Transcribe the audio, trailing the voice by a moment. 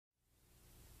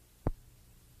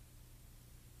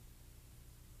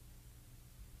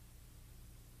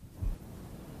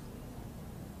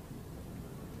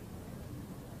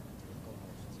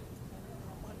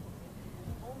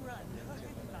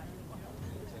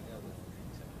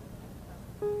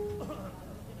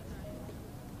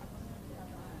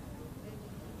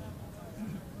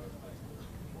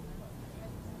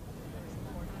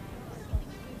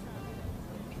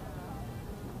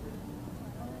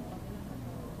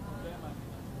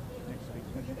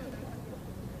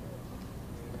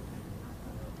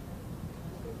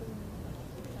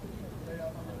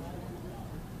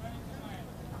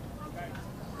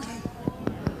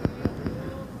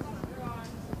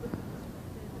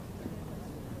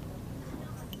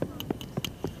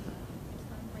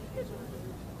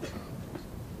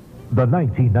The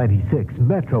 1996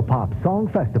 Metropop Song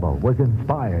Festival was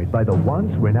inspired by the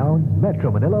once renowned Metro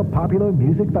Manila Popular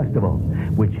Music Festival,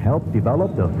 which helped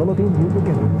develop the Philippine music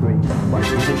industry by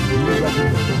giving new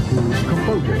recognition to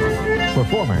composers,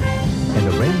 performers, and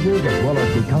arrangers, as well as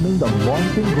becoming the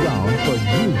launching ground for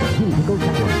new musical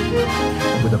talent.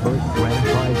 With the first grand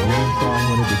prize winning song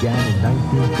when it began in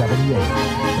 1978,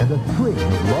 and the string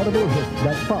of laudable hits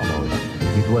that followed,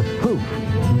 it was proof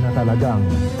na talagang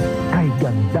kay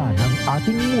ganda ng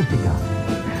ating musika.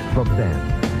 From then,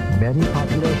 many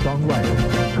popular songwriters,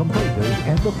 composers,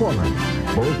 and performers,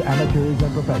 both amateurs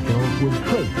and professionals, would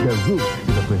trace their roots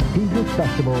to the prestigious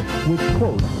festival which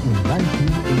closed in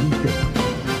 1986.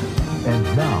 And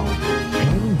now,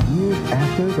 10 years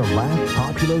after the last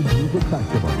popular music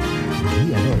festival,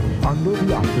 GMA, under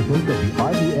the auspices of the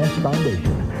RBS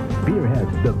Foundation,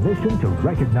 spearheads the mission to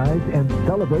recognize and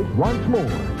celebrate once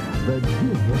more the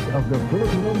genius of the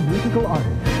Filipino musical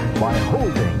artist by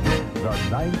holding the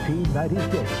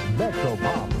 1996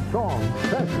 Metropop Song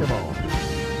Festival.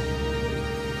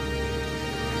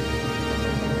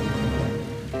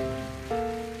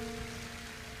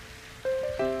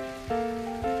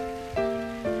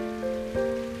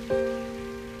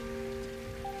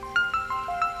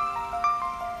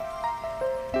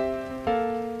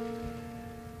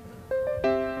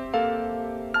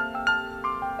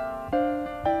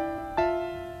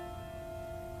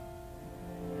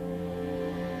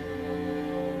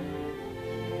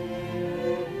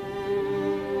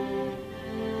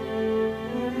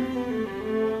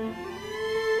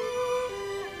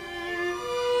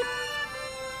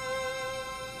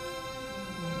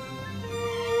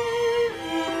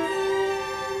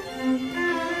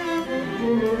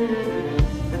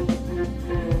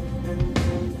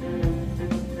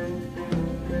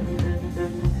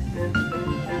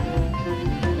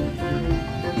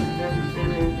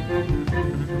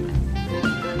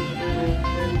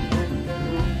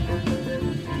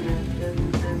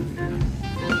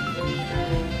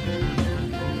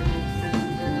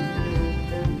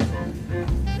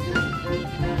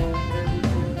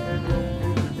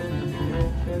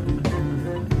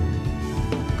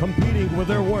 With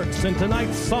their works in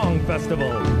tonight's Song Festival,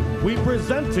 we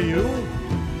present to you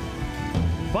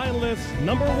finalist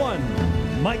number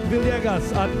 1, Mike Villegas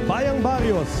at Bayang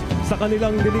Barrios sa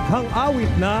kanilang nilikhang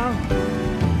awit na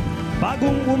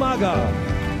Bagong Umaga.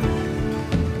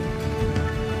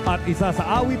 At isa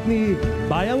sa awit ni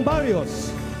Bayang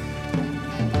Barrios.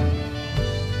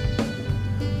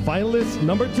 Finalist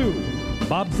number 2,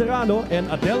 Bob Serrano and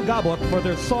Adele Gabot for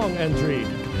their song entry,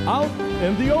 Out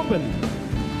in the Open,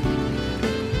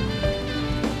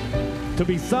 to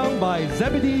be sung by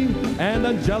Zebedee and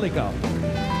Angelica.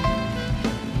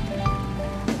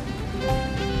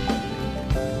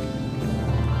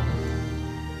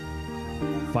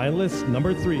 Finalist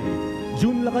number 3,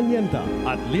 June Lacanienta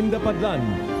at Linda Padlan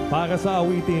para sa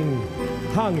awiting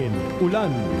Hangin,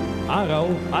 Ulan, Araw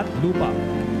at Lupa.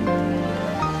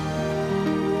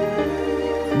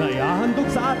 Naihahandog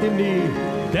sa atin ni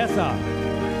Dessa.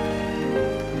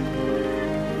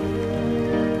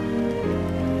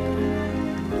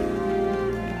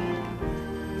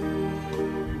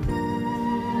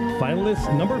 Finalist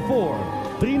number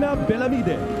 4, Trina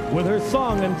Belamide, with her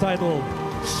song entitled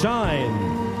Shine,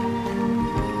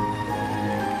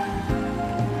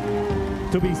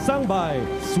 to be sung by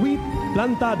Sweet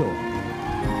Plantado.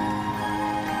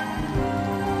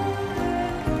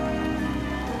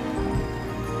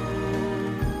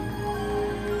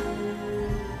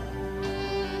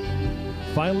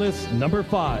 Finalist number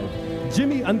 5,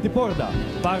 Jimmy Antiporda,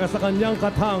 para sa kanyang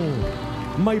kathang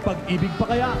May Pag-ibig Pa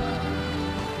Kaya,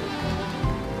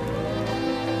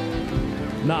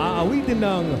 naaawitin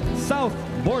ng South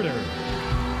Border.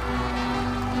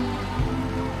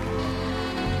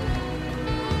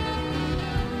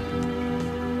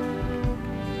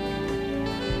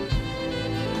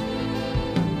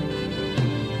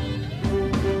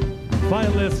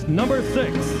 Finalist number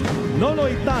 6,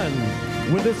 Nonoy Tan,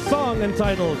 with his song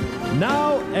entitled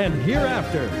Now and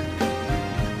Hereafter,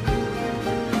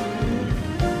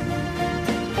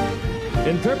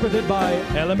 interpreted by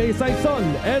LMA Saison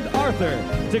and Arthur,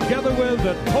 together with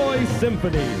the Toy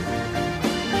Symphony.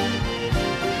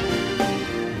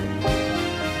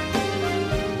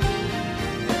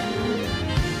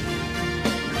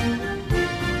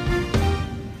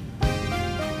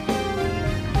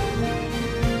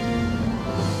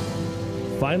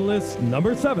 Finalist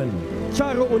number 7,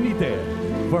 Charo Unite,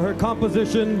 for her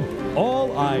composition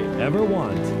All I Ever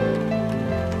Want,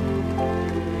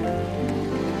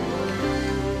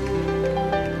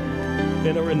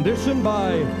 in a rendition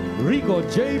by Rico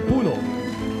J. Puno.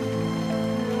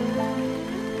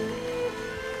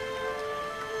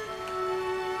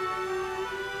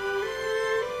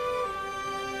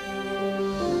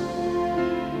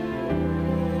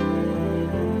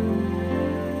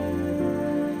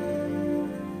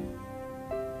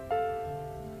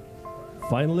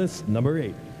 Finalist number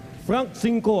 8, Frank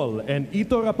Singcol and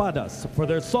Ito Rapadas for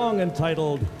their song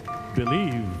entitled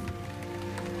Believe.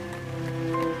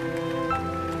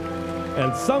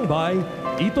 And sung by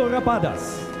Ito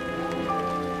Rapadas.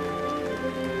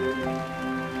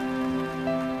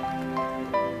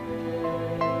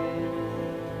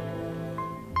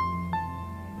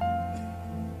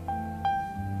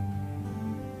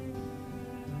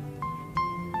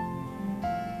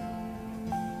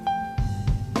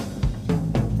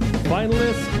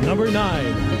 Finalist number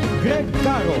 9, Greg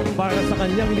Caro para sa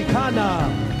kanyang likha na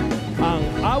Ang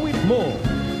Awit Mo.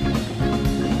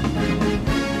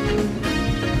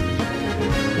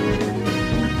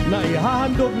 Na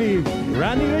ihahandog ni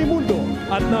Rani Raimundo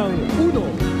at ng Uno.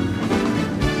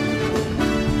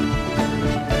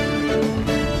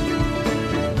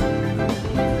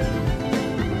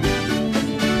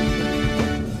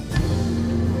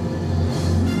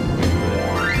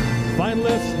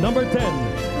 Finalist number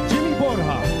 10,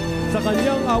 Borja sa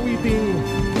kanyang awiting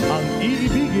Ang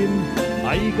Iibigin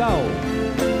Ay Ikaw.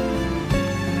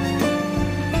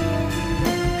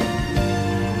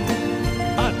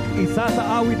 At isa sa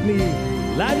awit ni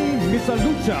Lani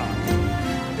Misalucha.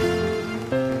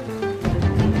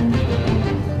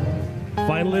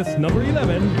 Finalist number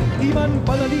 11, Iman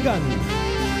Panaligan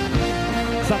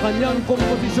sa kanyang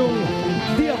komposisyong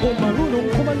Di Ako Marunong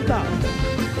Kumanta.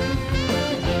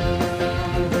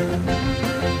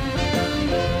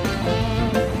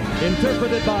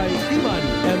 Interpreted by Iman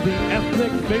and the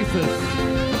Ethnic Faces.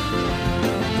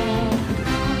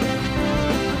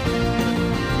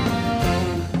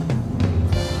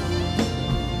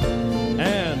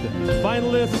 And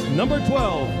finalist number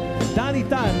 12, Danny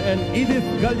Tan and Edith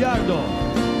Gallardo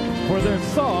for their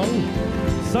song,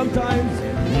 Sometimes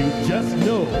You Just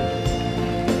Know.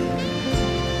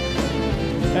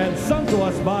 And sung to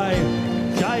us by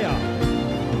Jaya.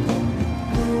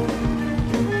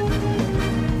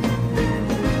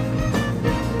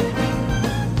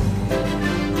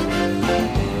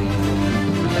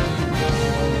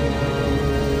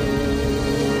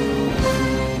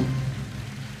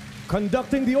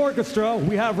 Conducting the orchestra,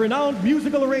 we have renowned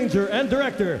musical arranger and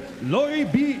director, Lorrie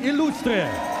B. Ilustre.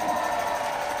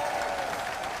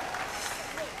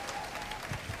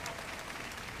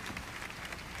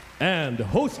 And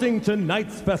hosting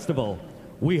tonight's festival,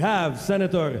 we have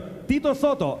Senator Tito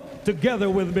Sotto together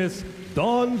with Miss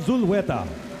Dawn Zulueta.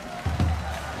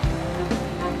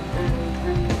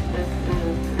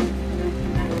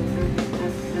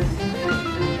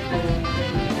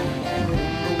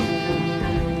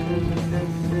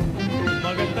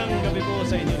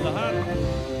 Sa inyong lahat,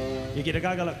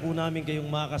 ikinagagalak po namin kayong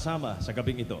makasama sa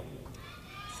gabing ito.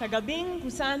 Sa gabing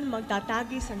kung saan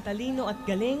magtatagis ang talino at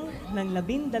galing ng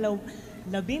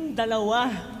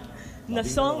labindalawa na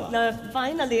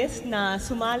finalist na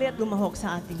sumali at lumahok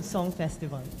sa ating Song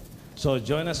Festival. So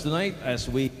join us tonight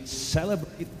as we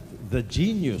celebrate the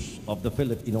genius of the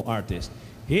Filipino artist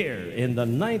here in the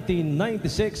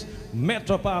 1996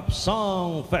 Metropop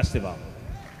Song Festival.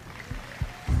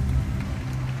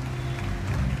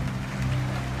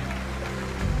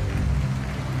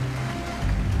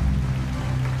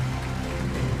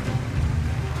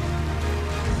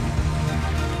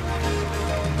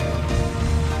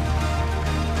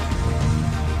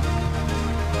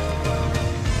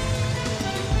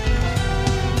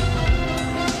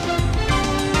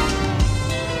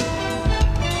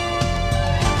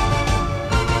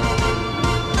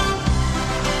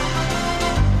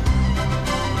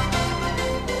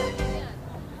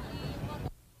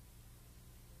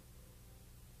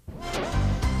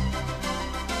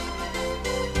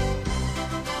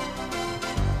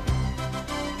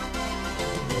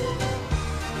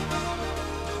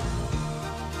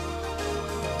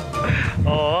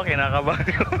 Oo, kinakabahan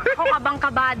ko. Ako,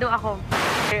 kabang-kabado ako.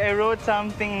 I wrote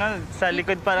something sa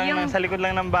likod sa likod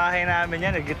lang ng bahay namin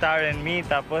yan, Guitar and Me.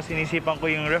 Tapos inisipan ko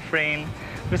yung refrain.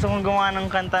 Gusto kong gumawa ng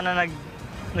kanta na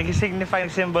nag-signify,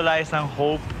 symbolize ng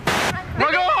hope.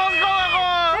 Mag-Hong Kong ako!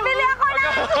 Nabili ako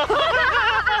na!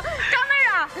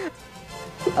 Camera!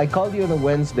 I called you on a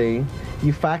Wednesday.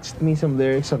 You faxed me some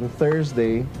lyrics on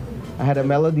Thursday. I had a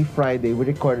melody Friday. We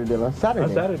recorded it on Saturday.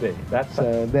 On Saturday. That's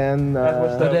then that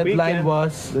was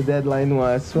the deadline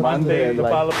was Monday to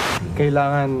follow.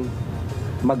 Kailangan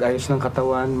mag-ayos ng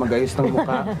katawan, mag-ayos ng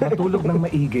mukha, matulog ng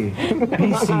maigi.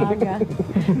 Busy.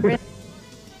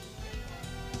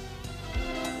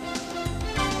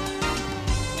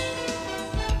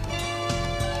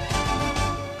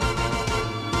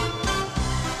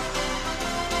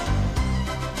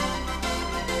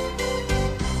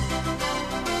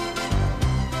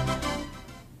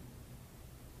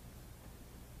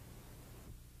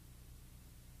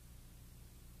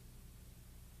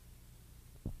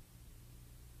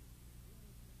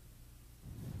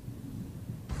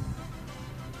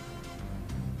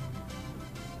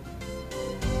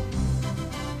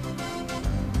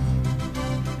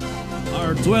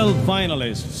 Our 12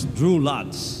 finalists drew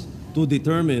lots to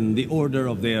determine the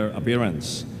order of their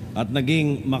appearance. At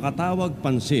naging makatawag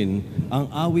pansin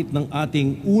ang awit ng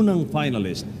ating unang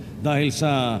finalist dahil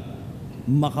sa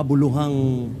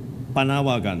makabuluhang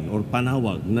panawagan or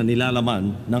panawag na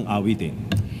nilalaman ng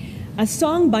awitin. A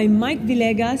song by Mike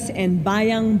Villegas and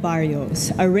Bayang Barrios,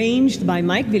 arranged by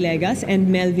Mike Villegas and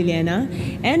Mel Villena,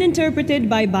 and interpreted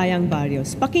by Bayang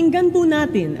Barrios. Pakinggan po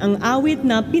natin ang awit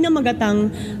na pinamagatang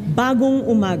Bagong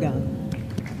Umaga.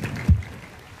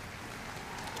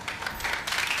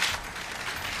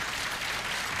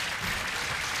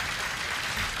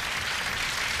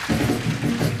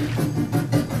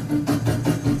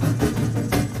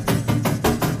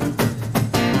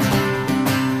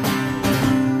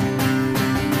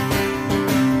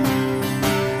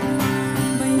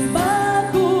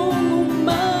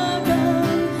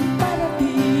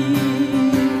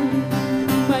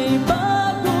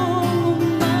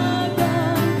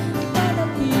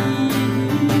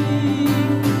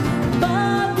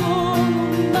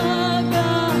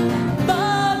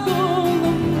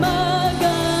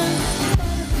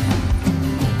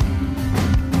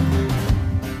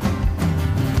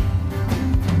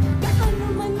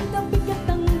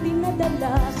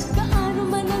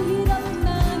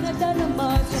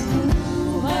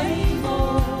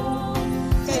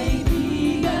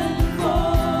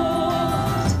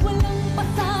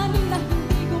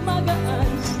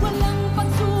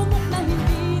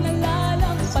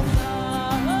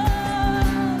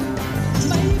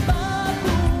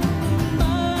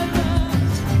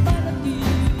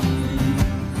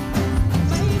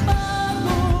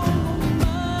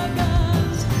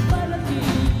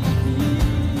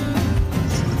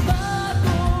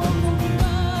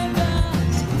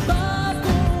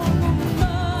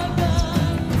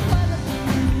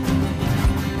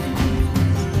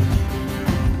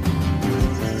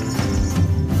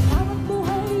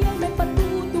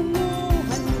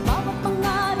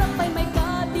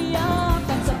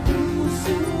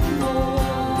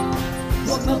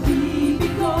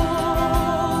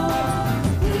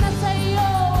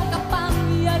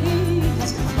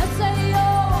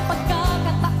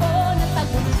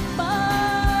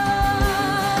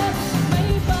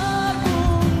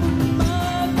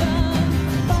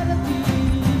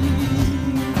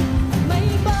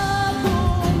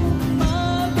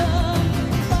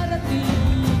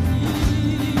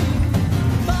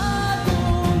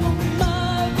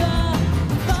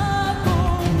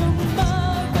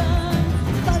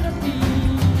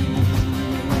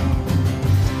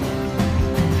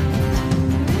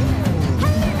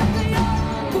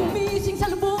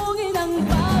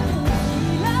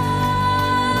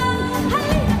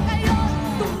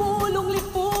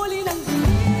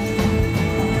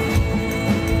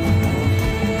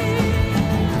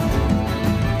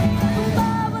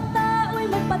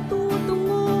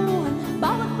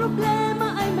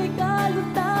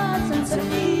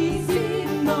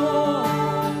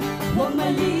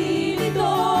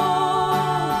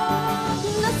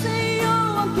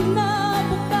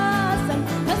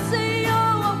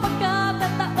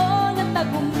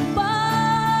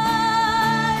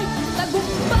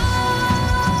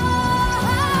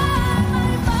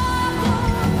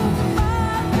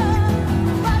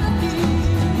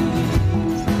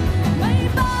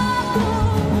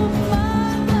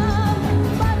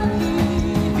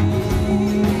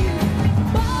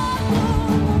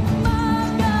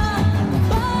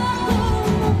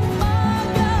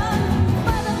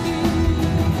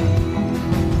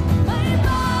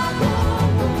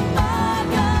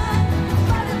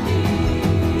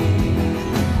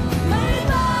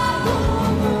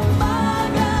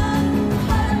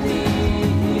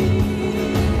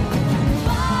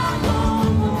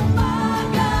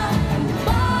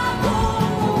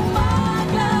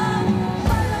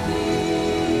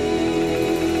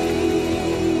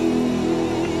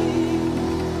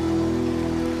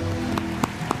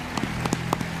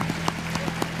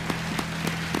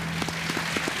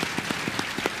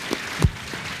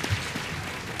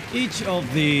 Each of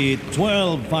the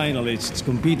 12 finalists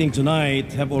competing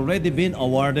tonight have already been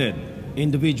awarded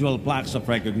individual plaques of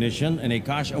recognition and a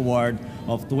cash award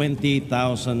of 20,000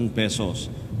 pesos.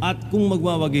 At kung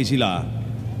magwawagi sila,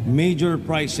 major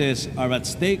prizes are at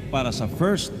stake para sa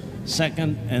first,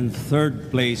 second, and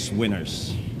third place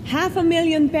winners.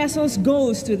 500,000 pesos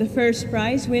goes to the first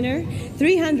prize winner,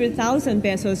 300,000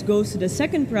 pesos goes to the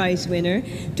second prize winner,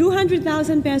 200,000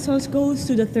 pesos goes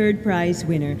to the third prize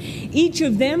winner. Each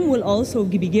of them will also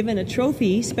be given a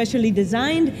trophy specially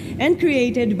designed and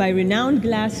created by renowned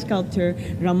glass sculptor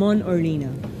Ramon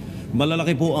Orlina.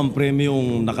 Malalaki po ang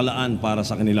premyong nakalaan para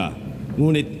sa kanila.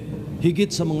 Ngunit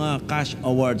higit sa mga cash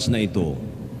awards na ito,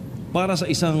 para sa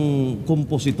isang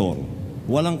kompositor,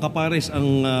 walang kapares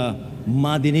ang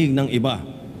madinig ng iba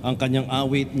ang kanyang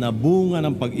awit na bunga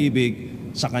ng pag-ibig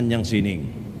sa kanyang sining.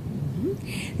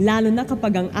 Lalo na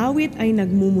kapag ang awit ay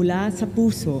nagmumula sa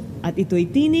puso at ito'y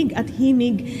tinig at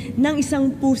himig ng isang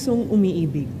pusong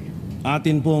umiibig.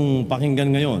 Atin pong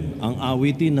pakinggan ngayon ang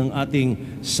awitin ng ating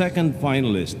second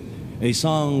finalist, a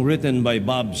song written by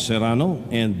Bob Serrano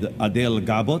and Adele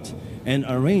Gabot and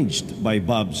arranged by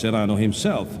Bob Serrano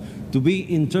himself to be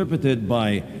interpreted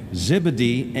by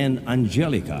Zebedee and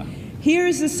Angelica. Here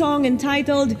is a song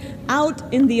entitled Out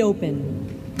in the Open.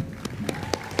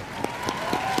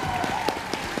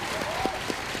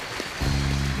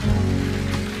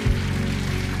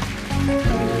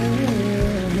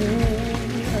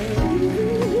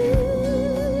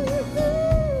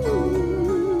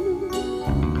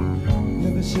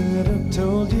 Never should have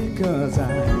told you, 'cause I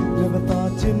never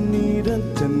thought you needed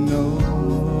to know.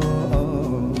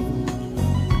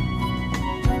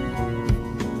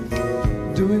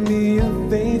 Doing me a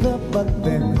favor, but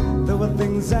then there were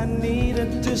things I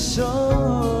needed to show.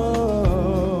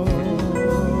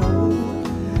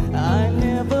 I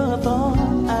never thought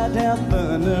I'd have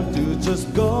the nerve to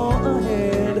just go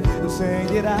ahead and say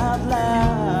it out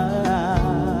loud.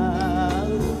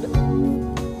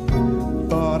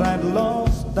 Thought I'd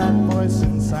lost that voice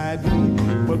inside me,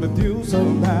 but with you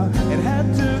somehow it had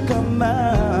to come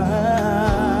out.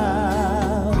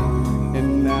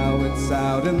 And now it's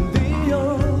out in the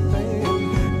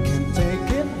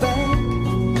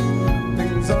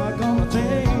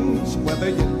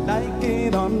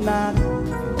not.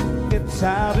 It's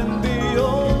out in the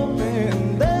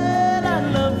open that I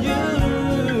love you.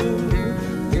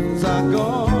 Things are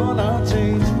gonna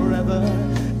change forever,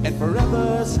 and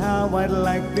forever's how I'd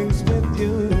like things with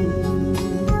you.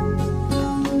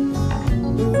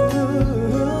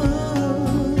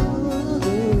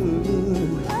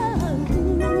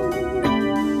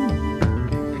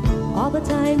 All the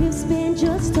time you spend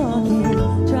just talking,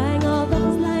 trying all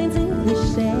those lines and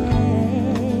cliches.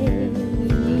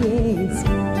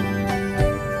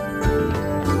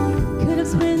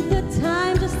 Spent the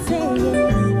time just saying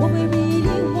what we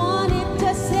really wanted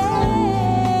to say.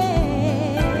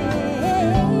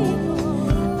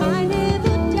 I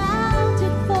never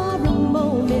doubted for a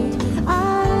moment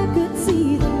I could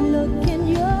see the look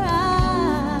in your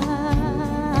eyes.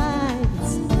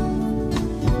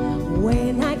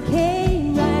 When I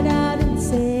came right out and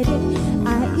said it,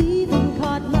 I even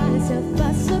caught myself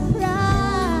by surprise.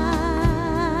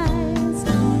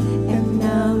 And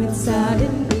now it's out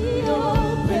in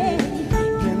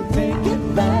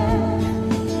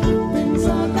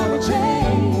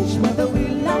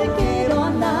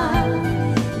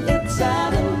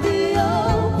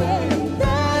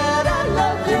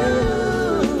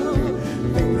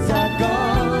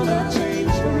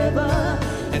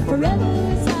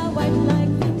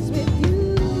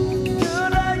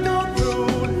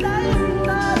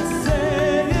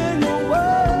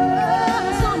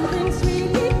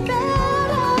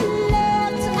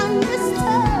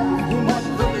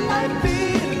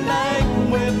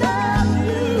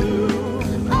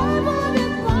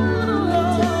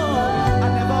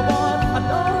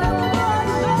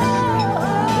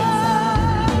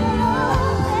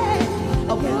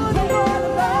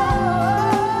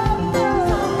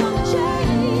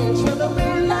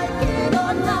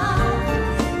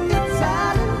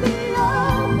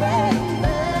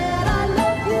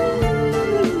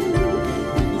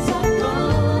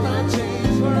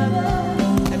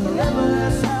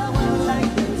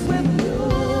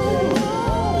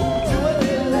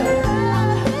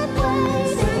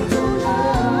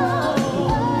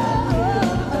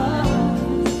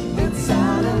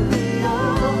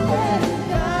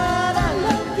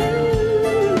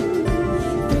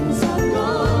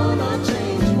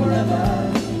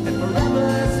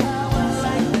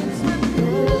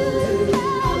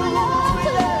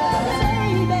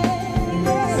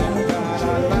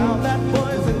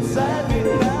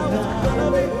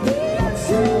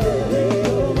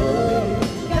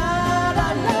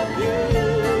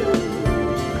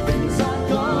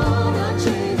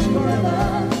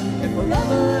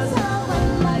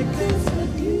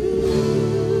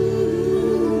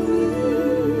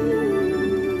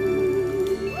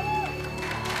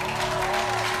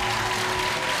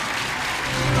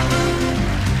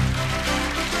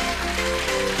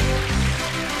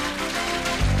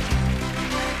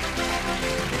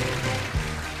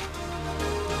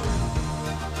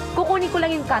kukunin ko lang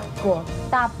yung cut ko.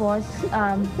 Tapos,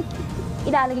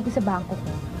 ilalagay ko sa bangko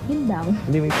ko. Yun lang.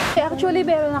 Actually,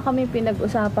 meron na kami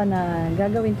pinag-usapan na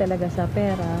gagawin talaga sa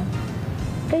pera.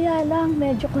 Kaya lang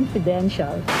medyo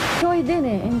confidential. Enjoy din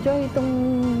enjoy itong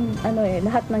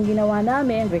lahat ng ginawa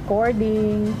namin,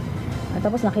 recording. At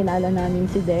tapos nakilala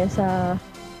namin si Dessa.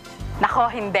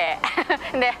 Nako, hindi.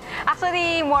 Hindi.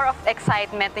 Actually, more of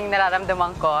excitement yung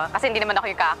nararamdaman ko. Kasi hindi naman ako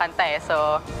yung kakanta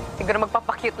So, siguro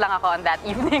magpapakute lang ako on that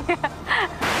evening.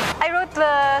 I wrote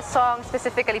the song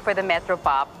specifically for the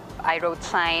Metropop. I wrote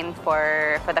Shine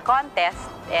for the contest.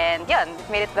 And yun,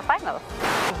 made it to the final.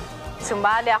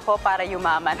 Sumali ako para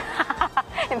yumaman.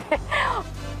 Hindi.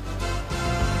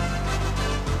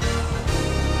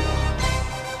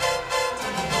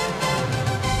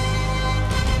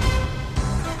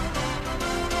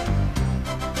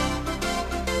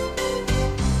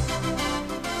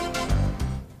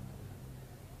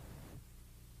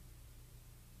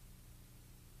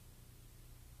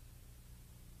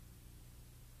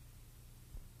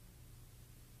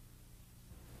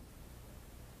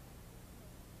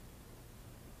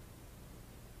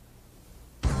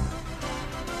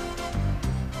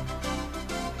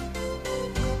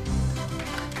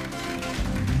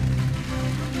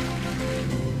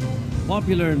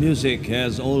 Popular music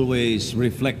has always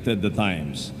reflected the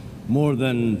times. More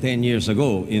than 10 years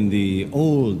ago in the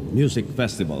old music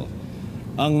festival,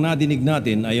 ang nadinig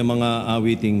natin ay ang mga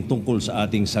awiting tungkol sa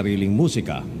ating sariling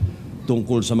musika,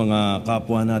 tungkol sa mga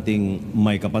kapwa nating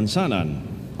may kapansanan,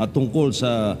 at tungkol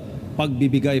sa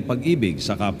pagbibigay pag-ibig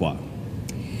sa kapwa.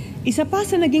 Isa pa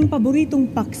sa naging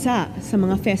paboritong paksa sa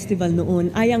mga festival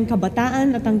noon ay ang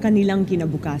kabataan at ang kanilang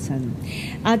kinabukasan.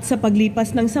 At sa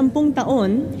paglipas ng 10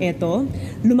 taon,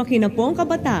 lumaki na po ang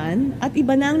kabataan at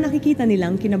iba na ang nakikita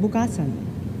nilang kinabukasan.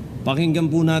 Pakinggan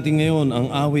po natin ngayon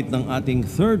ang awit ng ating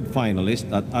third finalist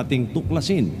at ating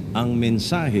tuklasin ang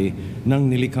mensahe ng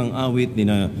nilikhang awit ni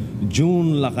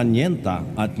June Lacanienta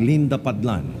at Linda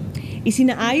Padlan.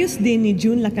 Isinaayos din ni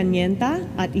June Lacanienta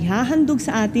at ihahandog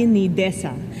sa atin ni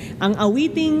Dessa ang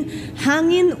awiting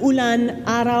Hangin, Ulan,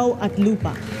 Araw at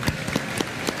Lupa.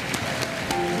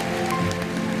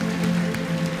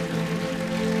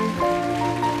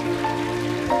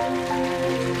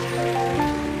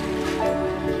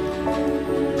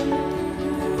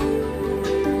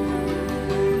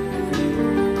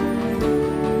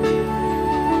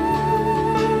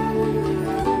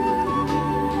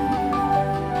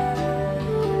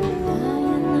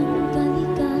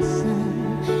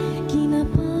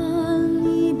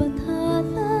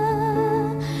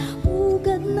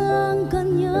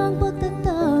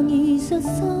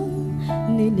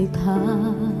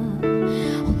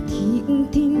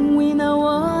 Unti-unting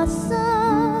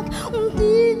winawasak,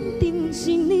 unti-unting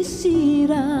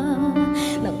sinisira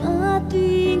ng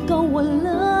ating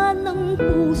kawalan ng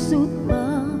puso't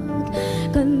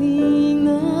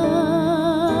pagkalinga.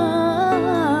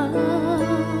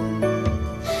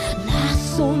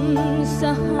 Nason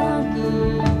sa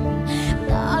hangin,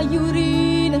 tayo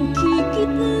rin ang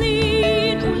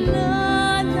kikitlin.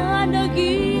 Ulan na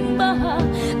naging baha,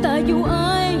 tayo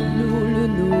ay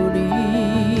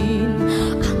lulunurin.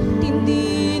 Ang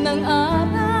tindi ng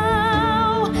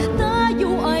araw, tayo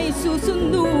ay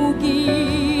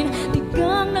susunugin.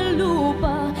 Tigang na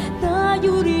lupa,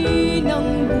 tayo rin ang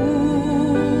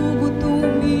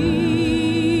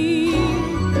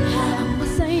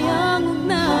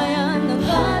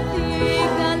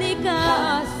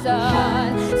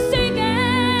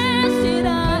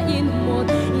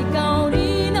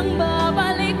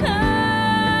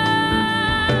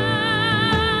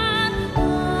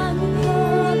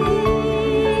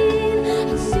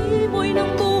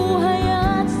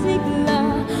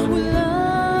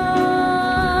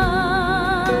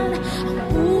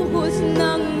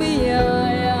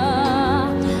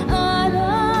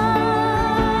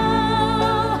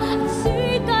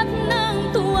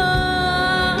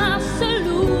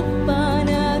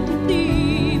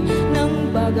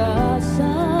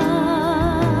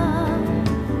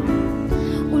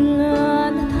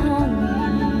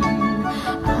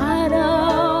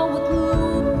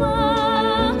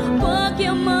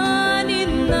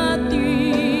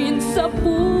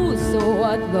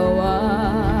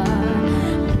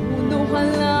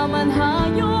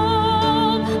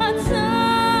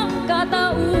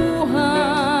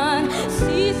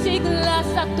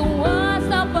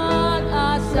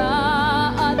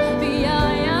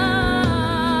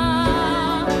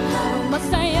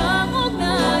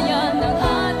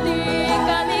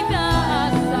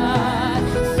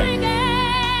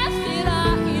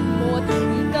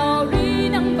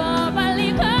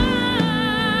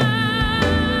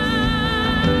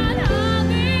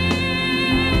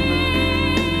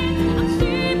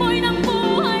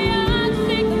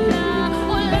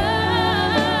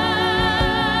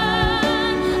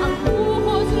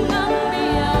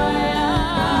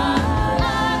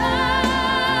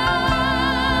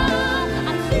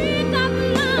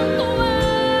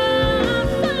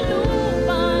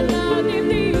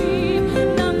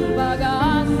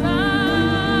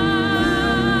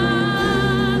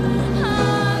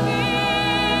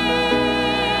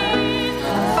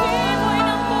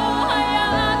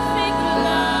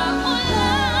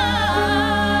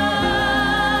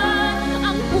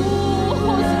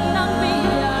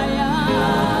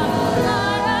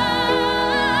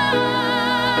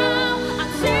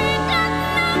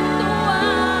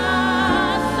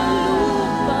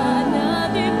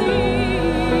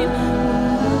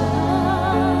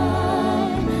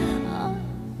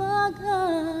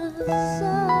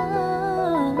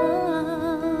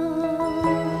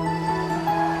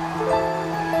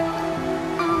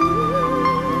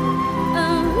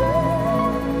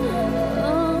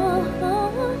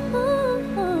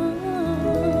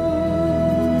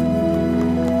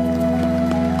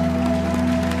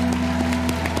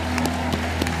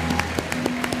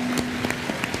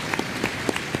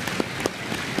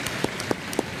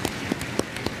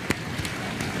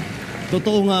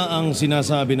Totoo nga ang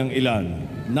sinasabi ng ilan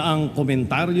na ang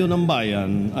komentaryo ng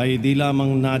bayan ay di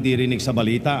lamang nadirinig sa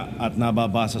balita at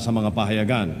nababasa sa mga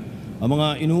pahayagan. Ang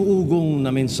mga inuugong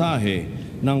na mensahe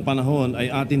ng panahon ay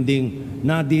atin ding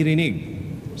nadirinig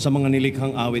sa mga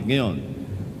nilikhang awit ngayon.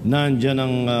 Nandiyan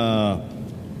ang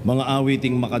mga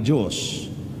awiting makadiyos,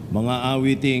 mga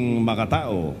awiting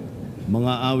makatao,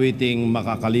 mga awiting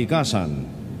makakalikasan,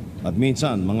 at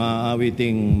minsan mga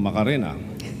awiting makarena.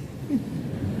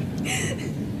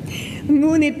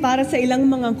 Ngunit para sa ilang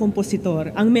mga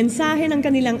kompositor, ang mensahe ng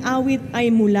kanilang awit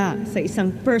ay mula sa isang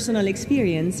personal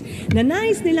experience na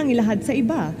nais nilang ilahad sa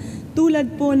iba,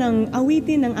 tulad po ng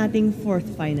awitin ng ating fourth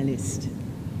finalist.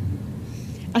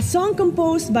 A song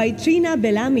composed by Trina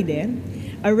Belamide,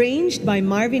 arranged by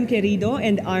Marvin Querido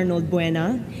and Arnold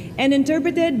Buena, and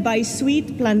interpreted by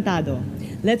Sweet Plantado.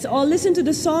 Let's all listen to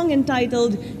the song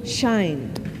entitled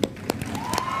Shine.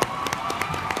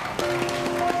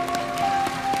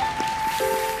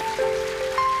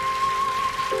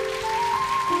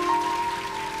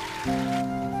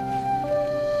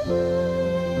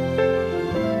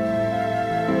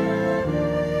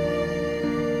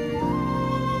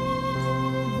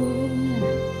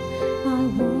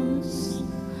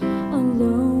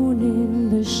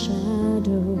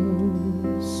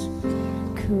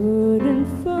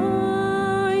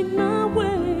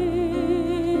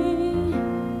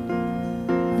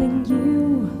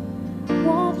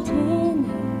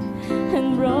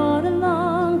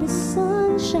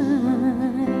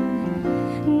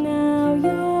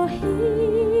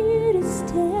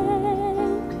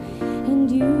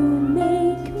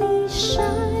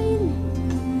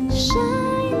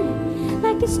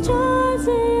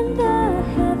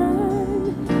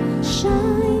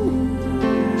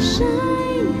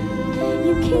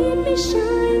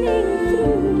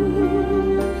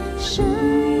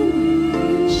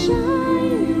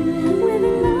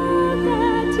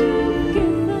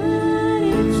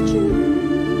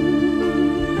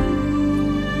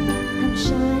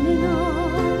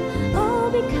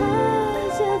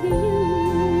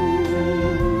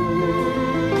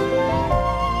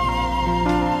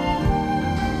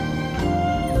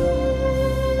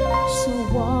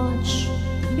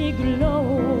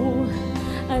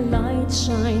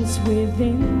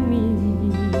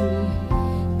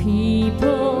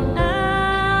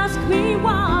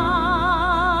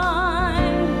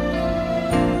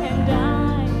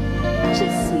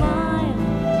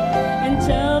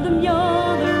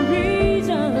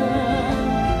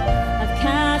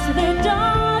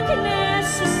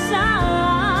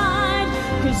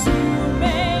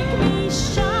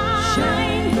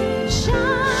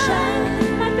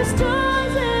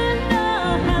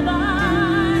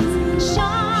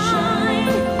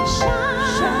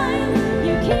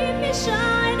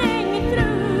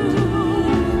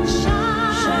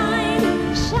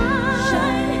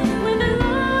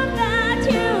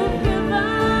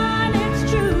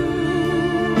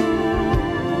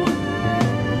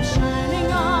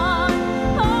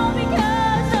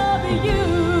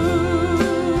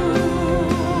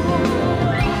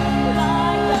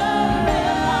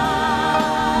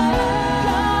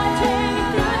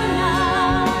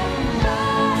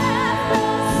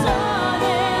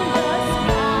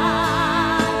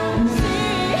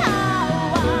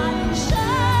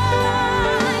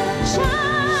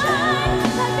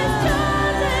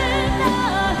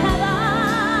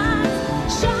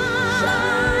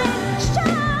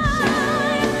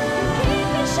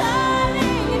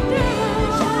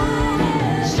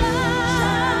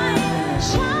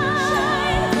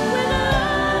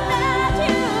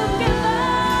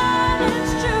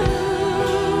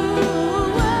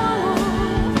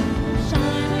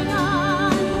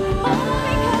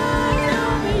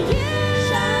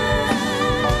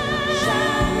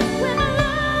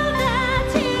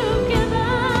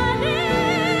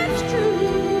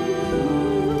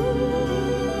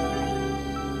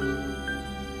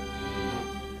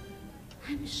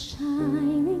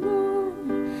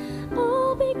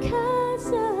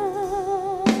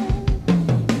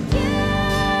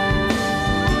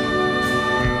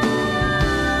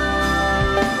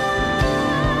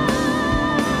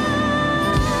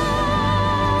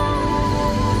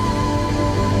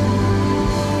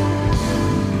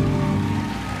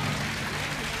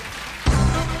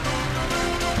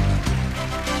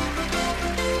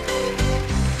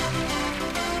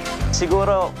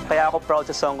 Siguro, kaya ako proud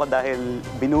sa song ko dahil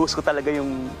binuhos ko talaga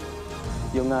yung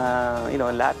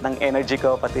lahat ng energy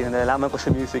ko, pati nalalaman ko sa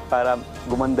music para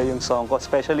gumanda yung song ko.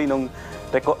 Especially nung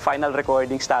final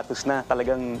recording status na,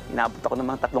 talagang inabot ako ng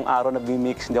mga 3 araw na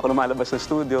mix, hindi ako lumalabas sa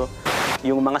studio.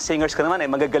 Yung mga singers ko naman ay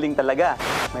magagaling talaga.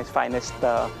 My finest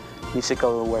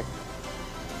musical work.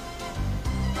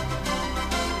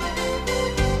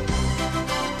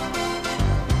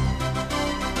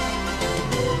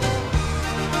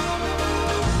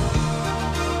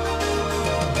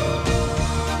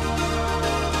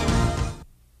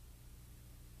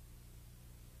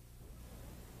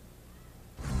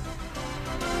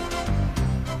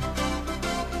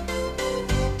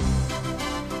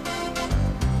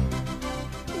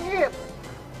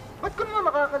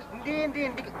 Hindi.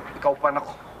 Ikaw pa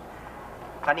nako.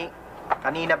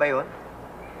 Kanina ba yun?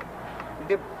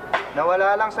 Hindi.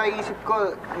 Nawala lang sa isip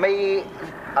ko. May...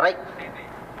 Aray.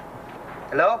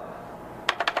 Hello?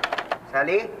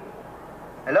 Sally?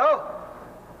 Hello?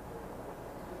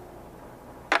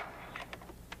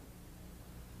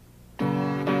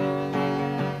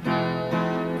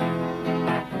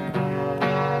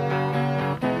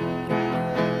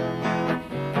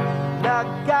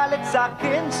 Nagalit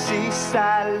sa'kin si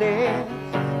Sally,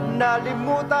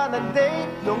 nalimutan ang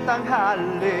date nung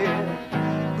tanghali.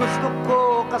 Gusto ko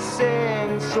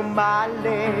kasing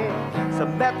sumali sa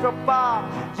Metropop,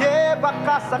 yeah,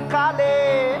 baka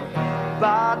sakali.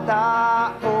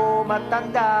 Bata o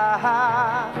matanda,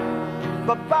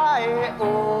 babae o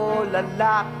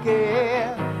lalaki,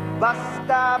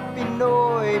 basta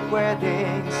Pinoy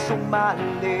pwedeng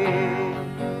sumali.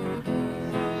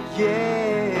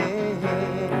 Yeah.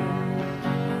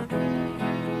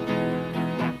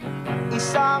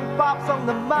 Isang pop song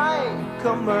na may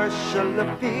commercial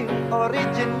appeal,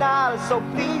 original, so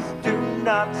please do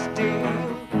not steal.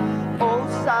 Oh,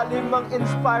 Sally,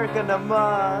 mang-inspire ka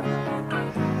naman.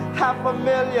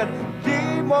 500,000,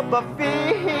 di mo ba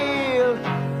feel?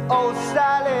 Oh,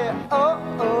 Sally,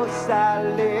 oh,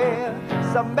 Sally,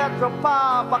 sa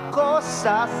Metropop ako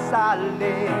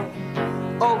sasali.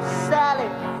 Oh, Sally,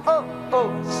 oh,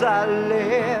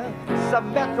 Sally, sa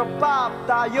Metropop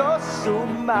tayo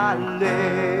sumali.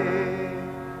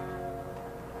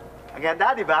 Ang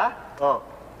ganda, di ba? Oh.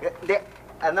 Hindi,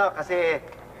 kasi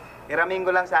iramin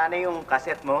ko lang sana yung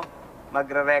cassette mo.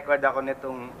 Magre-record ako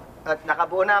nitong... At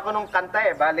nakabuo na ako nung kanta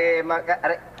eh. Bale,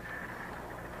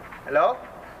 Hello?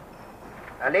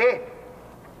 Ali?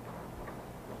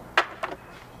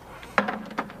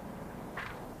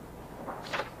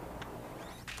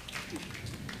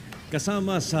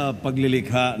 Kasama sa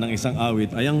paglilikha ng isang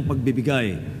awit ay ang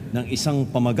pagbibigay ng isang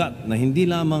pamagat na hindi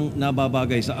lamang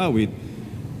nababagay sa awit,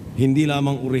 hindi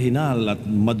lamang orihinal at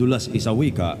madulas sa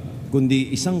wika,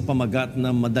 kundi isang pamagat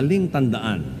na madaling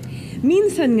tandaan.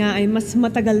 Minsan nga ay mas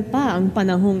matagal pa ang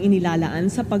panahong inilalaan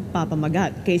sa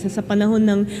pagpapamagat kaysa sa panahon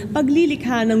ng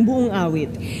paglilikha ng buong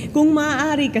awit. Kung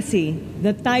maaari kasi,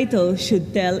 the title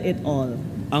should tell it all.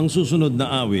 Ang susunod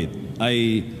na awit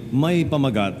ay may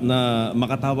pamagat na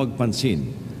makatawag pansin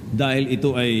dahil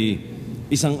ito ay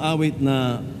isang awit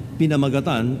na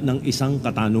pinamagatan ng isang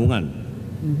katanungan.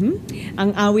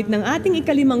 Ang awit ng ating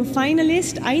ikalimang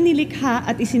finalist ay nilikha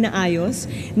at isinaayos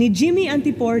ni Jimmy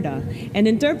Antiporda and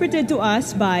interpreted to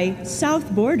us by South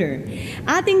Border.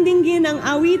 Ating dinggin ang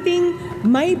awiting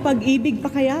May Pag-ibig Pa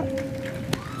Kaya?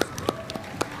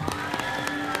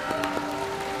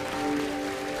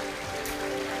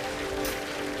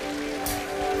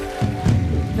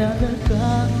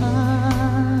 Nalagaan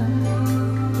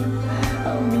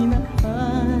ang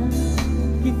minahal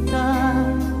kita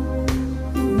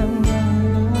ng mga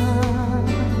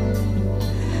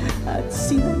at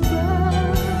sinadya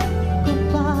ko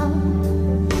pa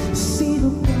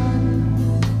sinukan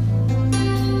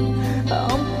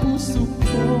ang puso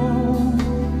kong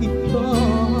ito.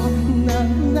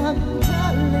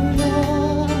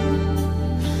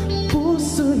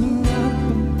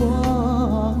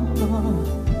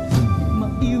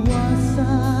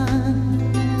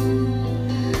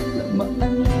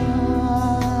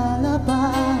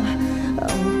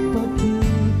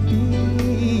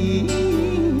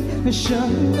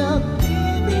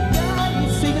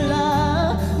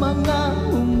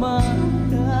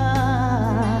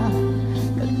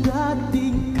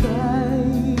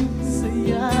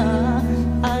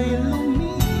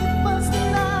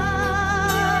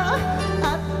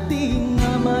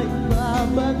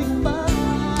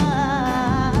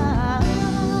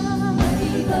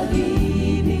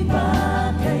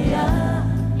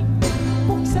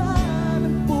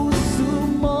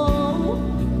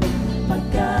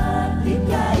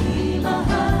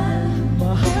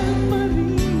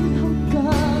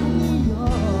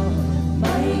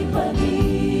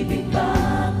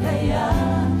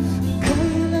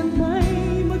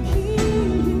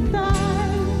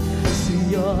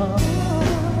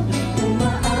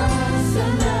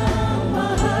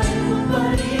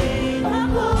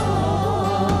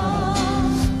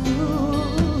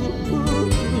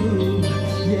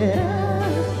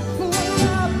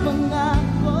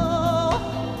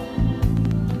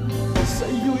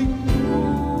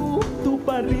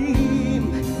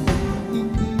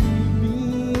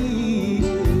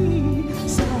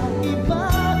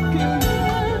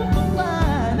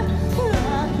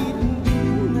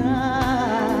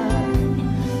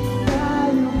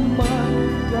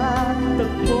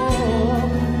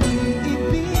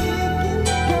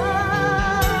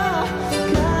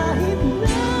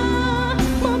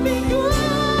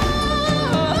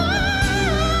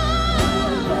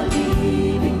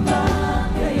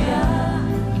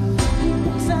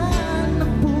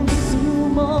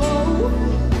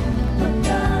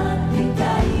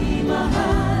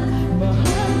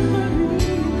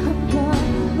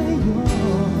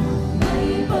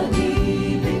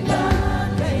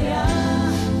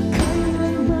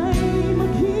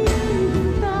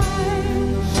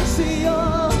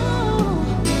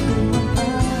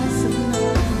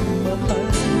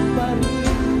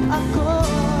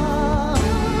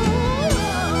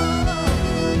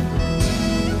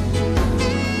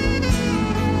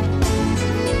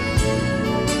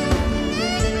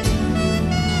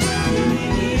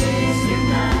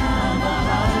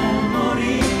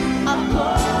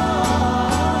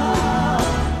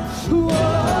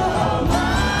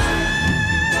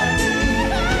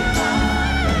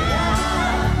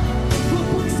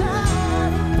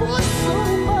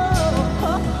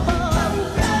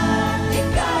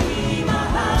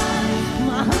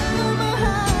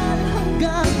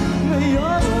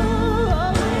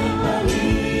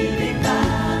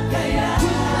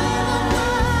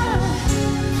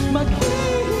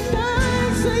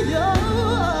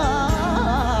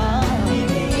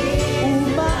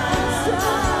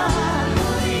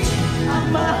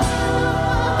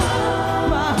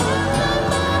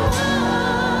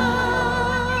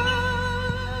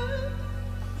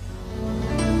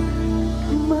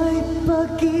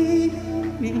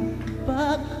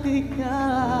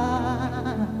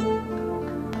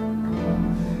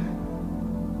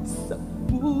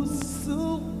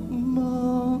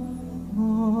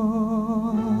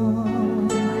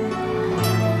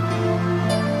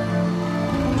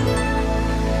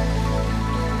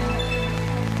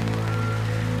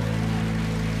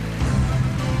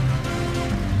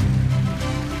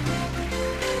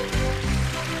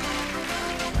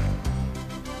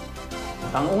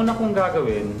 Ang una kong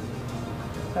gagawin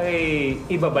ay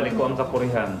ibabalik ko ang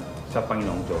kapurihan sa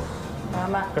Panginoong Diyos.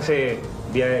 Tama. Kasi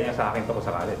biyaya niya sa akin ito ko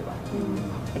sakali, di ba?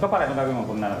 Ikaw pala, anong gagawin mo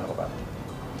kung nanalo ko pa?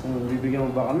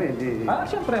 Bibigyan mo ba kami?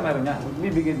 Siyempre, meron yan.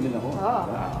 Bibigyan din ako.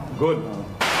 Good.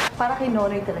 Para kay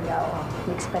Nonoy talaga ako.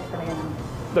 I-expect talaga naman.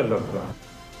 Talaga.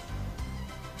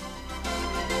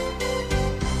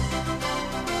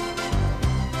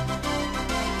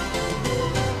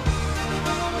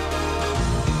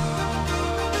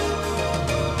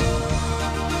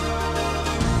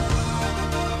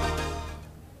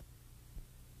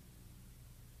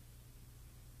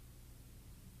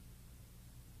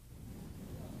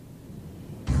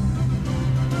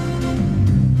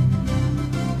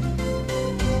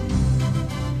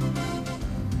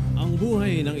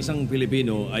 Ng isang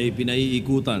Pilipino ay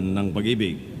pinaiikutan ng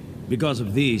pag-ibig. Because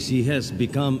of this, he has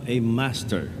become a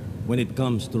master when it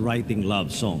comes to writing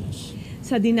love songs.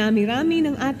 Sa dinami-rami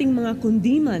ng ating mga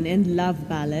kundiman and love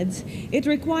ballads, it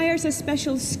requires a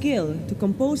special skill to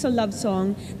compose a love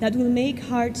song that will make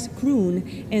hearts croon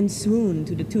and swoon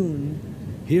to the tune.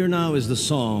 Here now is the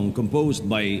song composed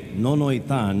by Nonoy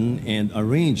Tan and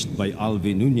arranged by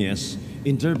Alvin Nunez,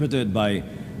 interpreted by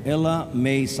Ella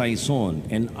May Saison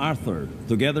and Arthur,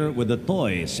 together with the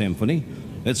Toy Symphony.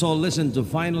 Let's all listen to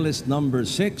finalist number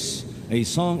 6, a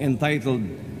song entitled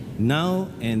Now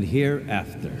and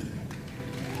Hereafter.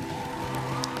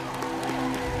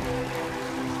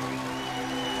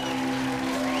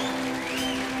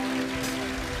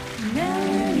 Now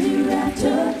and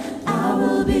hereafter, I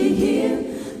will be here,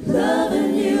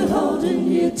 loving you, holding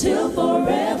you till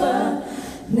forever.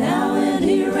 Now and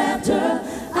hereafter,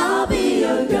 I'll be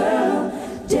your girl,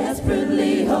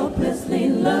 desperately, hopelessly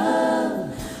in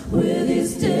love with you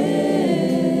still.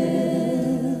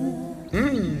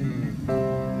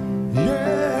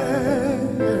 Yeah.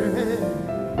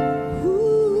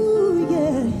 Ooh,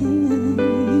 yeah.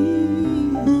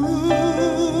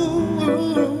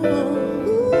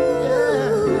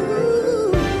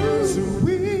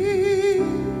 Sweet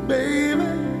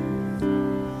baby,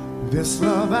 this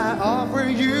love I offer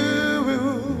you,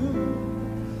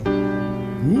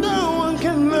 no one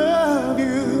can love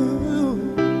you,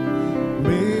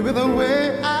 baby, the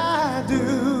way I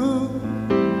do.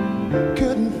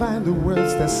 Couldn't find the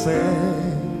words to say,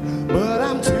 but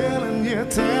I'm telling you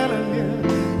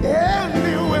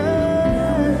anyway.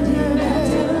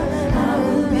 I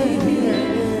will be here,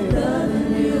 loving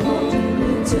you, holding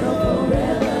you till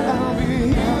forever. I'll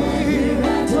be here,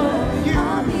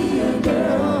 I'll be your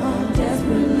girl,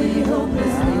 desperately,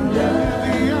 hopelessly in love.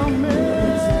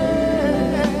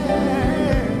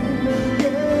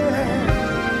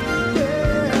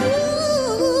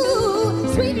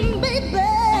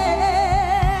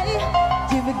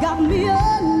 Got me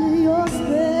under your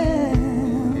spell,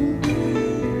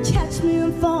 catch me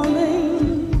and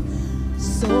falling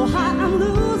so high I'm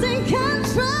losing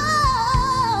control.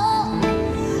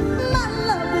 My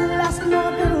love will last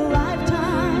more than a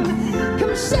lifetime.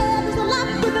 Come share this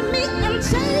life with me and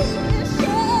take a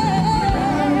share.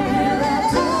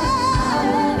 I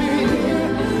will be here,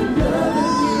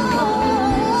 loving you, holding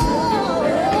you till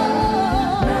forever.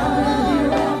 Now and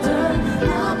hereafter,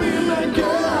 I'll be my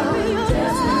girl.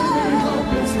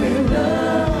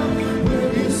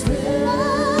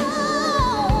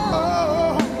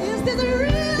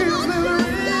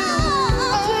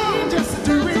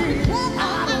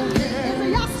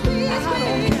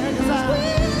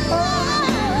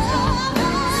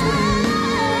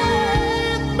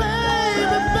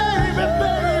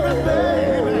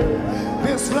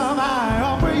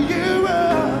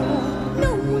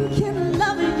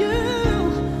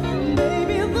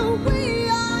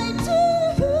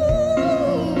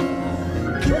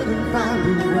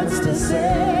 To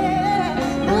say,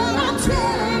 but I'm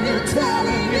telling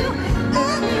you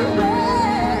anyway.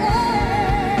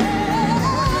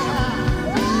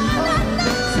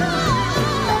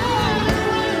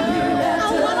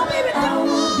 I wanna be with you. I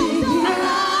will be here,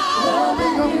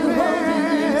 loving you, holding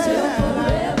you till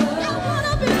forever. I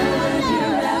wanna be with you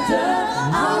after.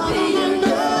 I'll be your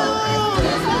girl. I will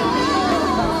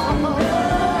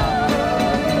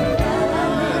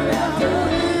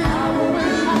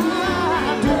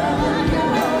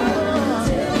be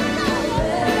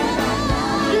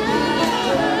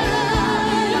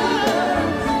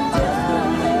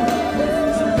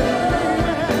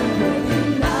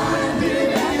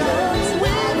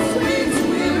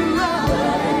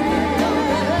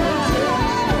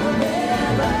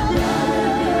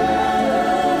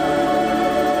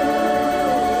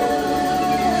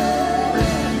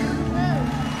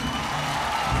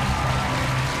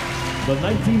The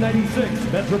 1996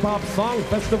 Metropop Song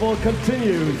Festival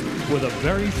continues with a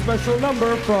very special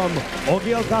number from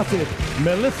Ogie Alcasid,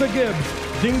 Melissa Gibbs,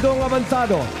 Dingdong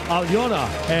Avanzado, Allona,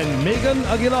 and Maegan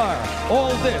Aguilar.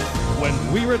 All this when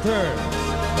we return.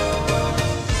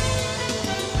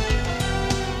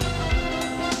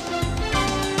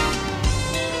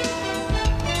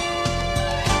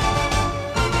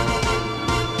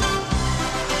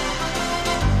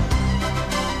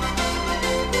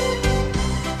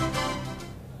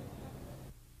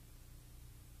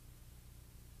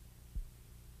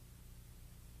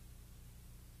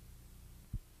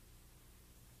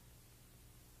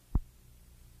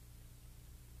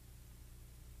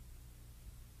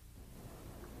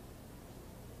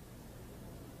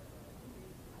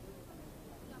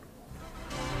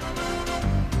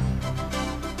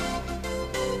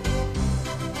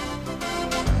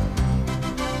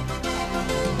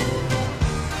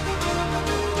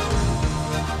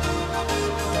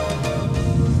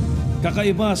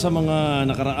 Kakaiba sa mga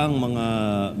nakaraang mga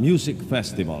music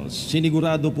festivals,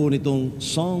 sinigurado po nitong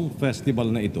song festival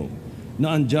na ito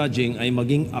na ang judging ay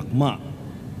maging akma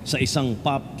sa isang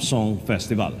pop song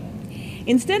festival.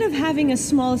 Instead of having a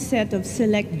small set of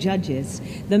select judges,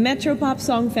 the Metropop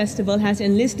Song Festival has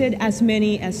enlisted as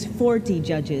many as 40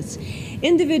 judges.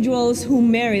 Individuals who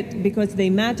merit because they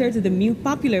matter to the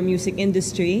popular music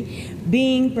industry,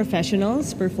 being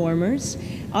professionals, performers,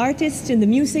 artists in the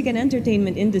music and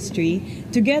entertainment industry,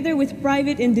 together with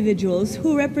private individuals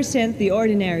who represent the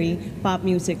ordinary pop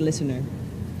music listener.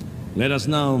 Let us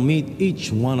now meet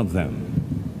each one of them.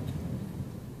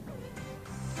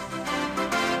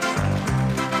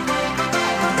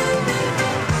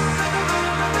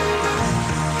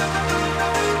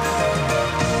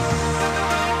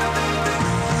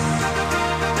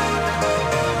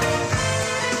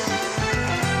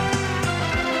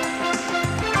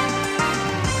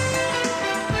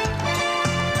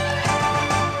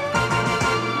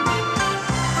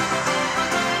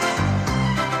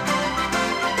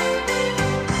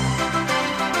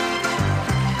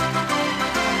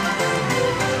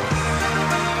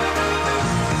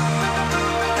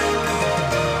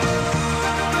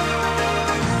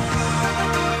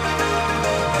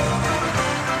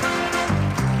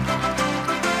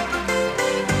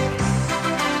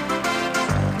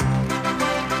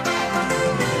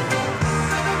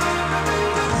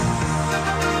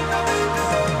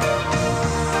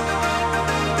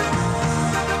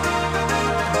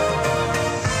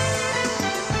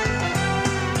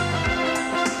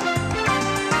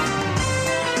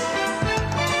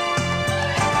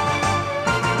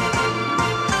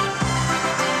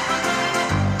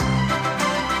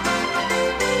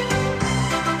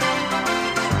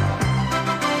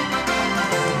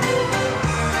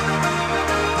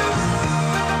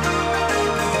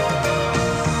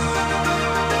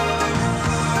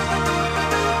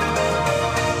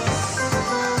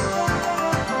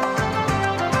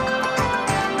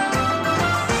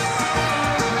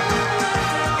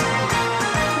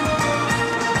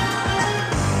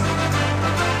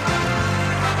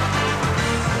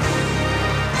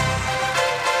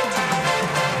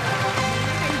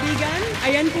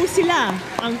 Sila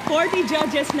ang 40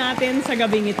 judges natin sa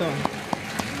gabing ito,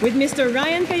 with Mr.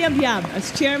 Ryan Cayabyab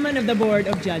as chairman of the Board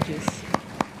of Judges.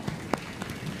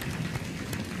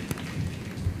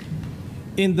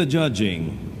 In the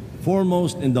judging,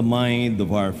 foremost in the mind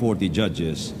of our 40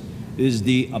 judges is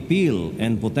the appeal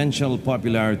and potential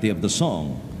popularity of the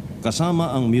song,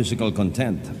 kasama ang musical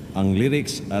content, ang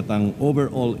lyrics at ang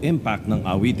overall impact ng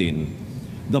awitin.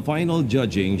 The final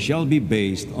judging shall be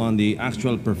based on the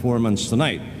actual performance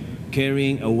tonight,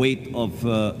 carrying a weight of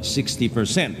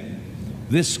 60%.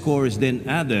 This score is then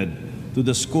added to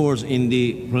the scores in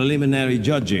the preliminary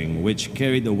judging, which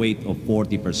carried a weight of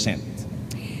 40%.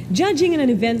 Judging in an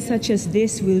event such as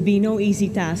this will be no easy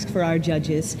task for our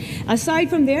judges. Aside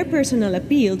from their personal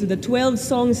appeal to the 12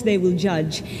 songs they will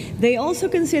judge, they also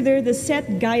consider the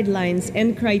set guidelines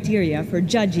and criteria for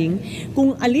judging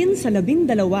kung alin sa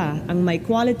 12 ang may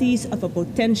qualities of a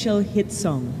potential hit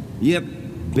song. Yet,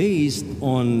 based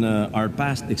on our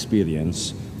past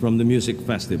experience from the music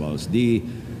festivals, the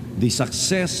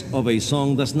success of a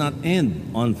song does not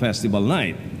end on festival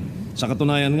night. Sa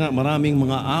katunayan nga, maraming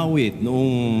mga awit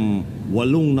noong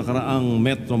 8 nakaraang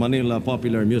Metro Manila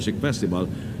Popular Music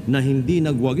Festival na hindi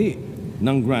nagwagi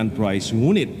ng grand prize,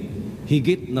 ngunit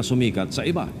higit na sumikat sa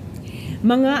iba.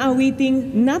 Mga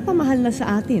awiting napamahal na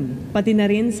sa atin, pati na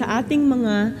rin sa ating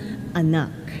mga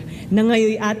anak, na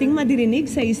ngayon ating madirinig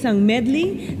sa isang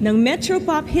medley ng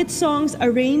Metropop hit songs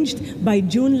arranged by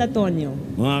June Latonio.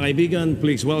 Mga kaibigan,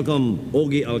 please welcome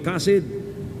Ogie Alcasid,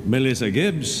 Melissa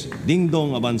Gibbs,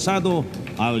 Dingdong Avanzado,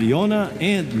 Allona,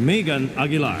 and Maegan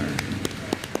Aguilar.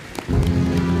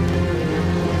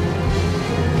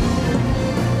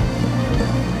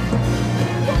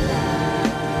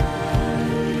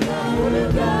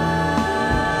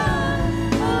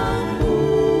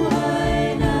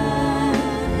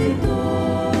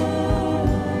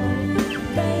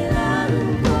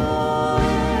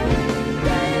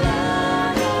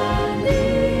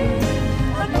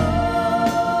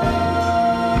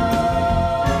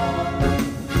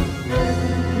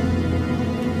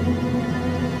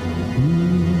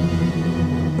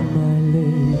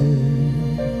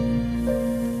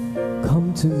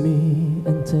 To me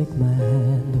and take my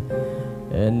hand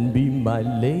and be my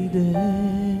lady.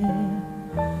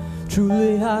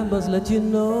 Truly I must let you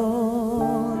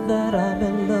know that I'm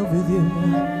in love with you.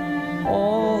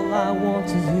 All I want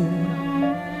is you,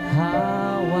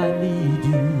 how I need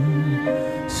you.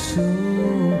 So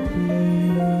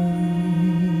please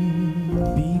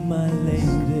be my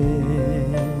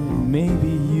lady.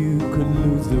 Maybe you could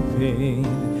lose the pain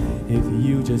if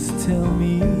you just tell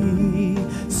me.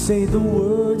 Say the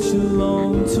words you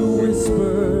long to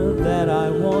whisper that I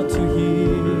want to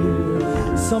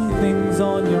hear. Something's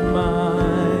on your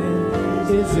mind,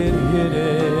 is it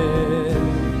hidden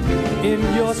in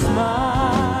your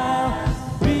smile?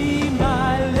 Be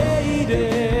my lady.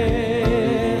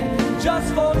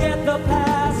 Just forget the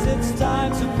past, it's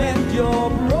time to mend your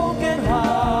broken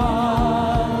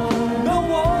heart. The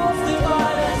walls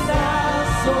divide us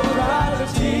now, so dry the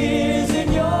tears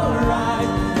in your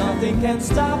eyes. Nothing can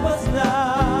stop us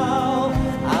now.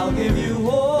 I'll give you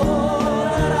all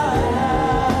that I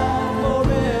have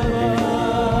forever.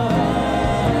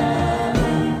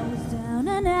 I was down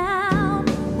and out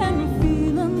and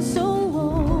feeling so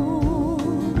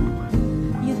old.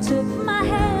 You took my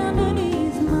hand and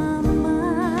eased my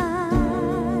mind.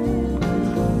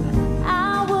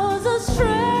 I was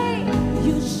astray,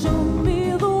 you showed me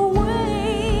the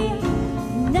way.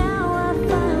 Now I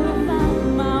finally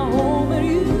found my home with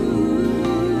you.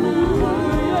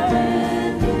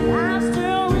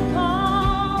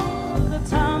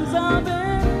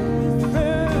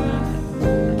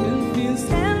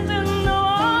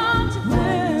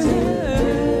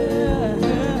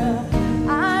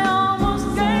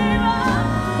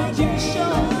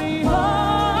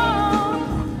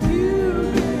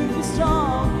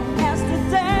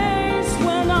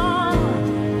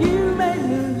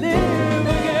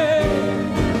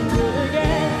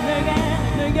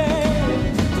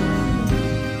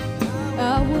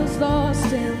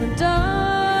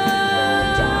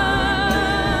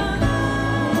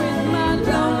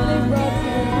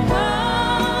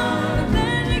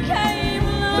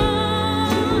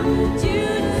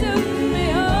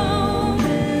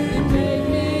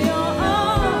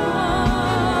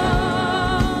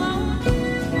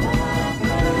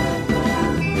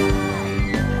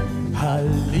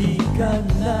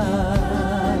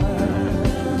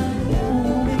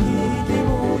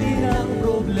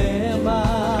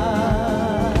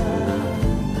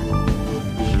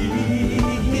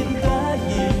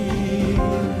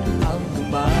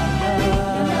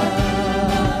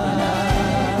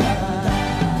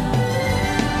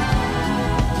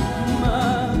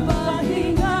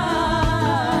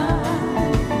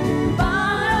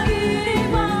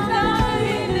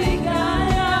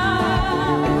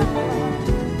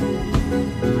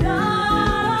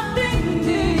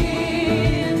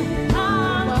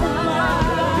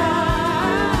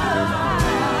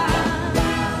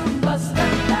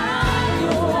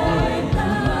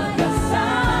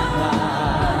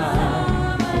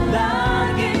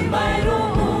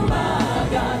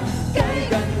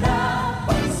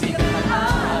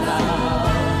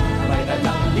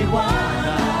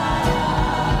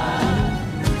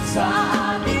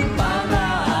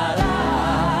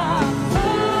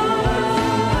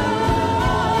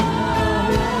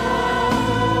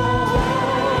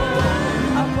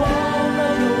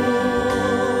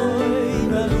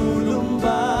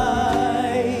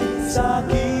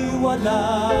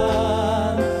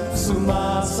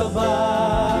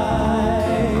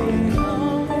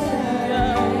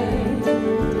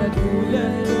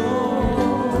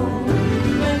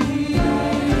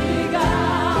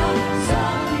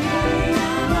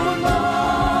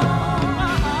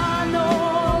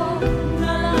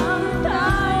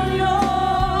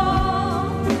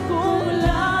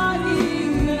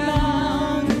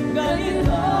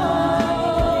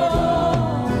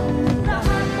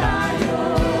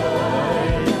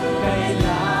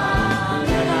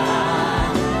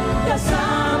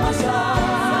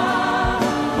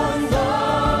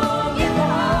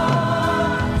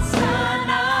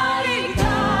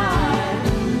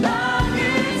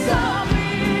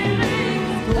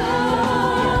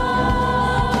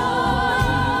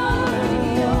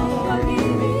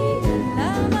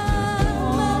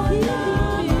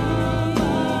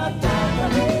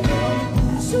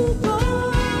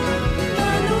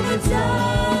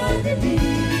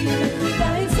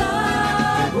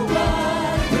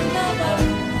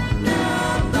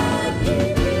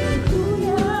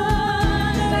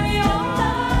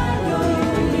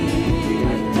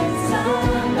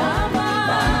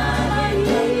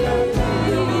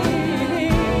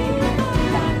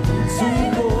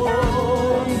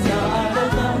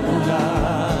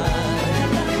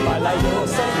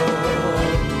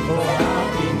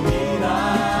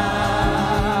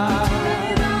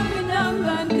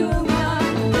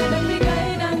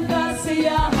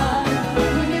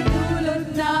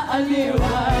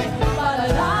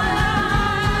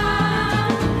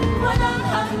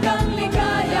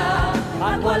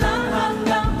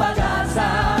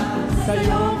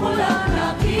 sa'yo ko lang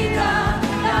nakita,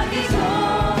 lagi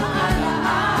kong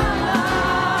alaala.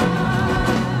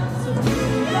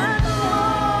 Subukan mo,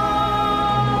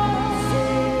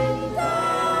 sinta.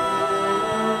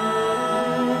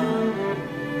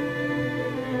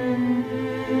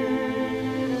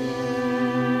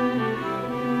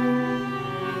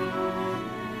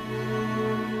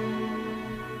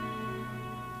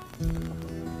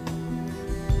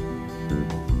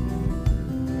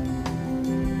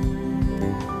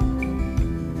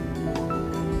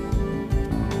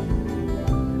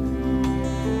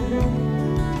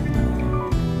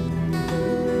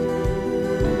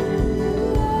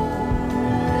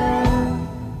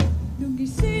 Nung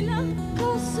gisilang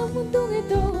ka sa mundong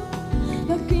ito,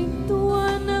 laking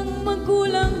tuwa ng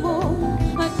magulang mo,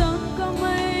 at ang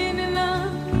kamay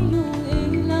nila iyong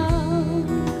ilaw.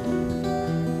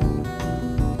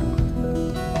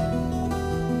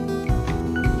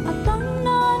 At ang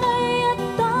nanay at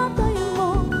tatay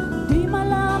mo, di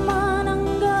malaman ang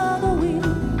gagawin,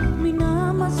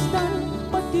 minamasdan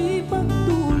pati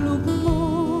pagtulog mo.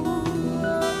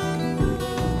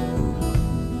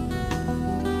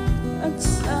 At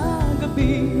sa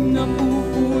gabi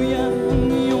napupuya ang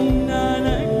iyong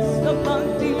nanay sa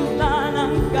pagtimpla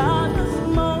ng gatas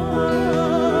mo.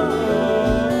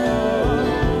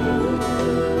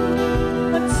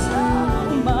 At sa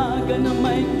umaga na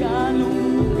may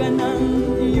kalong ka ng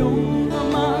iyong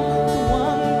ama,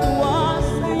 tuwang-tuwa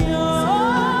sa'yo.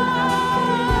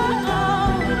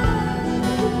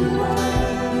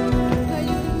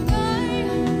 Ngayon ay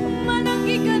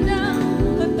malaki ka na,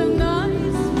 at ang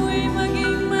nais mo'y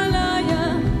maging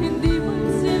malaya, hindi man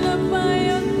sila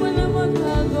payag mo na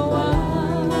magagawa.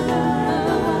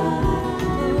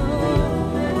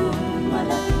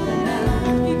 Malaki ka na,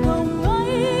 ikaw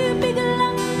ay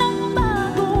biglang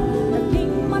nagbago,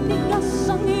 naging matigas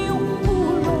ang iyong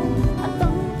ulo, at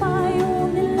ang payo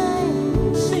nila'y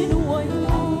sinuway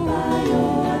mo.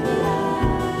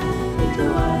 Ito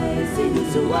ay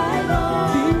sinusuway mo.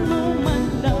 Di mo man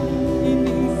lang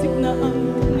inisip na ang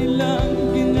kanilang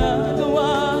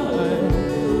ginagawa ay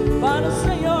para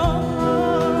sa'yo.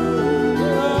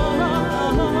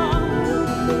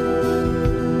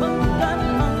 Pagkat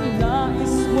ang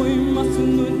nais mo'y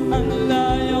masunod ang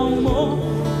layaw mo,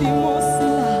 di mo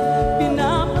sila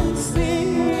pinapansin.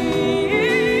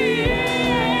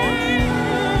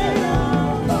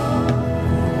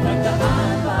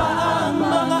 Nagdaan pa ang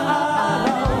mga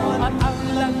araw at ang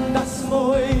landas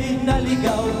mo'y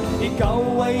naligaw, ikaw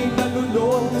ay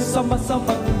nalulong sa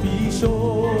masamang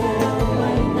bisyo.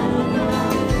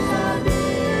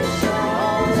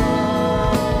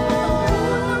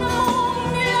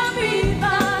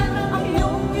 Nilapitan ang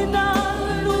iyong inang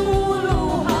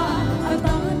lumuluha, at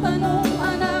ang tanong,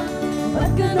 anak,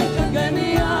 ba't ka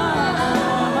nagkaganyan?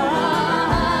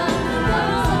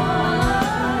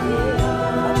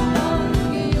 Ang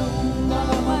iyong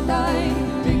mga matay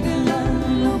biglang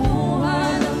lumuha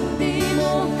ng di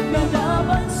mo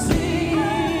napapansin.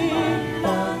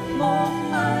 Mo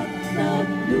at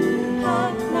nagluha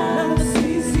na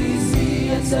nasisisi,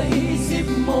 at sa isip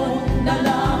mo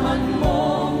nalaman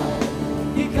mo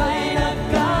ika'y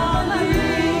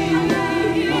nagkamali.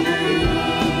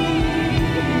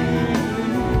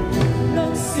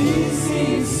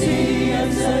 Nagsisisi,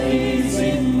 at sa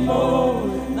isip mo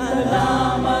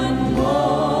nalaman mo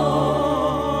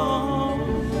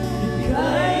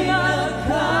ika'y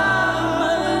nagkamali.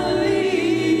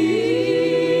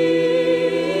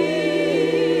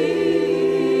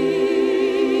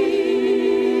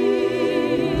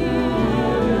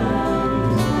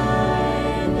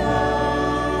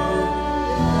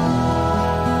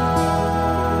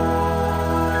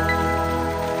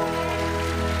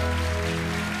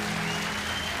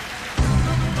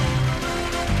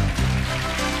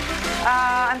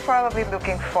 I'm probably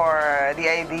looking for the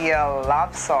ideal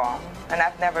love song, and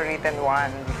I've never written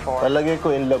one before. Palagay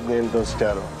ko in love ngayon to si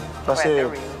Charo. Kasi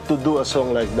to do a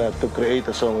song like that, to create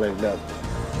a song like that,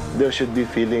 there should be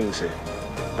feelings eh.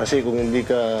 Kasi kung hindi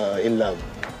ka in love,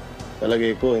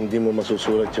 palagay ko hindi mo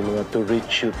masusulat yung mga to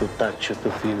reach you, to touch you,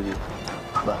 to feel you.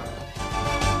 Ba?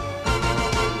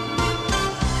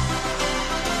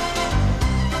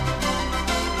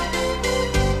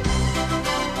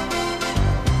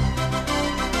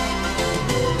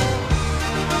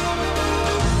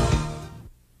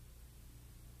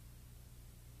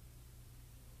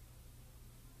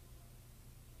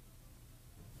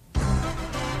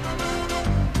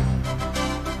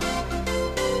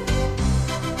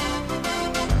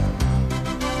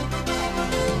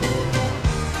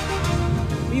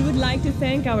 like to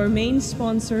thank our main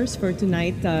sponsors for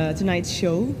tonight's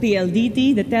show,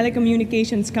 PLDT, the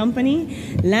Telecommunications Company,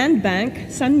 Land Bank,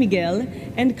 San Miguel,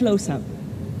 and Close Up.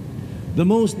 The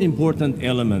most important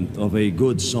element of a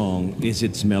good song is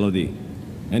its melody.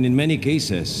 And in many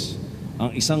cases,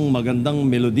 ang isang magandang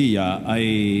melodiya ay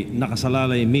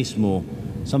nakasalalay mismo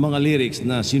sa mga lyrics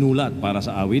na sinulat para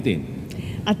sa awitin.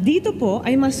 At dito po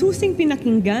ay masusing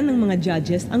pinakinggan ng mga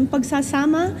judges ang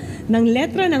pagsasama ng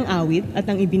letra ng awit at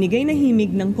ang ibinigay na himig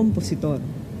ng kompositor.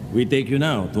 We take you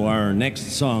now to our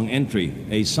next song entry,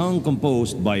 a song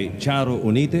composed by Charo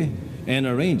Unite and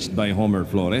arranged by Homer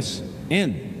Flores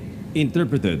and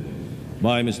interpreted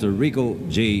by Mr. Rico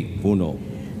J. Puno.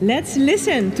 Let's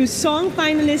listen to song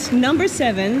finalist number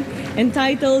 7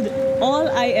 entitled All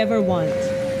I Ever Want.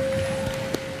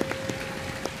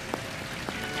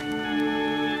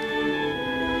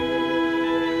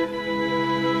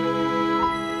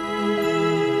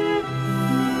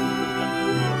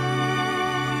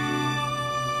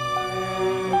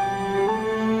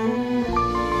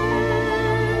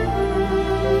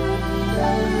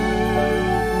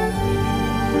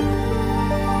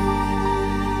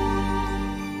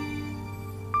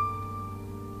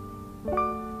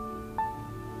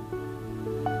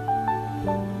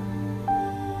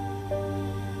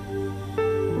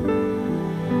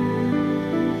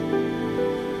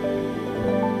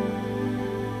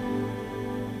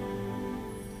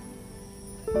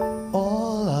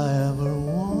 All I ever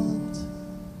want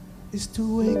is to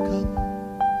wake up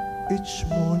each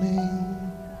morning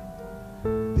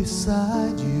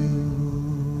beside you.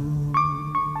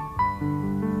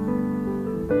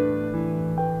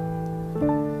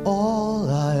 All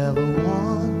I ever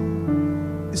want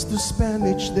is to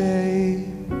spend each day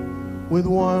with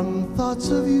warm thoughts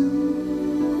of you.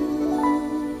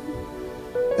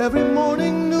 Every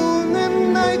morning, noon,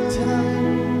 and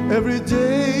nighttime, every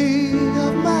day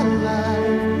of my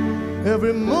life,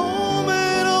 every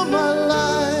moment of my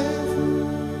life,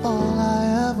 all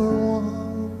I ever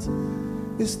want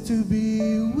is to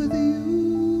be with you.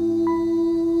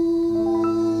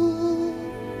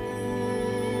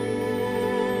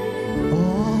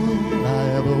 All I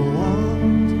ever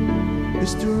want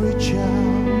is to reach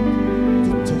out,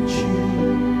 to touch you,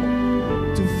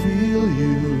 to feel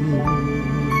you.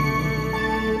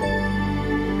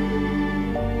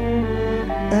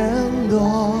 And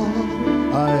all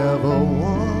I ever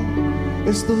want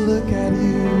is to look at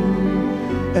you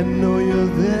and know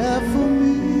you're there for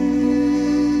me.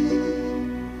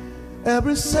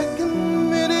 Every second,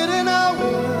 minute, and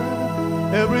hour,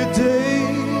 every day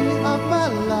of my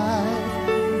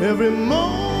life, every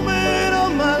moment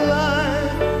of my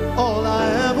life, all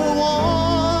I ever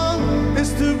want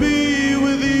is to be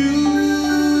with you.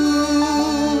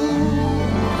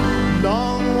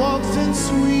 Long walks and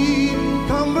sweet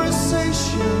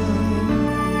conversations,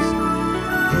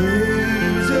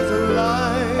 hazes of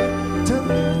light,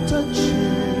 tender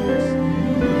touches,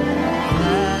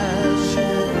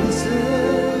 passionate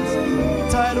kisses,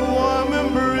 tight warm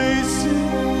embraces.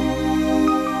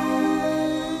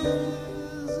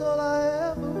 All I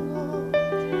ever want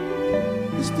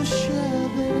is to share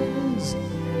this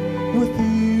with you.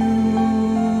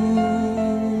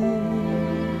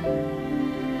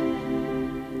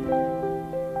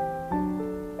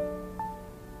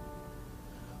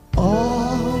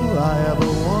 All I ever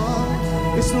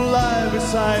want is to lie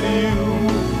beside you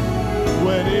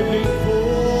when evening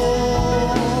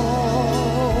falls.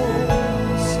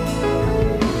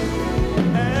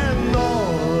 And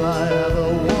all I ever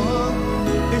want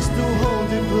is to hold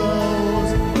you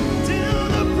close till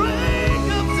the break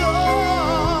of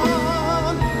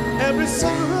dawn. Every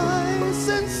sunrise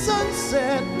and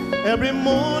sunset, every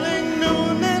morning,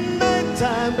 noon, and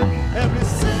nighttime, every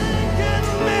second,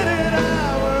 minute,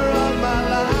 hour of my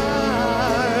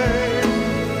life,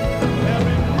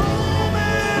 every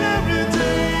moment, every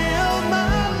day of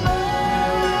my life,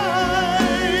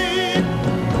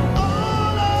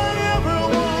 all I ever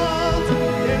want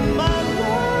in my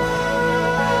life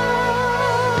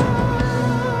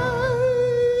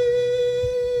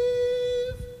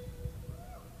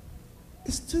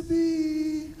is to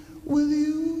be with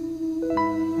you.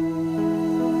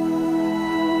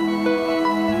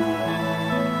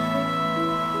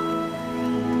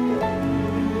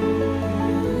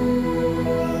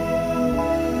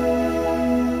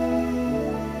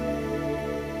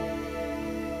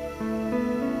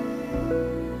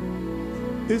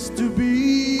 Is to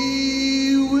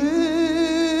be with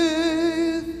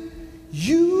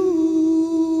you.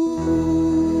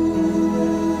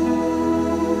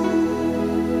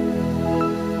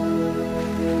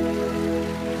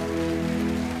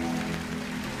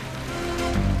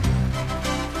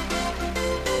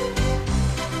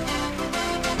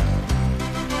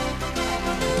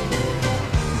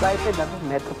 Excited ako.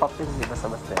 Metropop din, di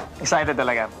basta-basta. Excited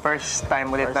talaga. First time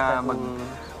ulit na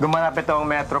gumanap itong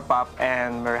Metropop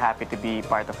and we're happy to be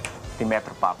part of the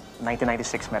Metropop,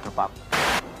 1996 Metropop.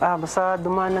 Basta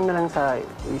dumaan na lang sa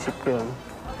isip ko yun.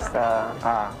 Basta...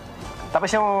 Tapos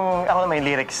yung, ako naman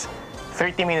yung lyrics,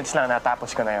 30 minutes lang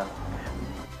natapos ko na yun.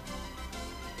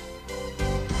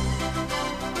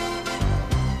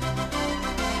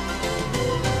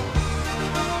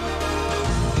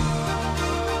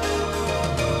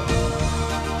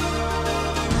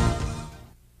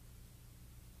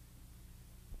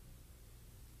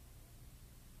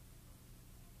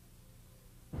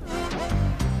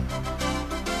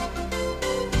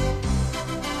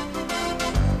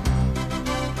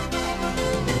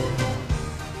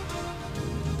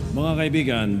 Mga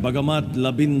kaibigan, bagamat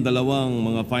 12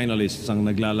 mga finalists ang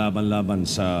naglalaban-laban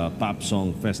sa Pop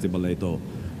Song Festival na ito,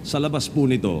 sa labas po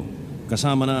nito,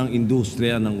 kasama na ang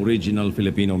industriya ng original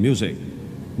Filipino music.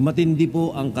 Matindi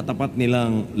po ang katapat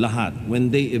nilang lahat when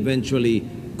they eventually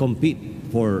compete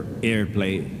for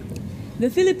airplay. The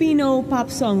Filipino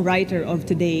pop song writer of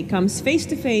today comes face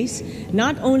to face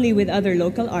not only with other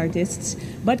local artists,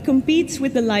 but competes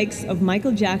with the likes of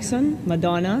Michael Jackson,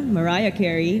 Madonna, Mariah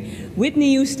Carey,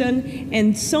 Whitney Houston,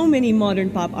 and so many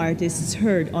modern pop artists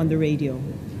heard on the radio.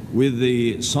 With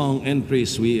the song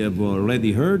entries we have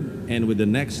already heard, and with the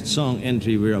next song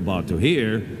entry we're about to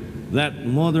hear, that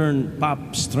modern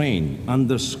pop strain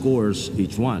underscores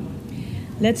each one.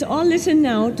 Let's all listen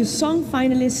now to song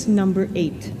finalist number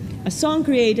 8. A song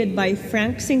created by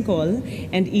Frank Sincol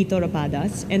and Ito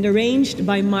Rapadas and arranged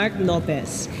by Mark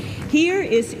Lopez. Here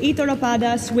is Ito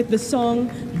Rapadas with the song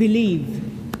Believe.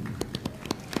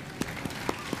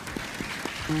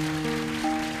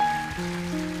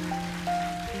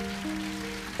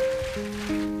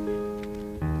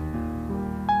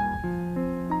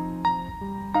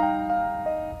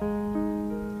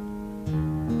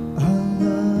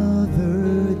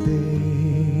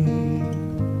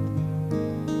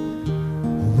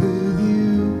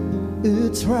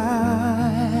 It's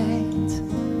right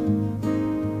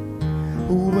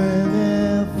when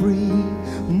every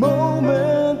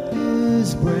moment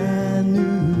is brand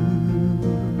new.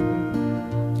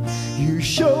 You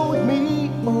showed me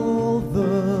all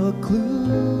the clues,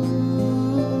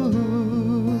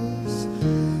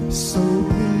 so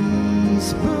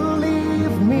please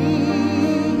believe me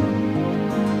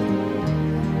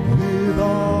with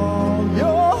all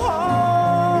your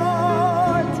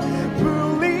heart.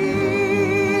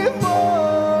 Believe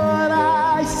what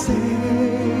I say.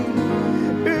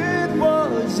 It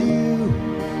was you.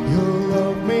 Your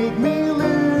love made me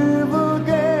live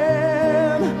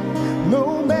again.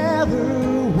 No matter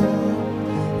what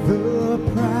the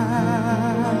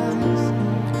price,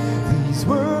 these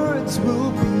words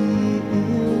will be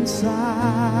inside.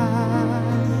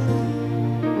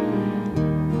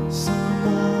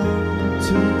 Someone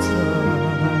to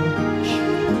touch,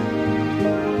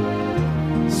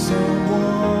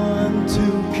 someone to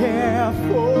care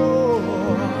for,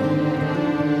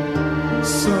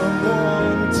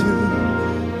 someone to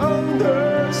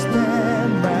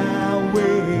understand my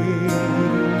ways.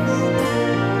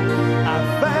 I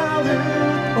found it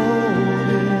all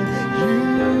in you.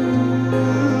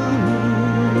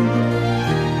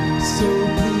 So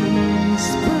please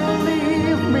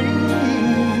believe me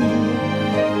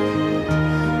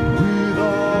with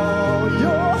all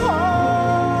your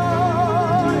heart.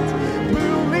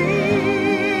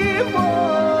 Believe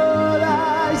what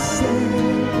I say.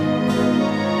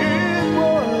 It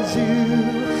was you.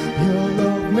 Your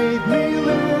love made me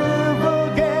live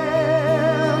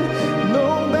again. No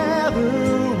matter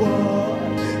what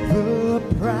the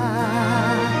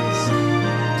price,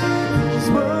 these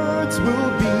words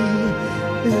will be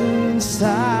inside.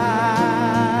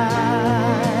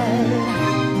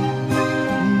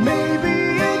 Maybe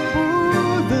it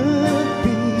wouldn't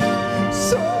be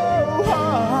so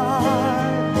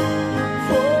hard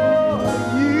for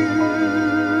you.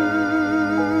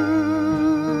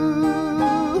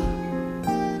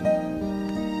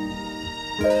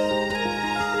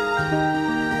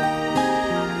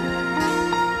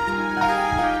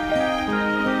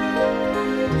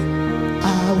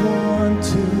 I want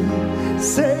to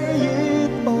say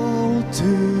it all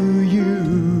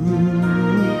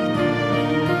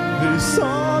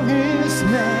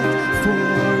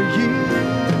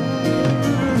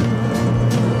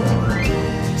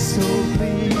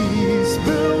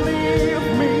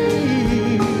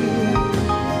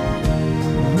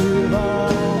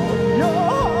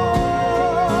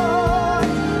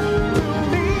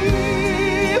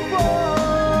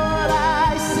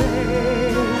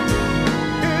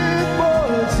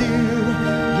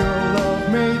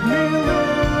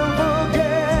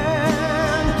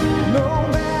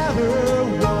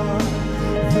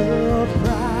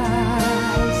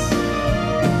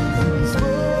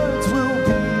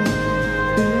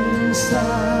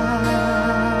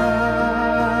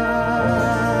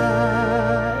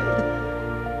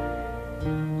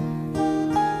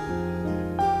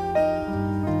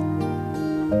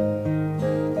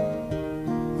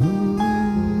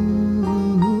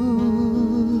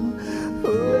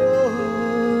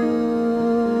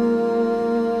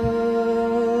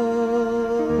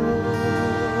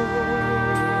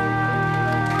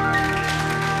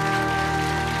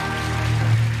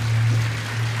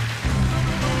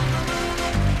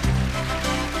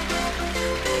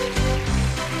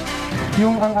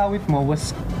Yung ang awit mo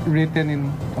was written in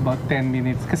about 10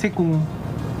 minutes. Kasi kung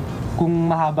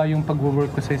mahaba yung pag-work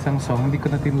ko sa isang song, hindi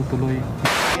ko na tinutuloy.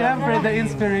 Siyempre, the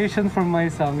inspiration for my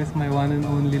song is my one and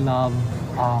only love.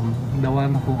 The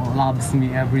one who loves me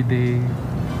every day,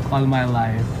 all my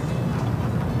life.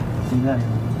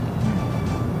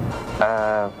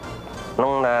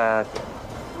 Nung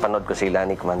napanood ko sila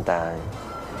ni kumanta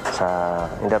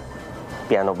in the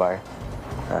piano bar,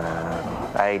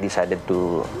 I decided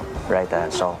to write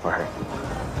a song for her.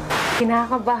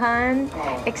 Kinakabahan,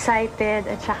 excited,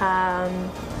 at saka,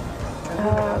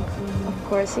 of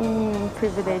course, yung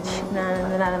privilege na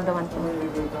nararamdaman ko.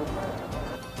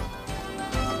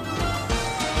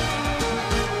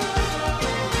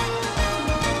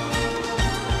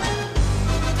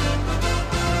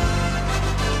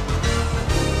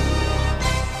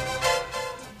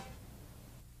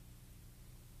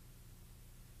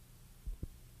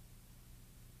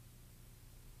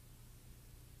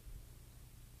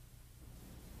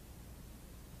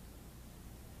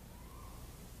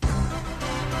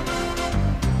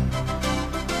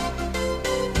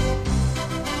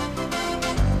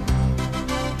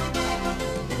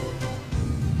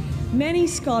 Many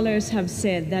scholars have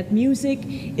said that music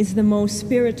is the most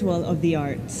spiritual of the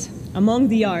arts. Among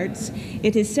the arts,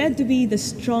 it is said to be the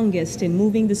strongest in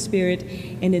moving the spirit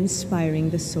and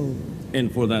inspiring the soul.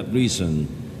 And for that reason,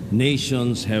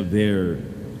 nations have their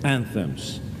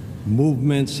anthems,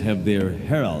 movements have their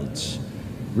heralds,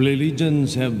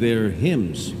 religions have their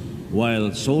hymns,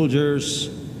 while soldiers,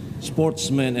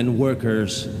 sportsmen, and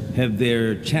workers have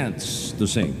their chants to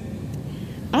sing.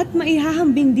 At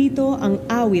maihahambing dito ang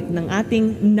awit ng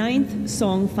ating 9th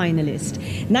song finalist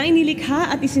na inilikha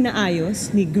at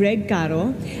isinaayos ni Greg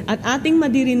Caro at ating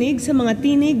madirinig sa mga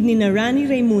tinig ni Rani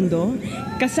Raimundo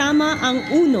kasama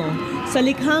ang uno sa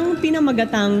likhang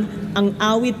pinamagatang Ang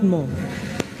Awit Mo.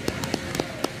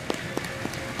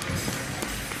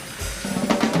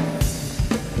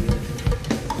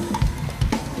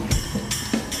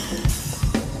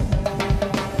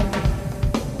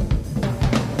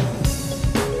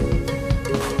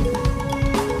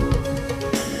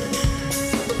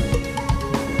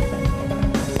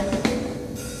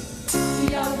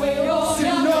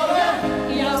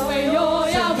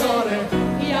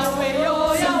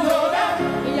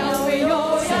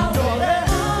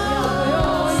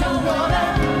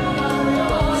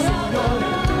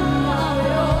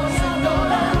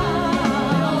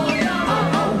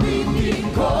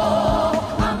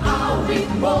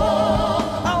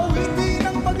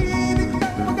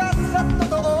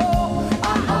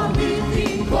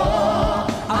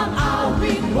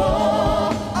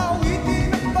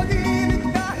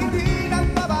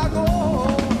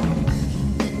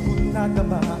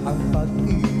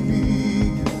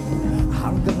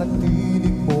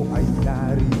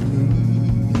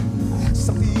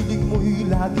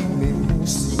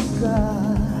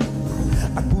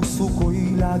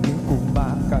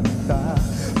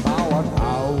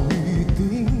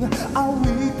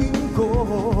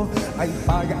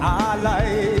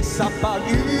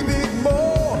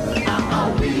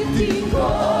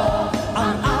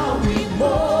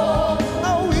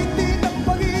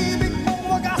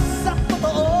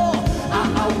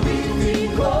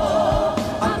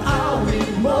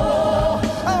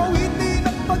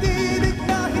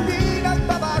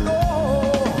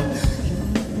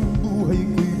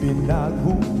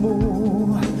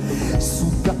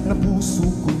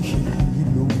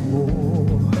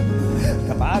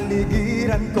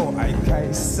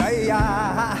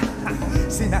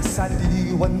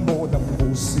 Sinasaliwan mo ng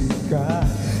musika,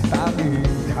 tanging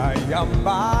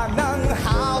kayamanang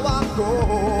hawak ko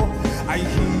ay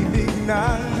himig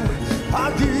ng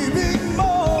pag-ibig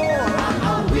mo.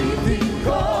 Aawitin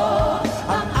ko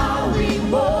ang awit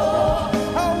mo,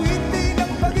 awitin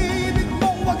ang pag-ibig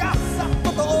mong wagas at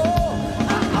totoo.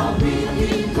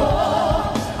 Aawitin ko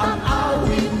ang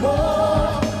awit mo,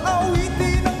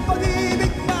 awitin ang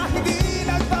pag-ibig na hindi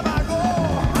nagbabago.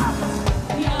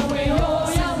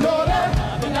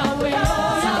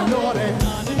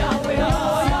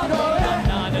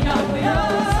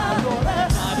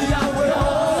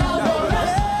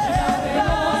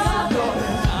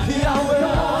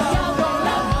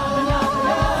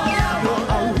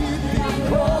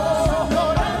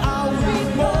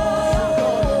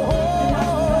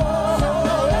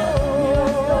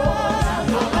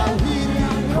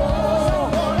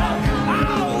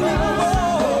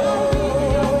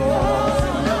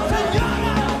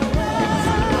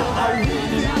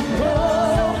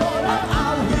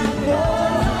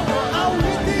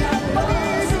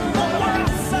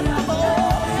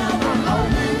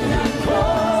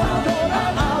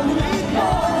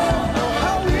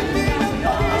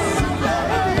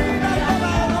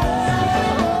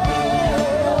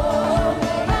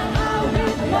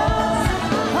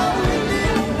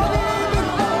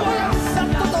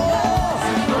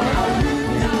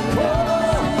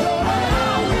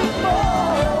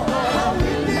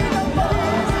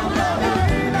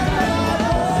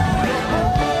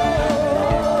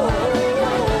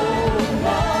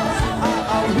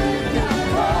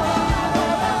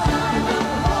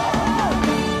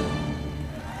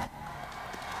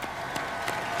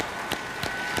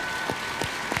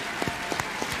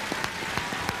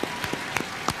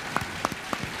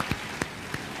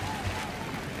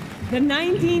 The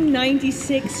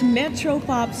 1996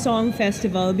 Metropop Song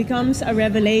Festival becomes a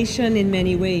revelation in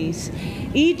many ways.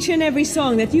 Each and every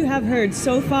song that you have heard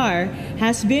so far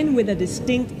has been with a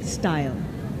distinct style.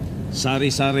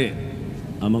 Sari-sari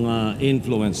ang mga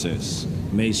influences.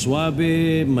 May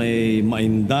suabe, may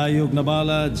maindayog na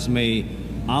ballads, may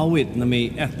awit na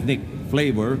may ethnic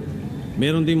flavor.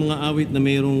 Meron din mga awit na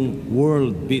mayroong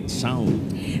world beat sound.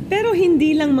 Pero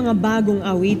hindi lang mga bagong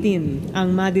awitin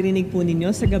ang madirinig po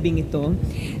ninyo sa gabing ito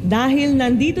dahil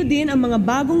nandito din ang mga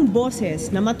bagong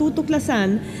boses na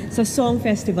matutuklasan sa song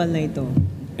festival na ito.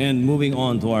 And moving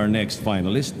on to our next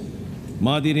finalist,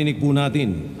 madirinig po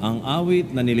natin ang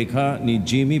awit na nilikha ni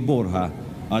Jimmy Borja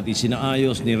at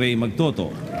isinaayos ni Ray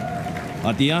Magtoto.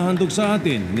 At ihahandog sa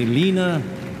atin ni Lina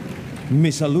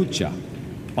Misalucha.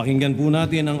 Pakinggan po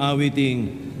natin ang awiting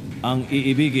Ang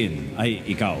Iibigin Ay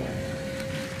Ikaw.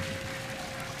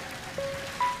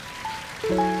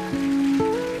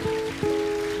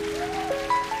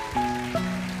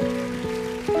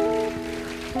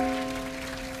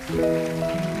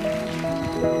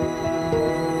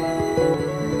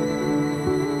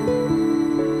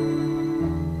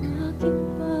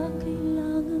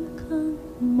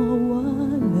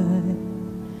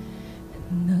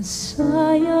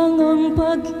 Sayang ang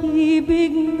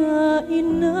pag-ibig na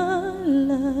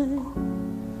inalay.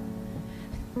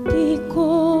 Di ko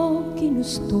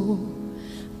ginusto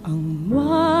ang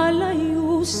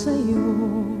malayo sa'yo,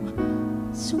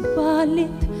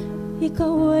 subalit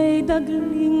ikaw ay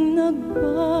dagling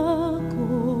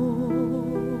nagbago.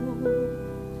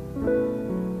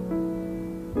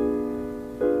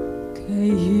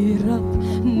 Kay hirap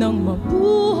ng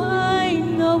mabuhay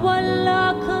na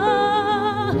wala ka.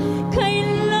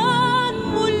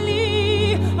 Kailan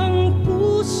muli ang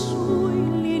puso'y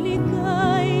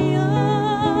liligaya?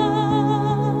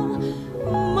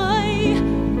 May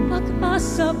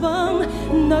pag-asa bang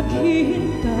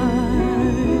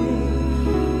naghihintay?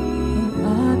 Ang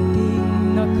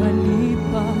ating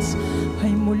nakalipas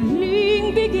ay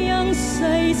muling bigyang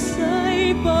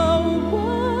saysay. Bawat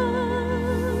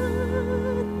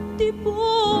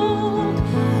tibok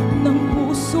ng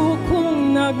puso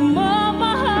kong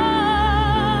nagmamahal,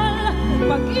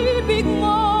 pag-ibig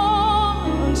mo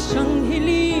ang siyang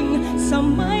hiling sa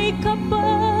may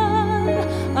kapal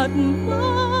at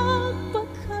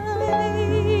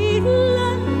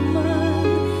magpakailanman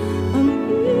ang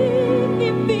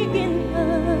iibigin ay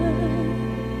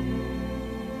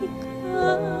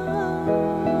ikaw.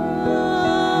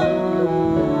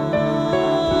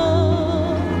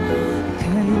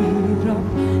 Kahirap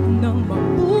ng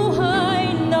mabuhay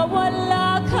na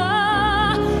wala ka.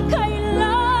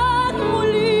 Kailan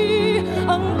muli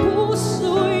ang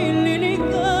puso'y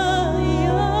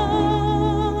liligaya?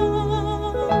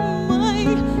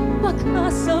 May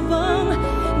pag-asa bang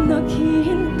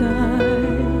naghihintay?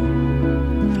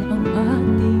 Ang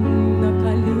ating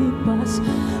nakalipas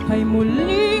ay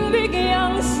muling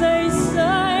bigyang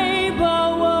saysay.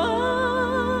 Bawat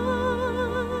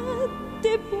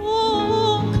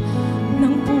tibok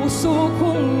ng puso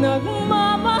kong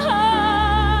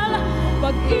nagmamahal,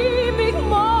 pag-ibig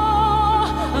mo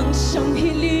ang siyang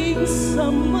hiling sa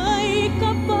may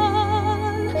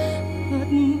kapal at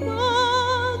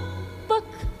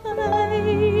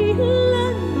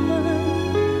magpakailanman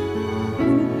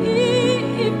ang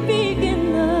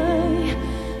iibigin ay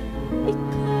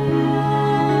ikaw.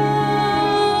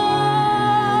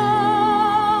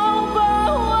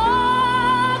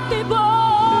 Bawat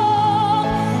tibok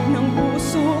ng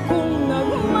puso kong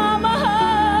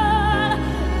nagmamahal,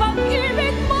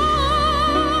 pag-ibig mo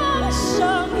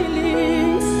siyang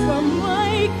hiling sa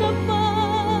may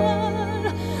kapal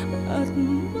at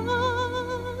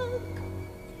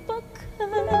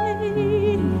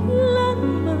magpakailanman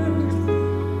ang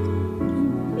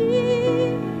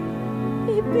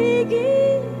iibigin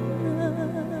ay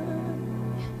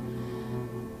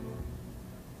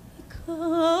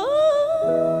ikaw.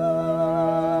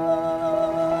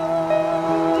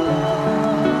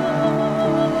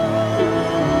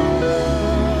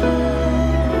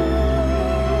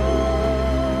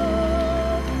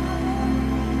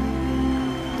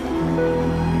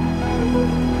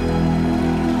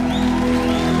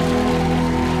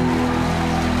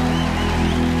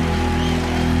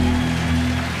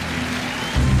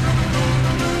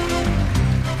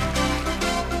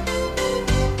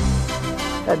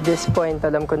 At this point,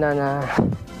 alam ko na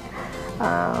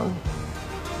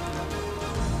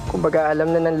kumbaga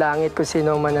alam na ng langit kung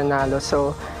sino ang mananalo.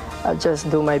 So, I'll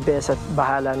just do my best at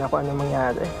bahala na kung ano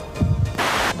mangyari.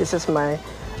 This is my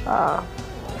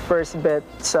first bet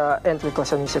sa entry ko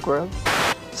sa music world.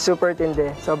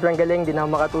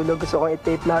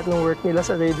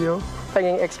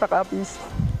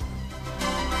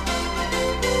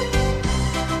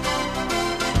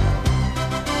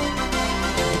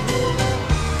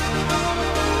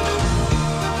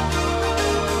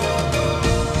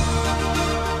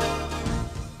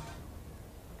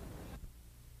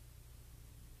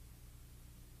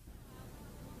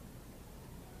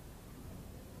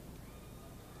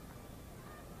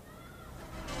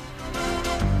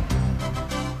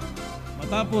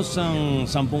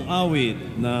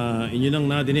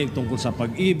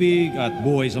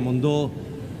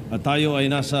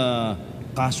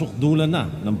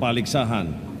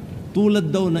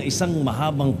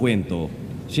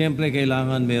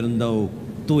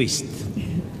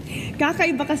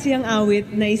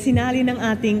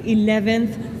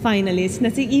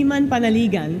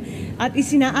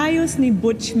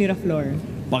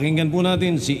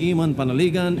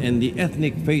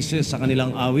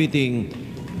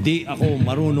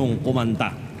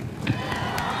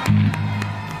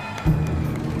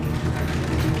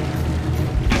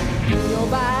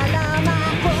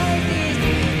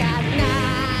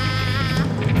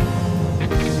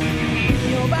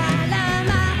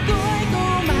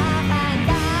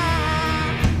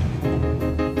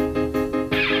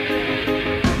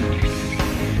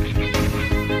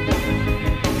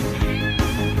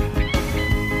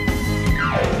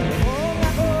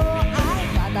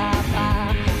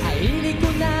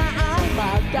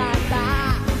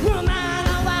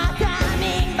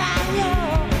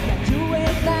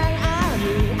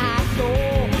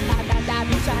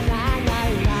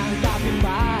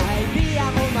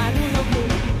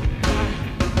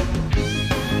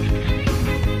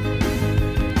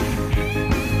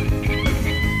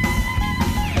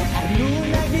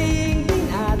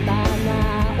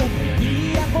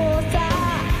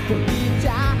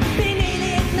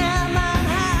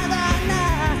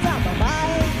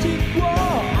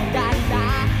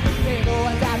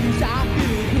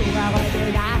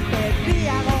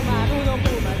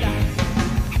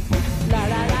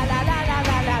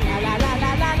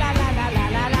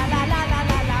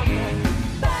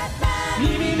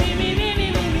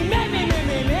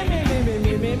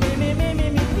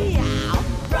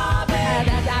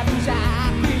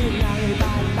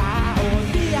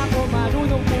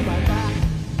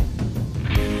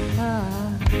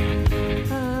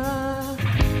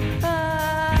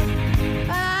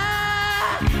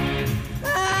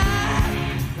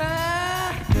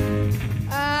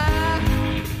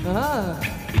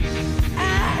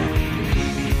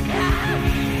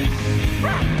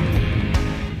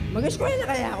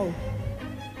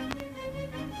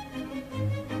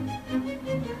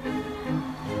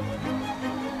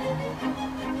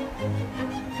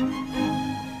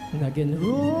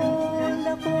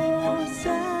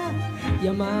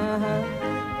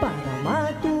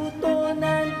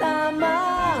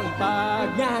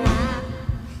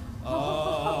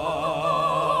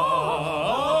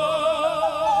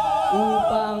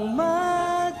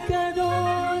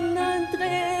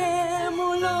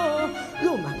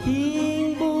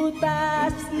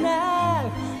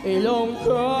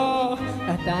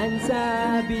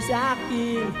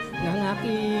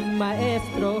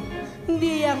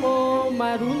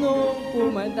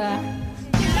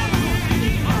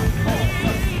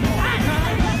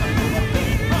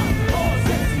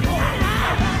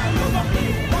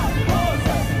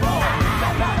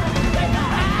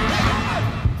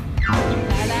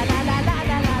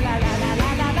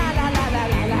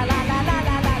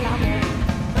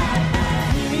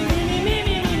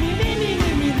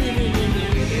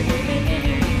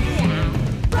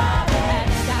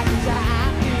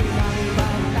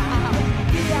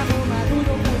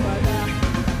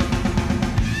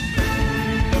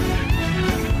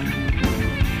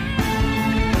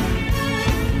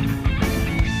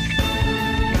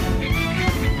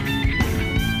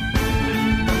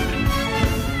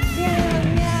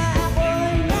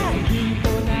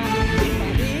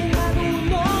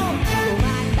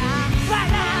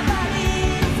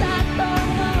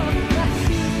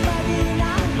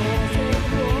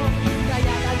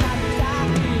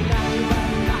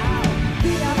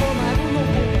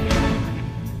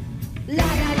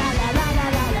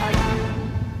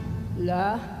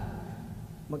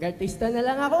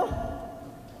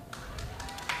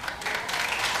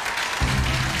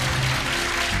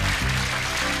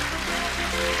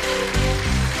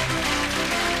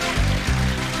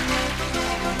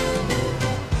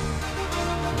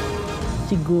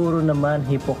 siguro naman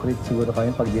hypocrite siguro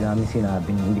kami pag di namin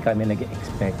sinabing hindi kami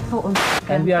nag-expect.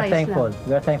 And we are thankful.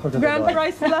 We are thankful to the Grand Lord.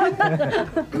 prize lang.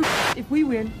 If we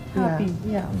win, happy.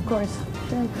 Yeah, of course.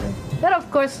 But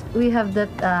of course, we have that,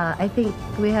 I think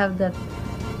we have that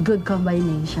good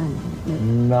combination.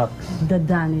 Nox. The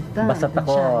Danita. Basta't the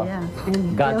ako, Jaya,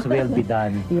 and God's will be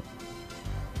done. Yeah.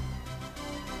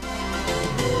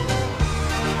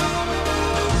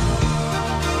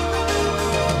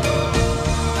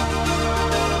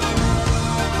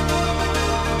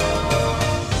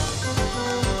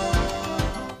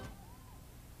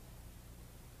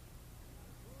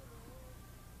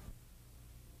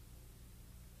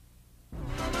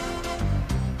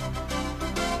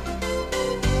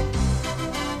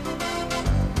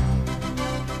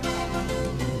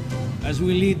 As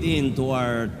we lead into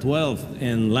our 12th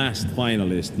and last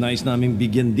finalist, nais naming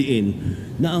bigyan diin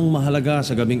na ang mahalaga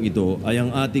sa gabing ito ay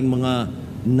ang ating mga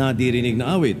nadirinig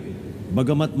na awit.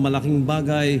 Bagamat malaking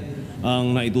bagay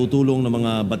ang naitutulong ng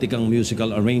mga batikang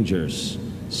musical arrangers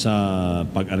sa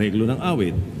pag-areglo ng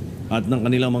awit at ng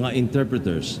kanilang mga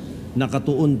interpreters,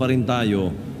 nakatuon pa rin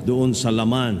tayo doon sa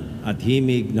laman at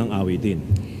himig ng awitin.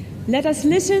 Let us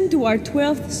listen to our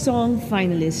 12th song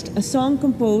finalist, a song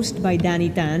composed by Danny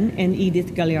Tan and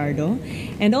Edith Gallardo,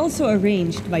 and also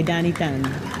arranged by Danny Tan.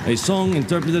 A song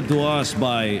interpreted to us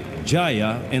by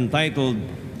Jaya entitled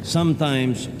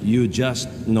Sometimes You Just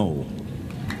Know.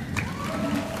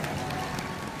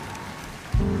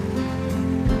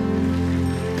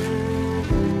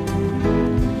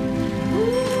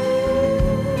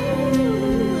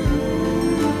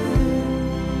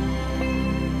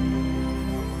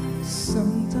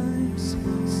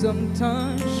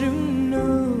 Sometimes you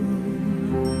know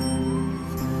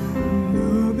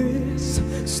love is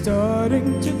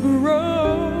starting to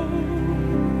grow.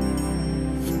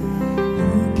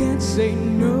 You can't say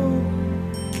no,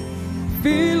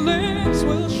 feelings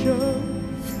will show.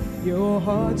 Your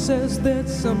heart says that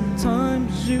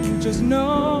sometimes you just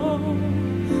know.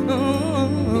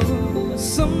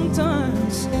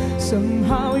 Sometimes,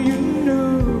 somehow you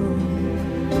know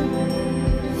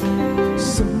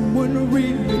someone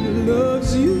really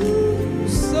loves you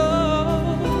so.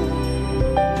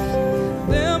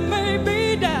 There may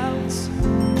be doubts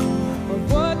of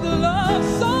what the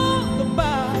love's all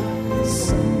about.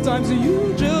 Sometimes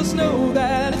you just know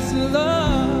that it's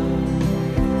love.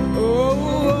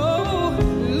 Oh,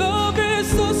 love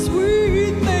is a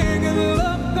sweet thing and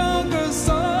love conquers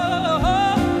all.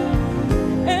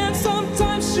 And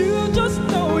sometimes you just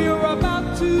know you're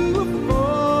about to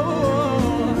fall.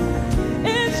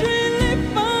 It's really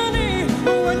funny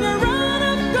when you're out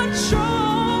of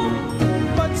control,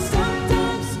 but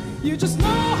sometimes you just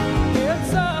know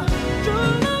it's a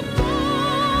true love.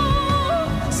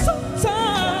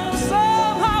 Sometimes,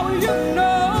 somehow you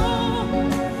know,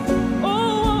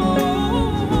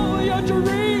 oh, your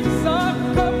dreams are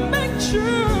coming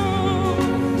true.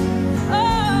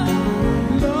 Oh,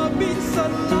 love means a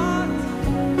lot,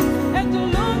 and to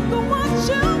look at what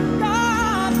you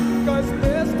got, 'cause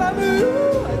this time you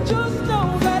just know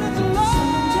that it's love.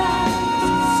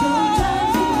 Sometimes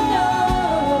you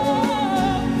know, yes,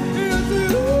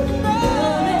 you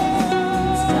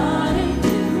know, it's starting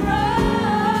to grow.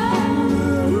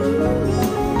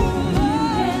 You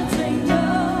can't say no,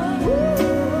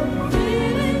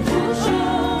 feelings will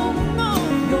show.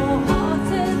 Your heart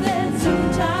says that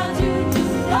sometimes you just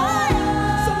know.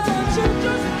 Sometimes you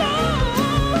just know.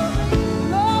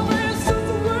 Love is such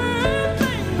a weird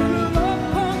thing, love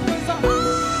conquers all.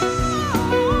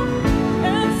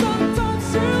 And sometimes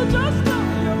you just know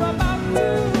you're about to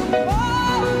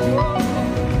fall.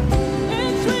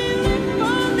 It's really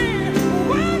funny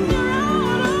when you're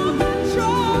out of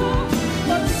control,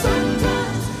 but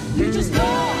sometimes you just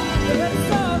know it's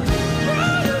a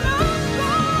true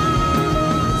love.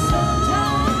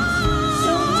 Sometimes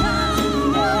you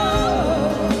know,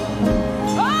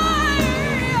 oh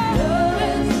yeah, love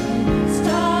is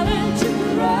starting to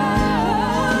grow.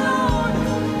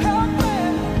 Help me,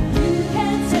 you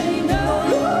can't say no,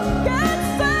 you can't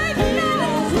say no.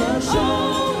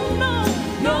 Oh no,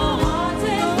 your heart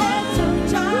says that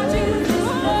sometimes you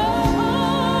just know.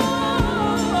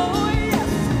 Oh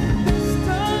yes, this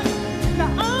time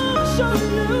now I'm sure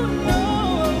you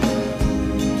know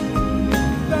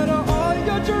that all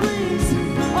your dreams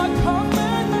are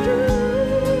coming true.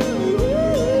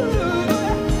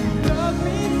 Love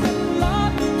means a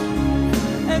lot,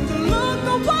 and to look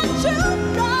at what you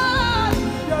got,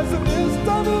 yes, this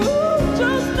time you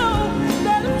just know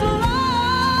that it's love.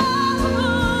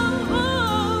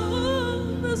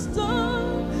 This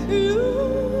time you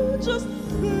just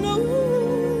know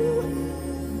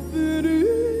that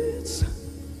it's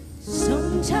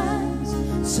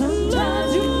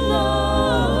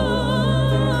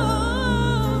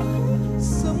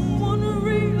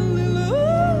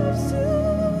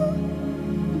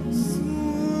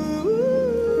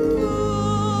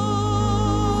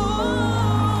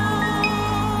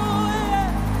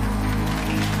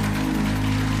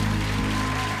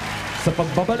Sa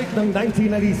pagbabalik ng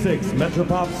 1996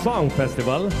 Metropop Song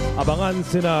Festival, abangan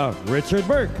sina Richard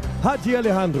Burke, Hajji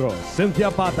Alejandro, Cynthia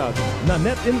Patag,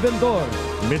 Nanette Inventor,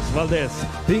 Mitch Valdez,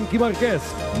 Pinky Marquez,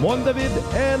 Mon David,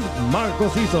 and Marco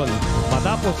Sison.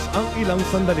 Matapos ang ilang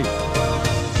sandali.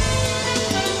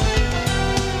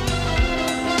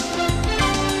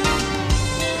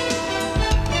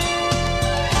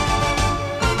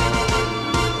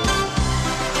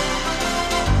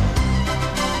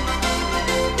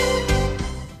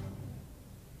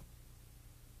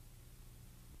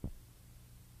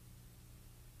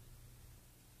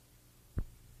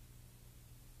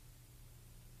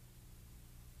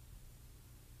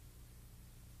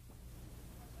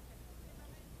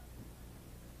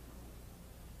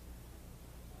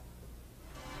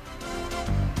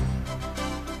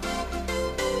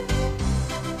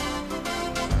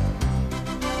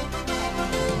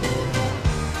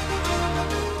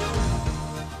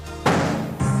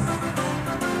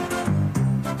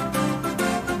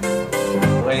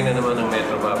 Ngayon na naman ng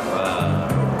Metropop,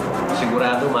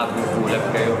 sigurado magugulat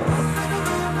kayo.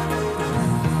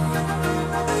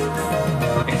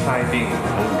 Exciting.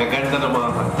 Ang gaganda ng mga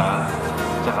kanta,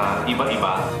 tsaka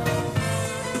iba-iba.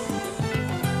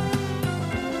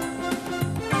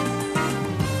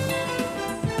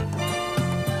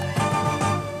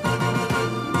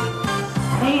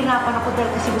 Nahihirapan ako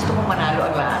dahil kasi gusto kong manalo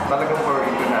ang lahat. Talagang for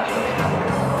international.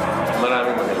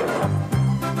 Maraming magaling.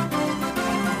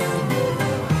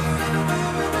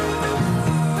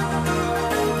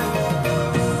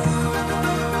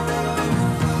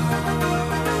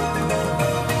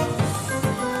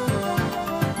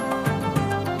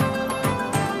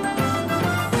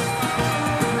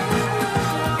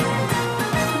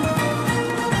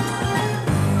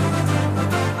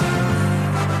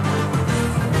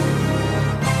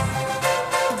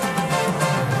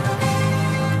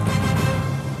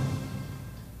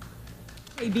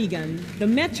 The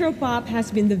Metropop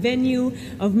has been the venue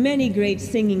of many great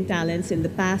singing talents in the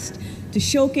past to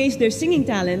showcase their singing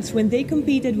talents when they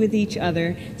competed with each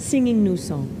other, singing new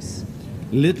songs.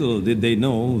 Little did they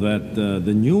know that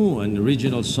the new and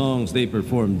original songs they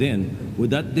performed in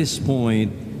would at this point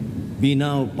be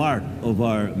now part of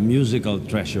our musical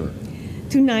treasure.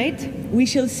 Tonight, we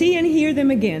shall see and hear them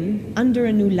again under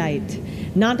a new light,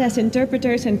 not as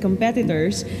interpreters and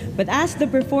competitors, but as the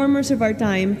performers of our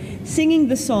time, singing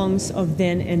the songs of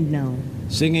then and now.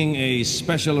 Singing a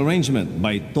special arrangement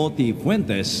by Toti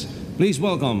Fuentes, please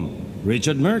welcome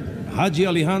Richard Merck, Hajji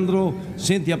Alejandro,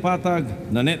 Cynthia Patag,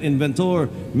 Nanette Inventor,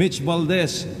 Mitch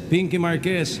Valdez, Pinky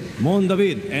Marquez, Mon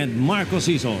David, and Marco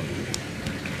Sison.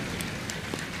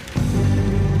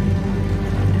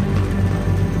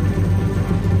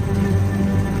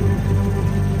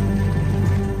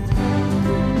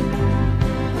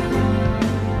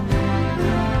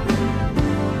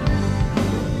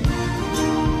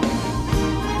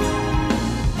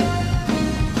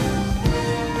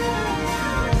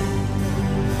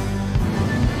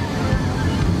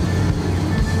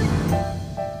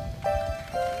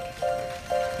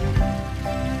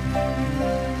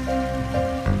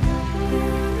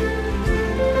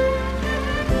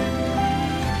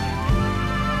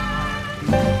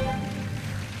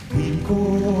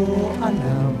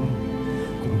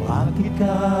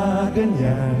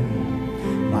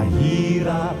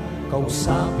 Mahirap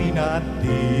kausapin at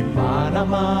di pa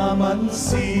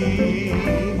namamansin.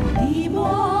 Di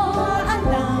mo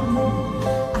alam,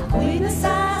 ako'y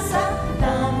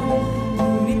nasasaktan,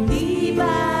 ngunit di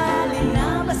bali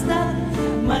na basta't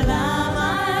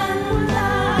malaman mo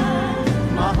lang.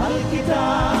 Mahal kita,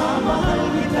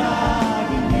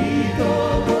 hindi ko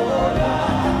wala.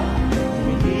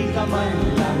 Hindi ka man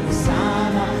lang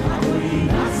sana, ako'y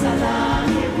nasa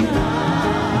langit na.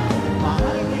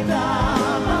 Mahal kita,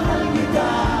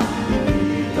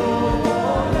 hindi ko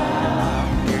wala.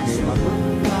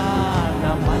 Sumagot ka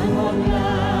naman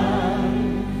wala.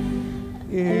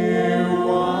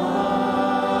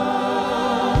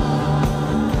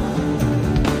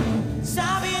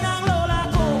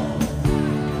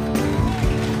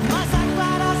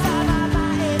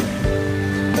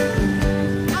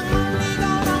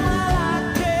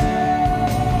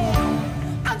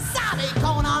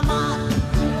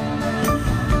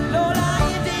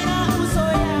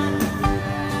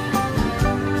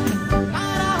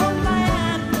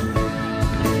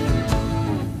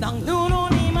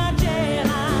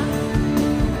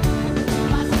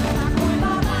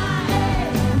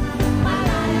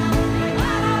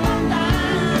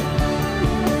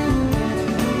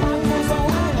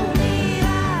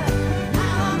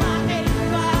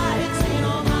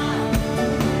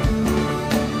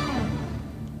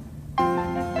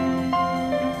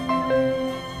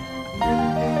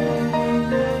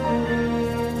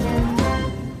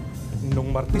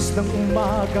 Lunes ng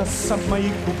umaga sa may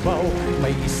kubaw,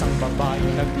 may isang babae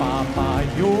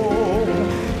nagpapayong.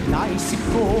 Naisip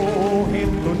ko,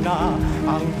 heto na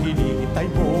ang hinihintay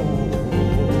mo.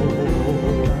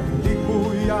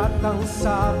 Libuyat ang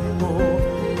sabi ko,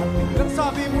 at biglang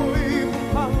sabi mo'y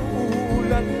mukhang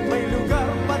ulan. May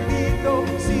lugar pa dito,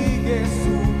 sige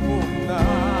subok na.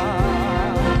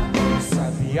 Sa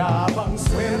diyabang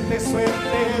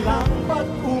swerte-swerte lang ba't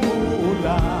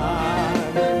umuulan?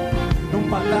 Nung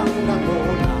palang ako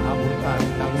naabutan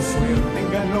ng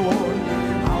swerte ganon,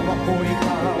 hawak ko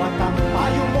ikaw at ang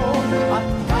payo mo, at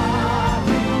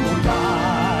kahit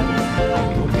ulan ay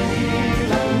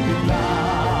tumilang bigla.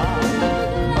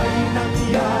 May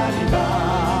nangyari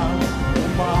bang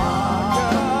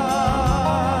umaga,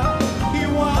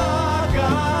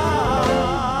 hiwaga?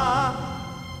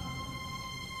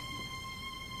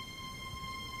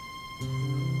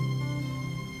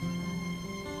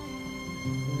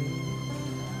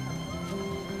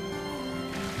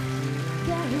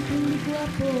 Kahit hindi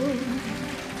gwapo,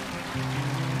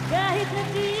 kahit na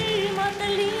di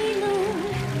matalino,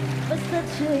 basta't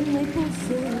siya'y may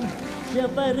puso, siya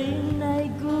pa rin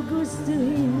ay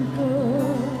gugustuhin ko.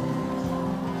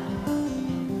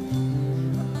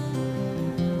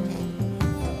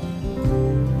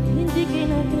 Hindi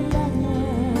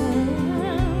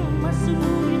kinakailangan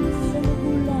masunurin sa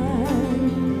magulang,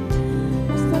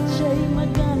 basta't siya'y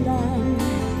magalang,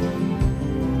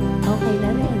 okay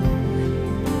na rin.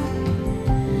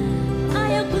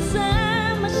 Ayaw ko sa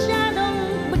masyadong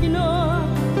magino,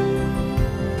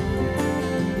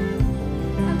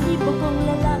 ang tipo kong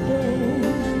lalaki,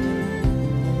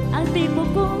 ang tipo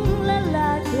kong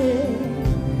lalaki,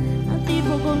 ang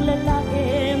tipo kong lalaki,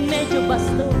 medyo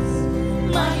bastos.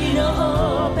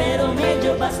 Maginoo, pero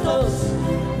medyo bastos.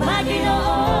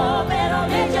 Maginoo, pero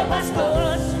medyo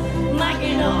bastos.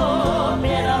 Maginoo,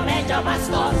 pero medyo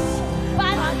bastos.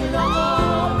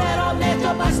 Maginoo, pero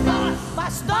medyo bastos.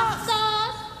 Bastos!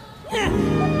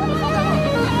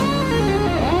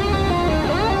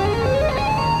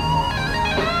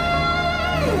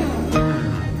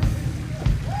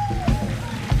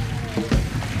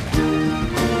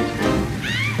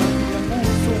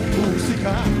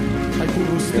 Musika ay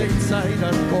puro stateside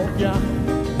at kopya,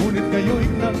 ngunit ngayo'y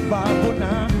nagbago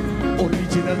na,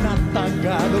 original na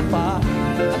Tagalog pa.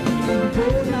 At hindi ko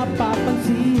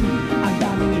napapansin ang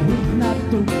daming ihip na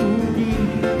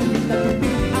tugtugin,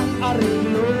 natupin ang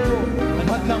arelo.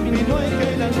 At ng Pinoy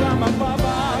kailan ka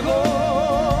magbabago?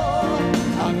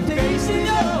 Ang taste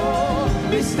niyo,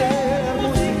 Mr.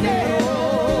 Musikero,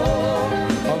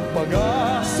 ang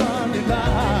pag-asa nila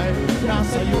ay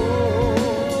nasa'yo.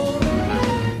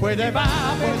 Pwede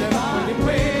ba, pwede,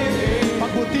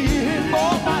 pagbutihin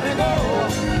mo pareho.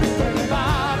 Pwede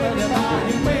ba, pwede,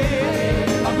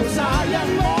 pag-usayan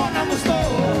mo ng gusto.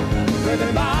 Pwede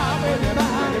ba,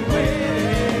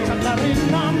 saan na rin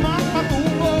naman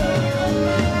patungo.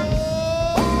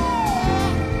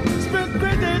 Spirit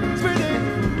critic,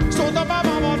 Sotto ba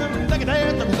mo ng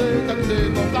tagaday, tagaday,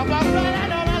 kung kapag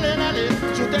nalali,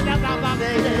 sutin na kapag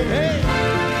hey.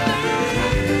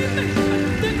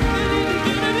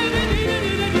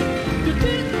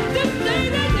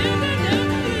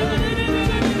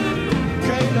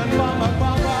 Kailan ba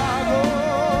magbabago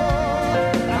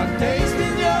ang taste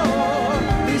ninyo,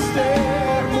 Mr.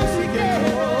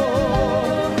 Musikero?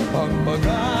 Ang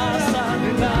pag-asa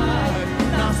nila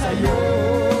nasa'yo.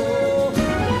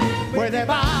 Pwede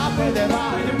ba, pwede,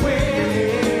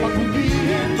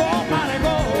 pagbubihin mo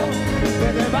pareho.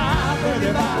 Pwede ba,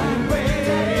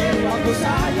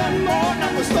 pag-usayan mo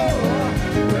ng gusto.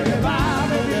 Pwede ba,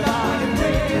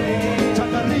 saan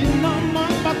na rin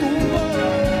naman patungo.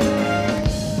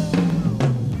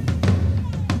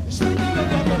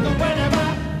 Pwede ba?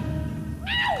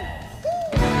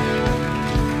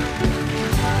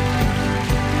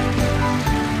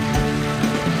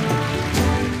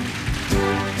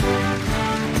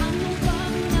 Ano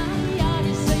bang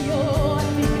nangyari sa'yo at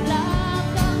bigla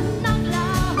kang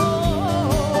naglaho?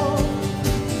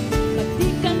 Ba't di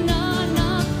ka na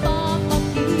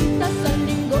nagpapakita sa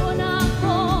linggo na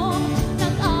ako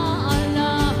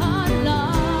nag-aalaala?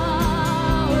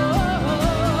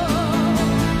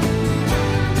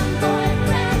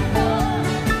 Boyfriend ko,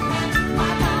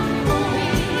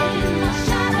 matangkuhin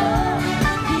masyado.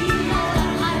 Di mo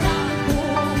lang alam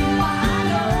kung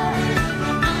paano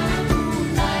ang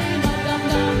tunay na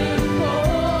damdamin ko.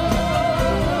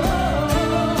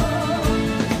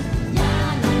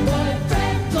 Yan ang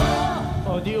boyfriend ko.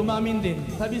 O di umamin din.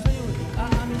 Sabi sa'yo,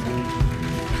 aamin din.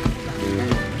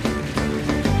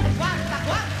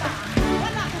 Kwarta!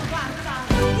 Wala akong kwarta!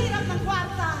 Hirap ng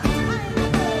kwarta! Ay,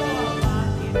 naku!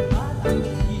 Bakit ba ang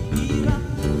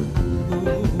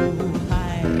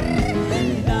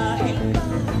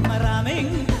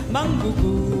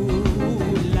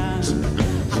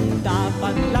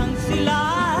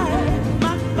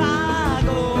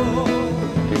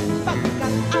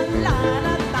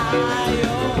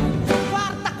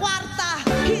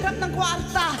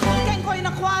kwarta, ken ko'y na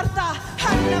kwarta,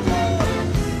 hala ko.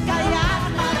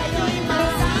 Kaya malayo'y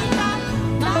masama,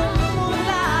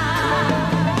 magmula.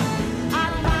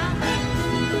 At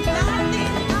natin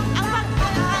ang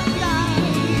magkakagay.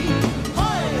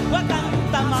 Hoy, wag kang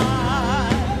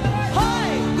tamad. Hoy,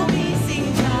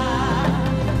 gumising ka.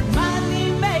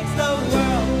 Money makes the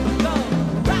world go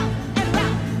round and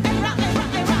round and round and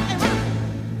round and round and round.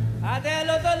 Ate,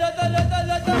 loto, loto, loto,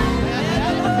 loto.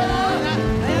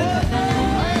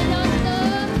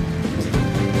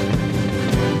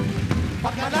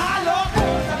 Pag nanalo ko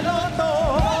sa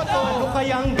loto, ano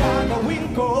kayang gagawin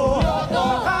ko?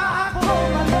 Baka ako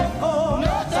maloko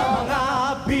sa mga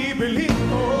bibilhin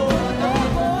ko.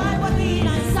 Ako ay wati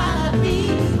ng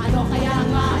salapi, ano kaya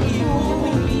nga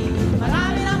iuwi?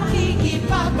 Marami na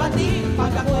makikipagbati,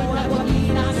 pag ako'y wati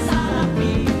ng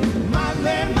salapi.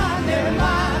 Mane, mane,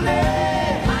 mane.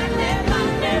 Mane,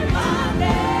 mane,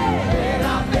 mane.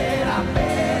 Pera, pera,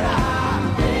 pera.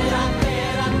 Pera,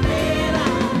 pera, pera.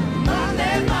 Mane,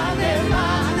 mane,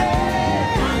 mane.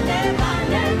 Mane,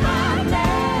 mane, mane.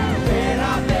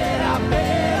 Pera, pera,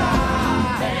 pera.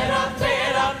 Pera,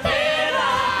 pera, pera.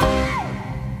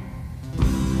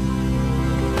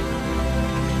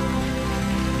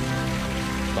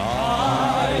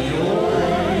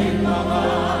 Tayo'y mga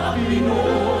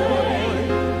Pinoy,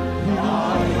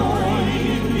 tayo'y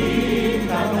hindi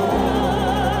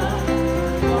tanong.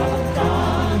 Huwag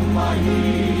kang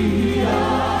mahiya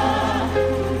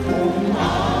kung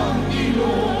ang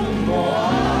ilong mo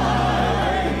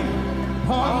ay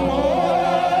hangon.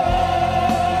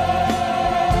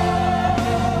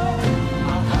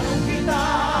 Mahal kita,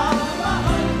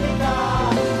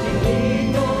 hindi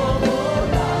ko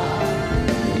wala.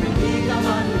 Hindi ka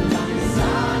man lang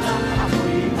sana,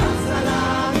 ako'y nasa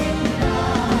langit na.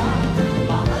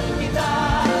 Mahal kita,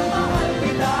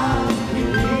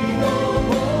 hindi ko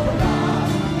wala.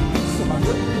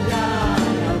 Sumagot ka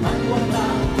naman wag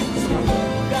lang, sumagot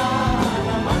ka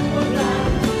naman wag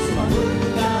lang, sumagot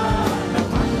ka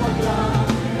naman wag lang.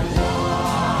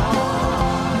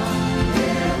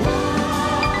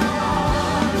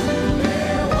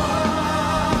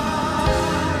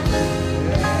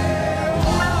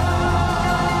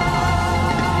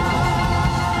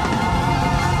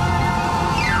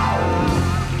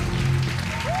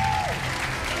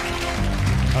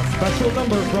 A special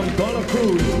number from Donna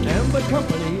Cruz and the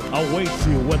company awaits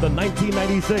you when the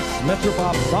 1996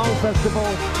 Metropop Song Festival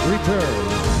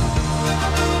returns.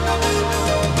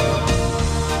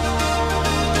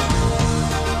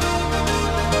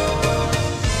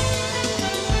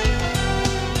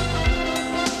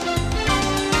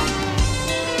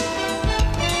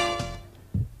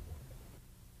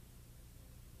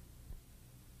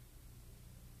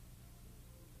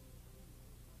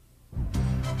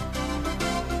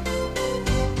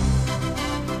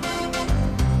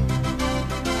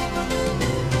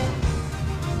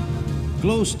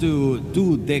 Close to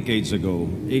 2 decades ago,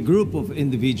 a group of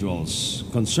individuals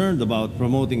concerned about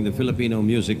promoting the Filipino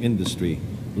music industry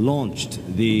launched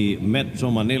the Metro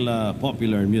Manila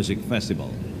Popular Music Festival.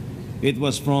 It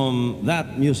was from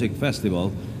that music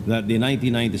festival that the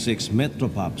 1996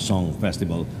 Metropop Song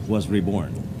Festival was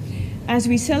reborn. As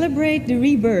we celebrate the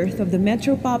rebirth of the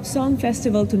Metropop Song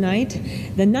Festival tonight,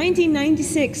 the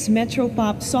 1996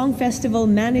 Metropop Song Festival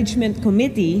Management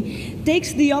Committee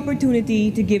takes the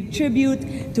opportunity to give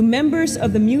tribute to members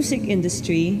of the music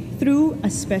industry through a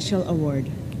special award.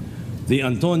 The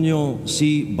Antonio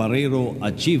C. Barreiro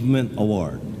Achievement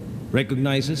Award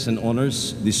recognizes and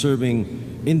honors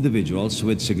deserving individuals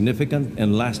with significant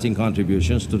and lasting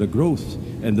contributions to the growth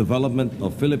and development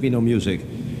of Filipino music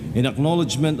in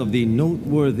acknowledgement of the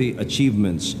noteworthy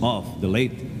achievements of the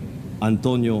late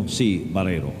Antonio C.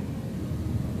 Barreiro.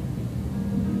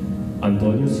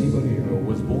 Antonio C. Barreiro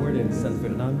was born in San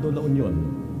Fernando, La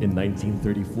Union in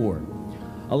 1934.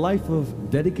 A life of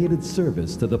dedicated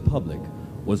service to the public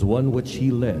was one which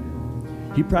he led.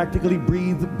 He practically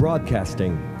breathed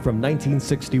broadcasting from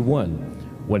 1961,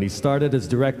 when he started as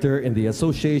director in the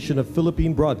Association of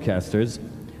Philippine Broadcasters,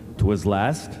 to his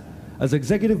last as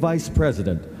Executive Vice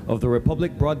President of the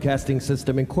Republic Broadcasting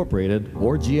System Incorporated,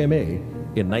 or GMA,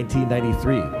 in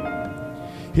 1993.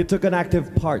 He took an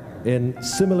active part in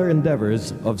similar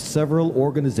endeavors of several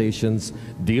organizations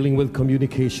dealing with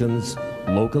communications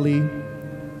locally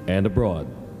and abroad.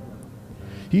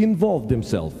 He involved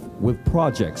himself with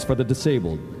projects for the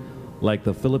disabled, like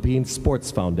the Philippine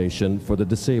Sports Foundation for the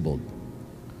Disabled,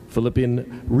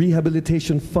 Philippine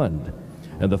Rehabilitation Fund,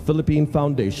 and the Philippine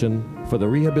Foundation for the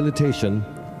Rehabilitation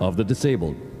of the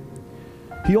Disabled.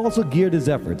 He also geared his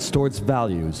efforts towards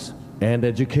values and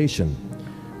education,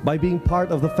 by being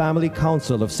part of the Family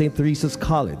Council of St. Teresa's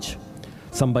College,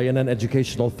 Sambayanan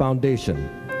Educational Foundation,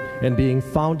 and being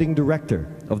founding director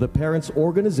of the Parents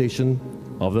Organization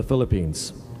of the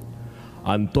Philippines.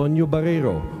 Antonio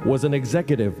Barreiro was an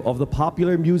executive of the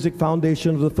Popular Music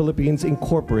Foundation of the Philippines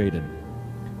Incorporated,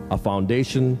 a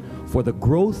foundation for the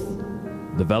growth,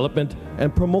 development,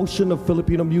 and promotion of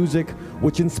Filipino music,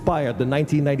 which inspired the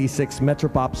 1996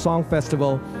 Metropop Song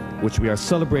Festival, which we are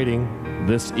celebrating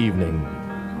this evening.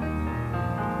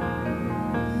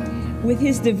 With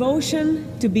his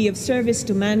devotion to be of service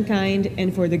to mankind and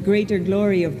for the greater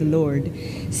glory of the Lord,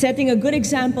 setting a good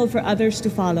example for others to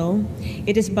follow,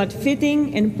 it is but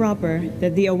fitting and proper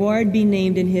that the award be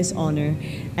named in his honor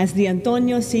as the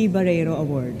Antonio C. Barreiro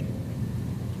Award.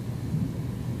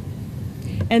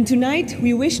 And tonight,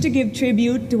 we wish to give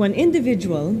tribute to an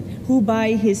individual who,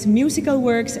 by his musical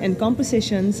works and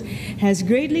compositions, has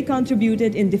greatly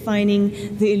contributed in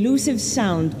defining the elusive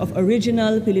sound of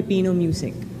original Filipino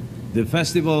music. The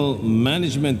Festival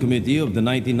Management Committee of the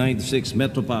 1996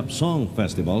 Metropop Song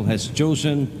Festival has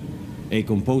chosen a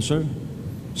composer,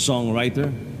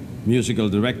 songwriter, musical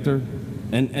director,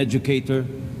 and educator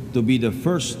to be the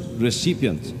first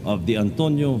recipient of the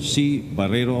Antonio C.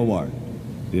 Barreiro Award.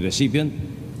 The recipient,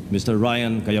 Mr.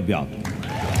 Ryan Cayabyab.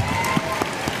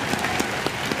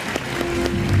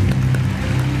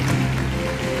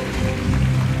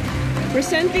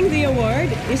 Presenting the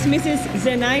award is Mrs.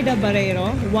 Zenaida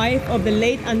Barreiro, wife of the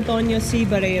late Antonio C.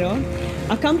 Barreiro,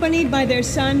 accompanied by their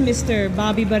son, Mr.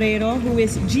 Bobby Barreiro, who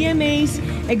is GMA's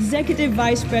Executive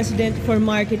Vice President for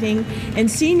Marketing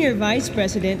and Senior Vice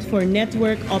President for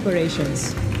Network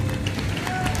Operations.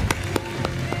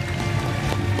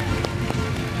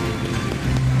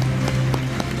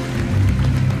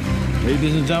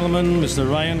 Ladies and gentlemen, Mr.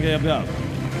 Ryan Cayabyab.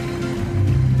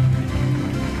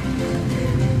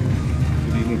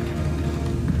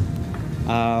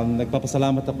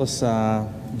 Nagpapasalamat ako sa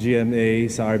GMA,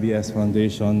 sa RBS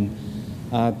Foundation.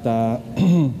 At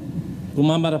kung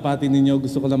mamarapati ninyo,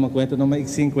 gusto ko lang magkwento ng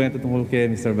maiksing kwento tungkol kay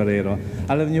Mr. Barreiro.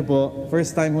 Alam niyo po,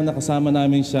 first time ho nakasama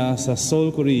namin siya sa Seoul,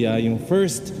 Korea, yung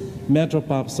first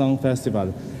Metropop Song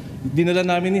Festival. Dinala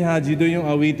namin ni Hajji doon yung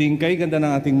awiting Kay Ganda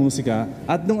ng Ating Musika.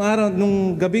 At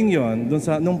nung gabing yon,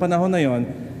 nung panahon na yon,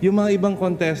 yung mga ibang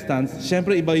contestants,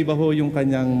 syempre iba-iba ho yung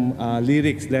kanyang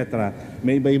lyrics, letra.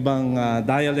 May iba-ibang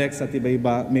dialects at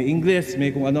iba-iba, may English, may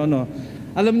kung ano-ano.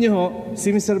 Alam niyo ho, si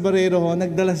Mr. Barreiro ho,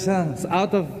 nagdala siya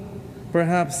out of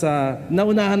perhaps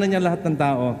naunahan na niya lahat ng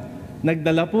tao.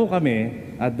 Nagdala po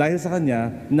kami, at dahil sa kanya,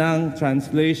 ng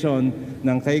translation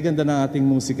ng Kay Ganda ng Ating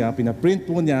Musika. Pinaprint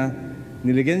po niya,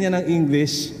 niligyan niya ng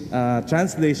English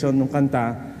translation ng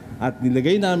kanta at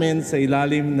nilagay namin sa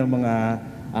ilalim ng mga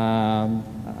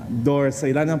doors, sa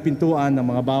ilalim ng pintuan ng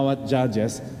mga bawat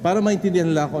judges para maintindihan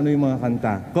nila kung ano yung mga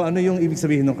kanta, kung ano yung ibig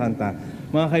sabihin ng kanta.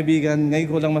 Mga kaibigan, ngayon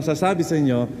ko lang masasabi sa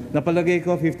inyo na palagay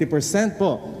ko 50%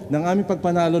 po ng aming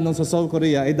pagpanalo nung sa Seoul,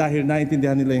 Korea ay dahil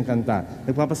naintindihan nila yung kanta.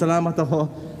 Nagpapasalamat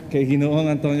ako kay Ginoong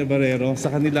Antonio Barreiro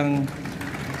sa kanilang,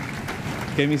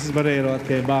 kay Mrs. Barreiro at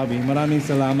kay Bobby. Maraming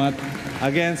salamat.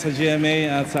 Again, sa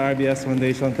GMA at sa RBS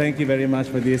Foundation, thank you very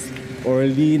much for this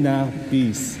Orlina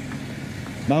piece.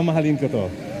 Mamahalin ko to.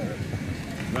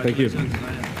 Thank you.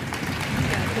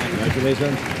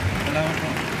 Congratulations.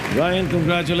 Ryan,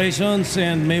 congratulations,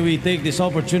 and may we take this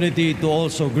opportunity to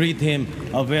also greet him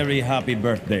a very happy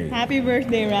birthday. Happy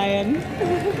birthday, Ryan.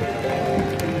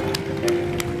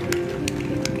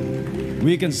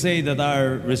 We can say that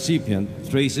our recipient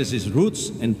traces his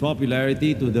roots and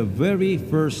popularity to the very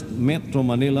first Metro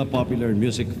Manila Popular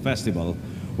Music Festival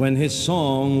when his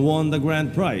song won the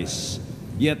grand prize.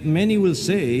 Yet many will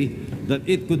say that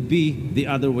it could be the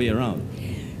other way around.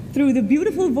 Through the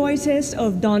beautiful voices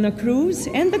of Donna Cruz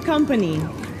and the company,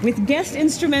 with guest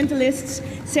instrumentalists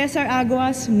Cesar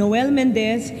Aguas, Noel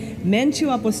Mendez, Menchu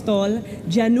Apostol,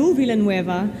 Janu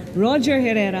Villanueva, Roger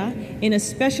Herrera, in a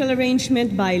special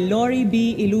arrangement by Lorrie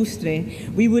B.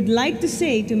 Ilustre, we would like to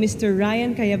say to Mr.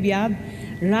 Ryan Cayabyab,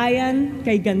 Ryan,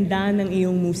 kay ganda ng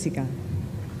iyong musika.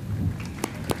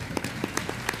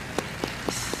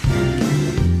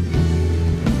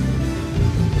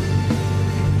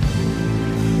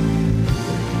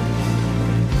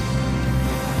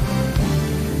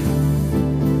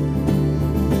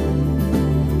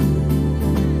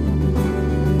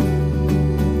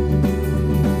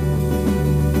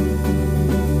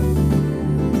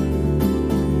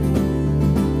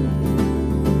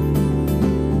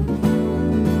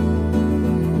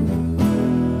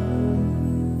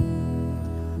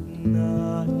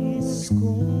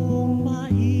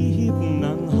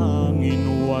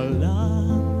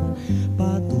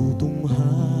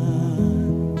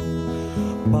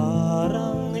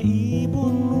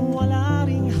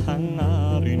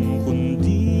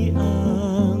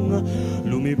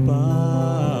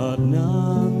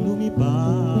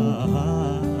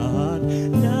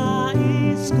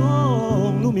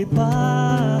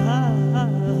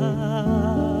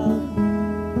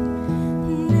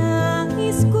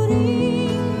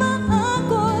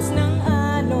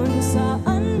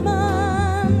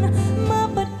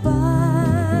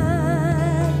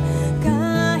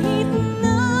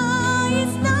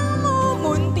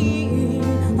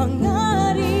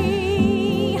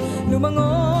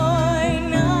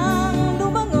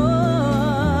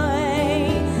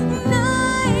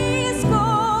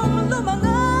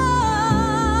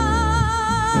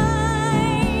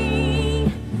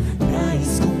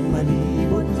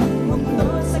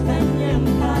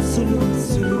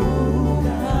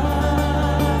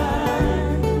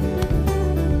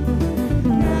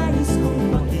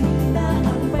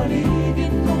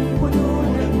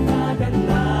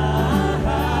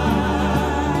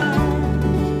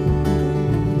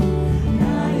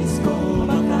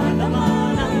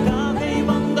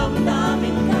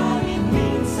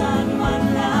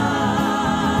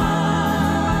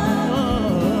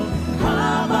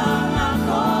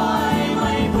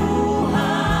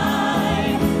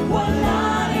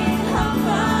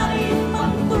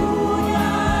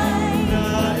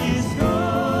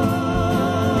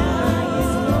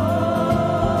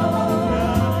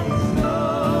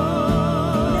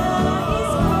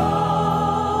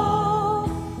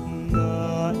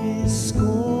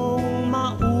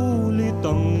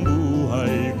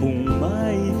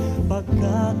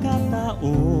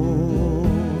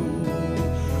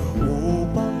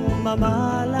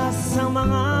 namamalas sa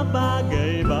mga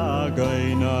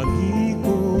bagay-bagay na di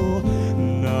ko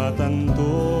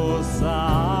natanto sa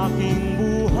aking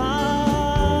buhay.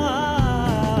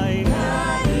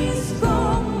 Nais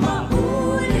kong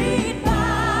maulit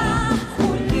pa,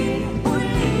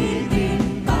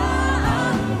 ulit-ulitin pa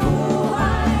ang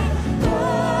buhay ko.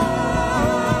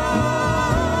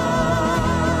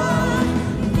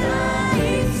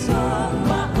 Nais kong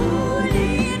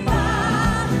maulit pa,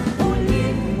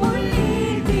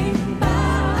 ulit-ulitin pa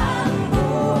ang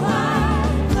buhay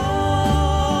ko.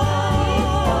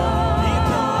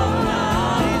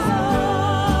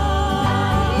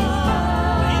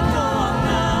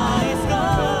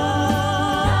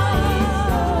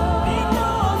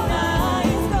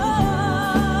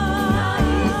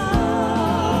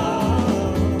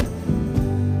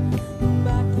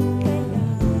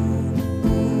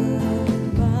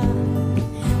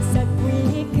 Sa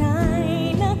tuwing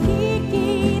ika'y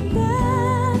nakikita,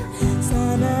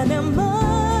 sana na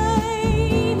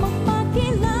may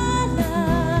magpakilala.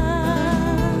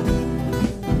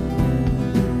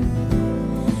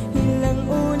 Ilang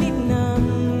ulit nang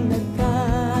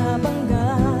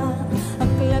nagkabangga,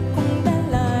 aklat kong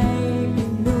dala'y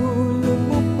pinulong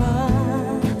mo pa.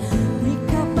 Di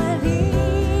ka pa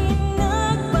rin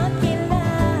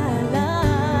nagpakilala.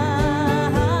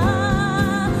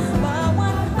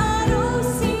 Bawat araw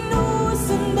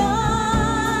sinusundan,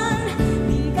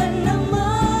 di ka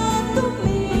naman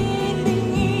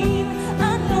tumitingin.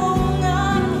 Anong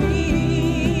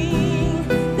aking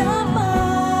dapat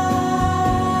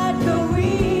gawin?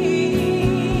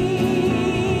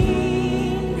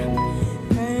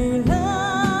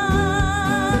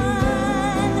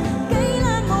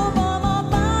 Kailan mo ba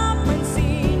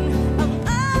mapapansin ang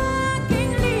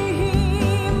aking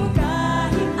lihim?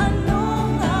 Kahit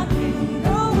anong aking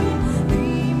gawin,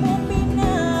 di mo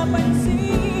pinapansin.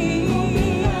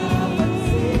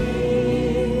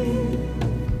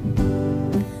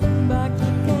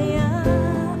 Bakit kaya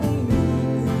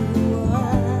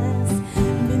umiiwas?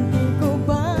 Binti ko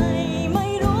ba'y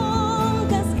mayroong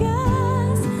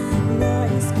kaskas?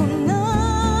 Nais ko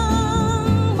nang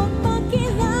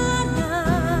magpakilala.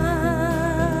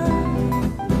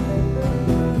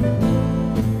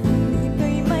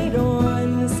 Dito'y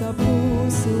mayroon sa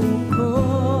puso ko,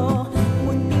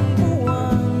 munting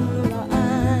puwang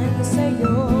laan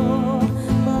sa'yo.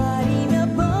 Maaari na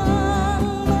bang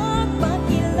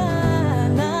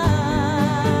magpakilala?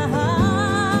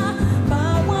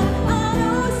 Bawat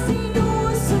araw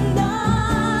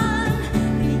sinusundan,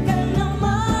 di ka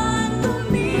naman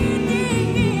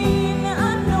tumitingin.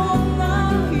 Anong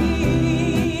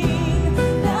aking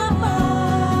dapat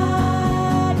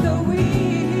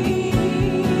gawin?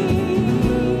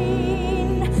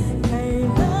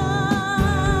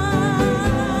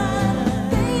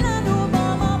 Kailan mo ba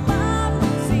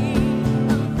mapapansin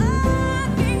ang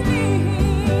aking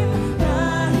lihim?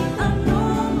 Kahit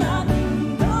anong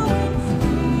aking gawin,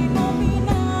 di mo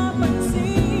pinapansin.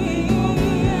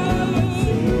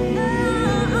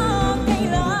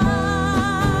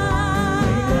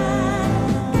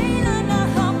 Kailan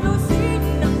nahaplusin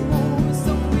ng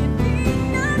pusong bitin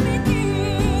na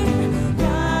bitin?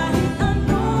 Kahit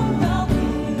anong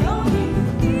gawin,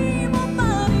 di mo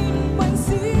pa rin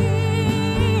pansin.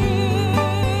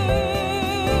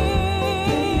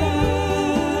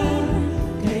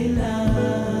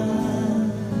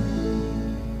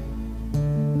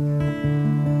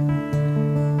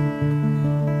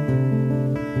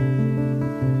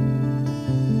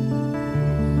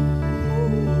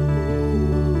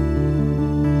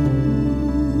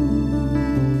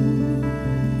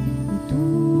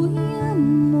 Tuyan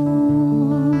mo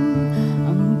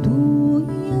ang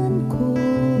tuyan ko,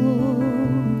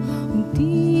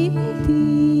 unti-unti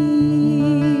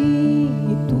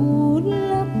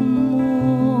itulak mo.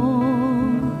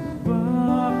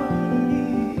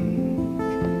 Babalik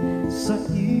sa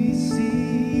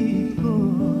isip ko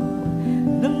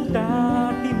ng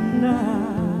dati na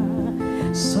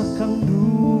sa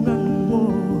kandungan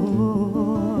mo.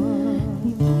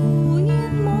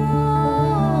 Tuyan mo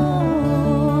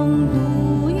ang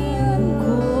tuyan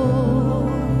ko,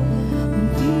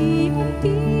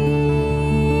 unti-unting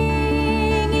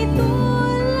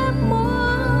itulak mo.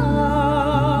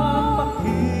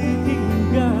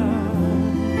 Pakikinggan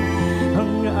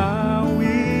ang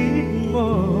awit mo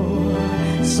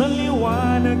sa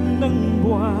liwanag ng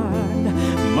buwan,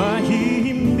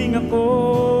 mahihimbing ako.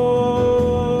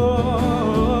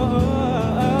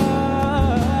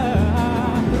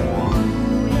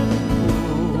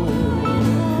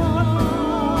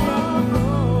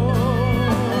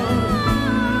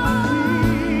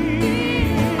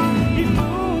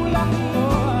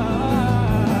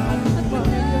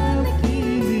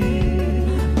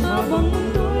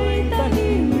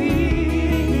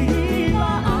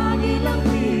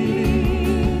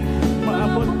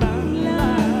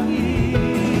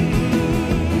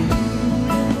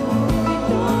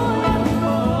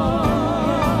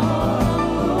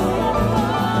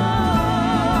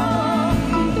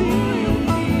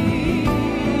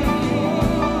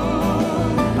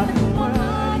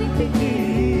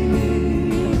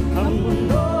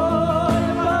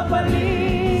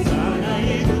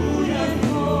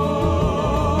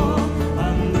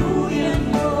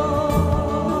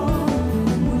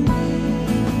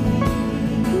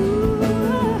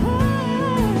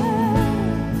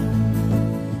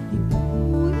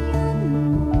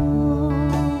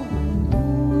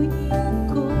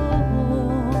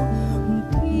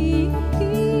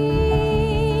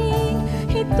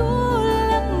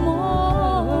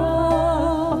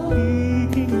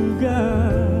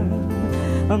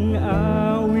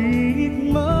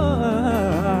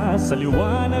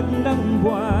 liwanag ng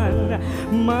buwan,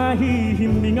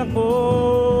 mahihimbing ako.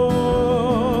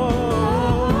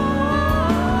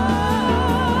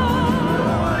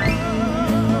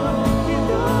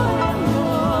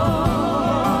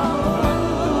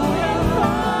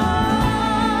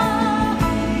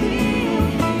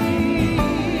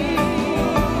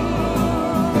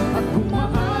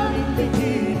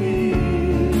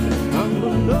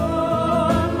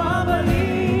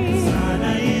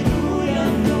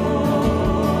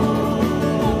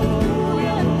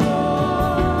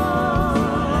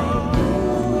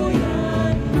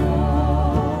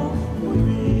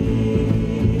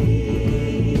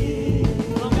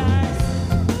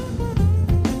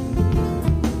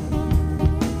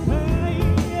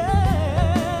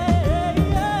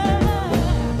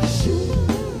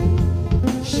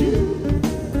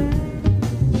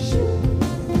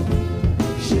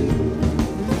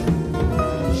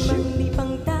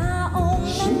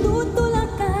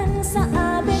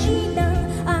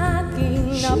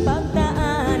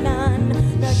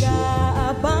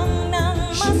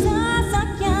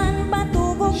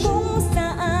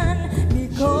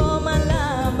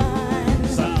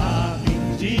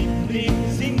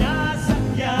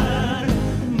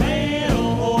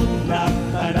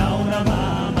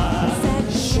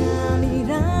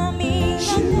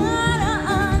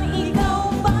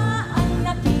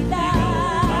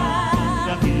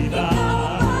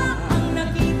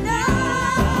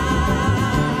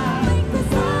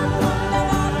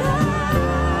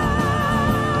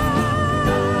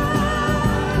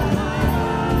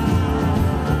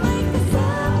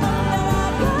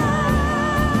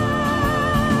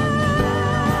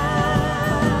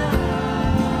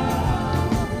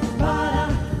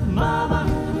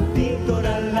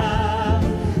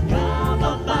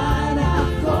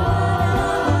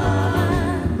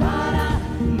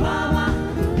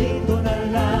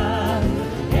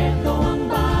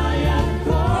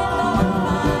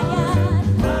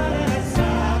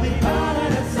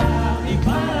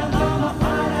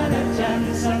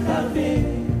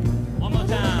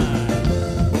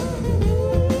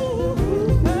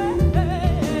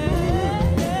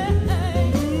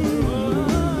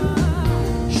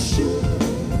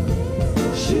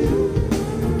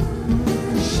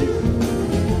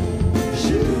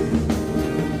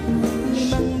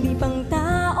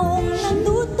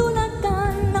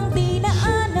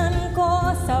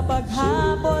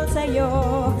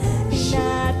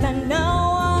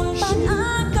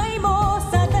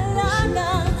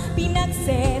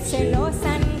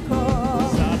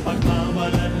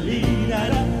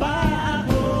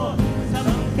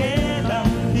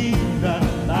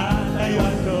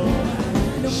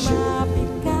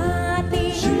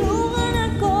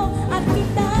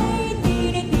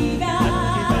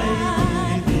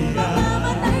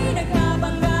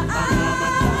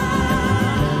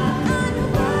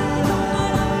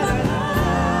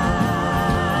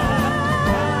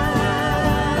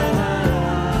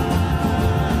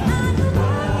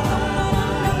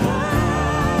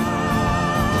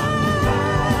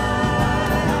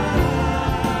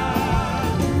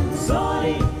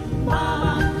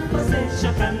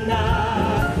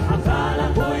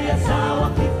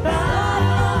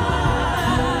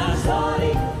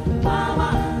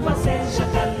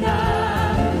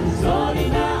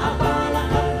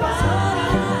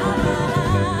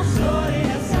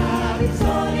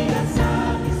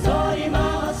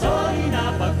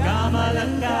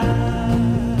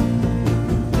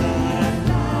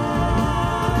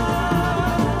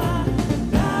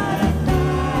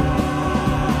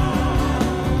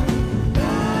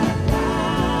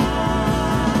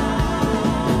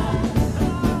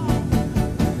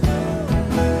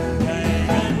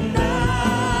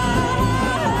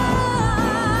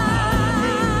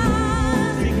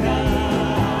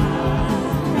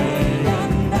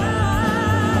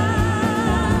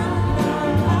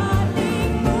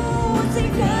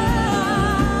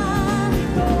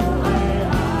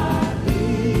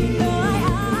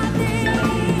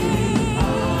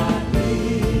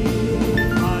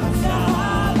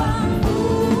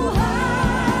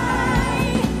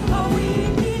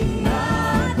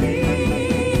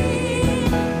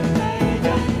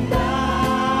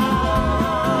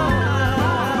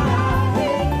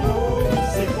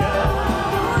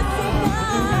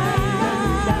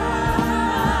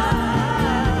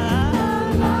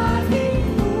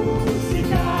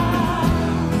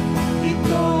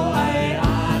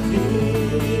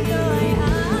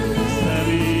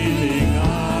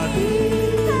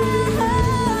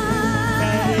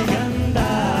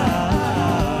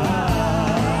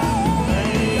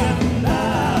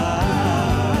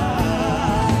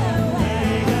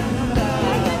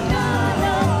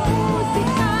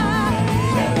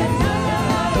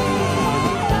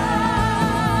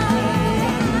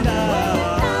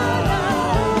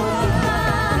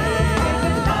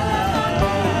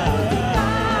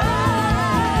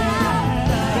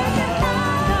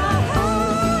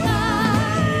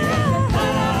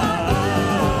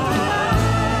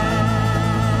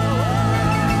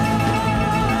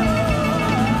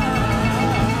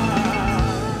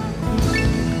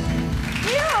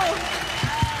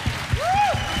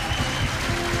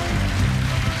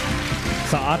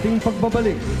 ating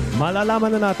pagbabalik,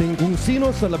 malalaman na natin kung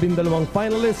sino sa 12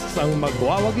 finalists ang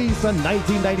magwawagi sa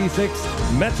 1996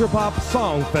 Metropop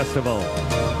Song Festival.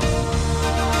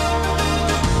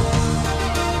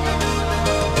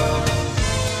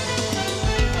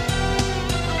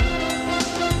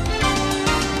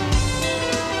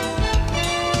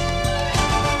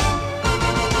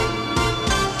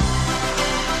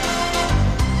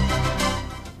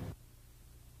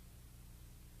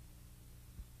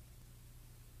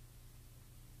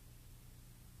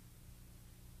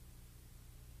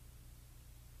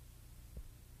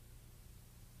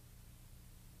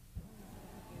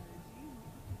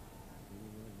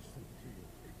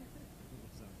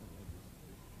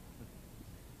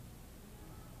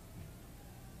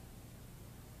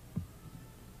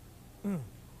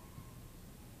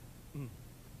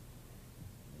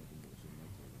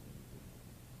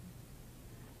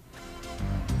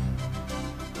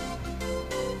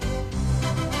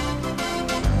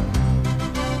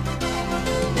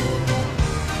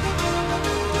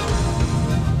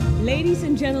 Ladies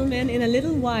and gentlemen, in a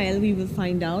little while we will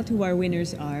find out who our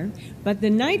winners are. But the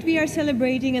night we are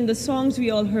celebrating and the songs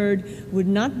we all heard would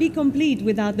not be complete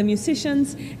without the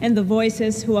musicians and the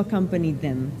voices who accompanied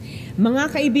them.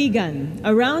 Mga kaibigan,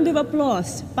 a round of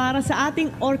applause para sa ating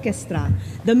orchestra,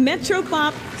 the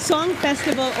Metropop Song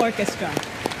Festival Orchestra.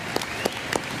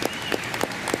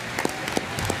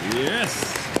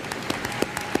 Yes!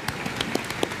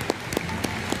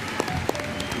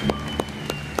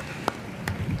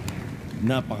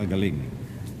 Napakagaling.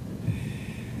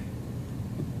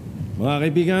 Mga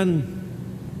kaibigan,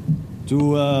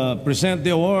 to present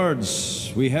the awards,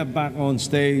 we have back on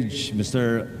stage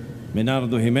Mr.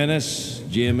 Menardo Jimenez,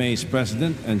 GMA's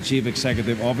President and Chief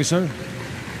Executive Officer,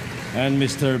 and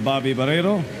Mr. Bobby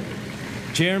Barreiro,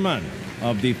 Chairman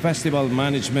of the Festival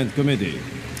Management Committee.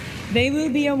 They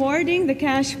will be awarding the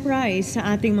cash prize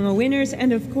sa ating mga winners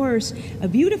and of course, a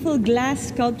beautiful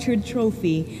glass sculptured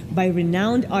trophy by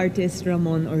renowned artist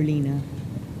Ramon Orlina.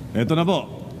 Ito na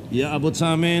po, iaabot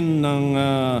sa amin ng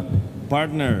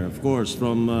partner, of course,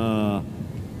 from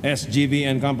SGV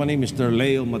and Company, Mr.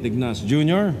 Leo Matignas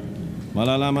Jr.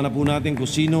 Malalaman na po natin kung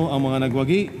sino ang mga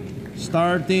nagwagi,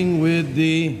 starting with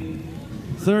the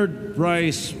third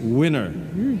prize winner,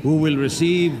 who will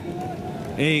receive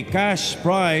a cash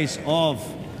prize of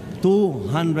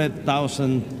 200,000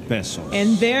 pesos.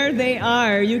 And there they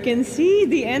are. You can see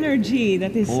the energy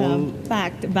that is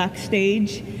packed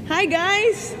backstage. Hi,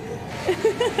 guys!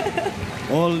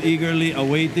 All eagerly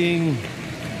awaiting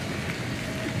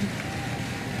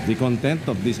the content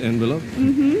of this envelope.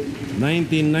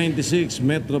 1996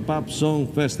 Metropop Song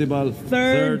Festival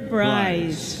Third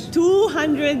prize.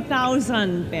 200,000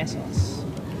 pesos.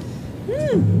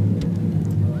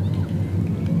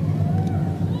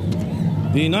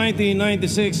 The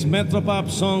 1996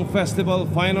 Metropop Song Festival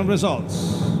final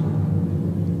results.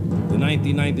 The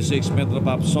 1996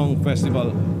 Metropop Song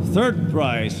Festival third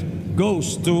prize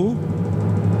goes to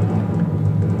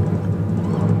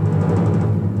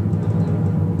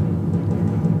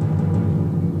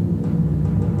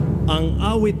Ang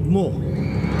Awit Mo,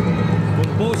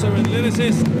 composer and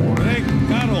lyricist Greg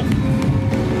Caro.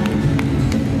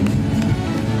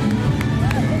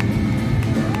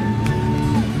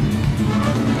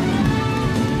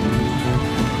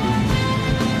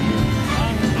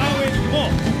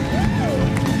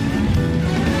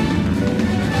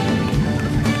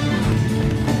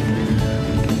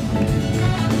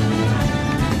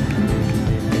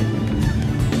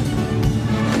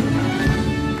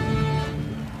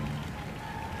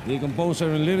 The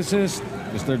composer and lyricist,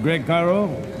 Mr. Greg Caro,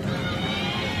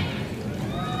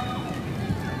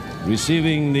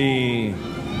 receiving the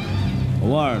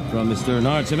award from Mr.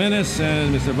 Nard Jimenez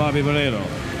and Mr. Bobby Barreiro.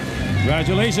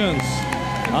 Congratulations!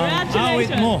 Ang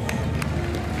Awit Mo.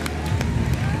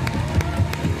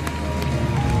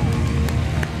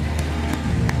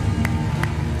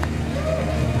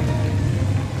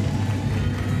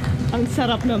 Ang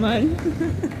sarap naman.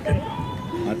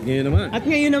 At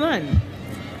ngayon naman.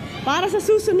 Para sa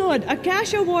susunod, a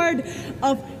cash award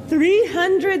of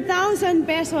 300,000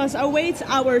 pesos awaits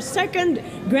our second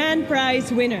grand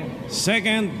prize winner.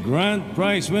 Second grand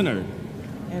prize winner.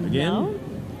 And now,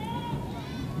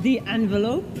 the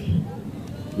envelope.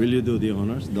 Will you do the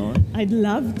honors, Don? I'd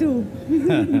love to.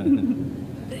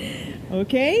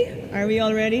 Okay, are we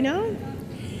all ready now?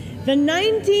 The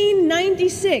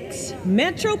 1996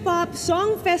 Metropop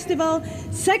Song Festival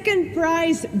second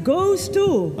prize goes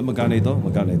to... Magkano ito?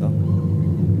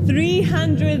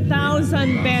 300,000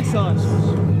 pesos.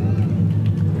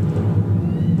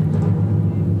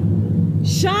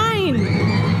 Shine!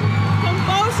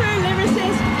 Composer,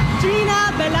 lyricist,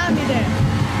 Trina Bela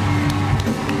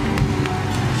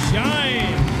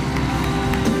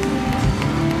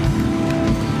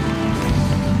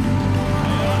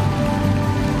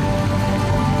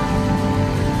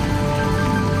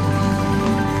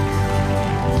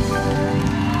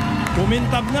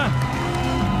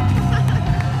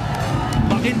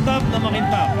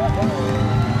up.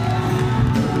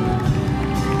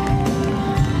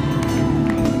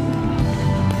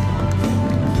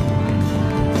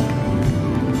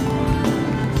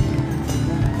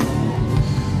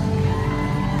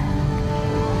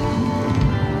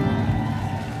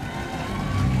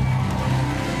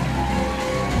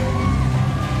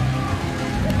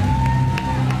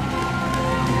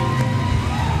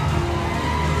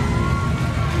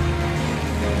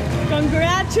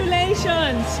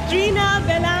 Congratulations, Trina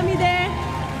Belamide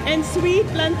and Sweet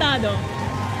Plantado.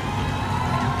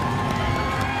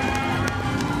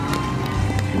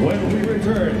 When we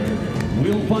return,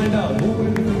 we'll find out who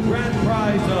wins the grand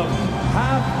prize of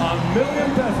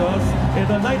 $500,000 pesos in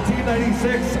the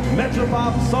 1996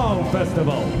 Metropop Song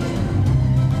Festival.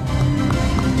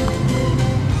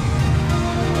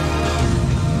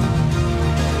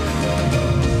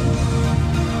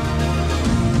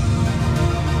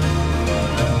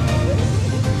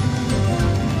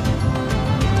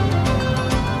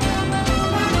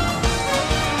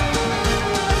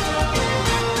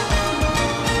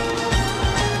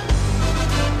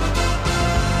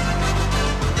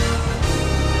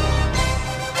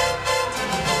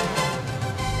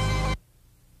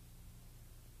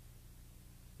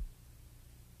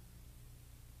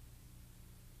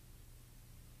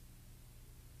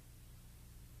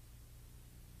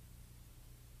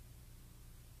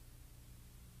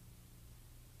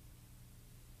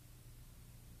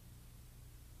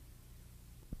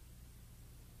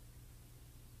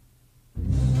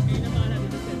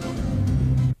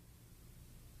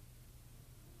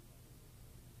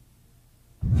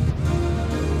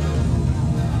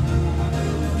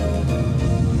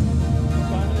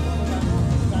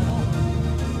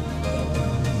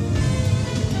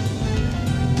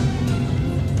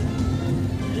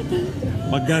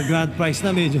 Magga-grand prize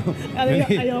na medyo.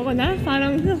 Ayoko na,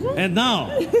 parang... And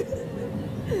now,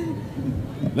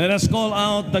 let us call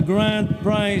out the grand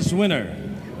prize winner.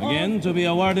 Again, to be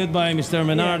awarded by Mr.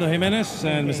 Menardo Jimenez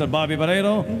and Mr. Bobby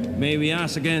Barreiro. May we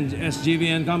ask again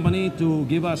SGV and Company to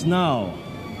give us now.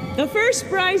 The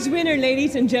first prize winner,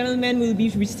 ladies and gentlemen, will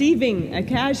be receiving a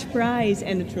cash prize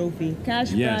and a trophy.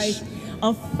 Cash prize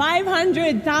of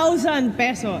 500,000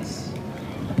 pesos.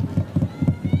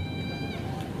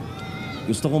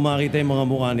 Gusto ko makita yung mga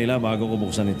mukha nila bago ko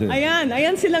buksan ito. Ayan,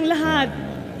 ayan silang lahat.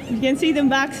 You can see them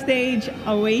backstage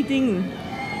awaiting.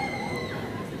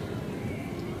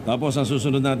 Tapos ang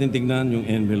susunod natin tignan yung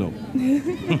envelope.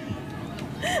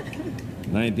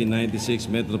 1996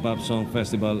 Metropop Song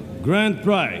Festival Grand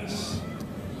Prize.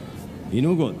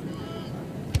 Inugot.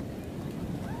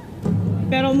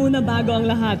 Pero muna bago ang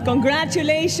lahat,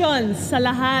 congratulations sa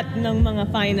lahat ng mga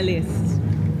finalists.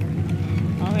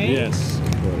 Okay? Yes,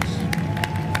 of course.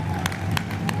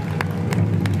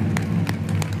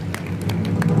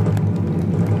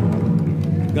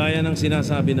 Gaya ng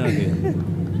sinasabi natin,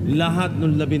 lahat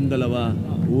ng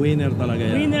 12, winner talaga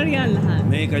yan. Winner yan lahat.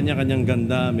 May kanya-kanyang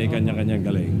ganda, may kanya-kanyang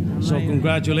galing. So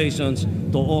congratulations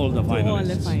to all the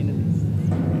finalists.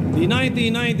 The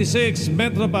 1996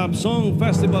 Metropop Song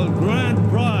Festival Grand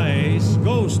Prize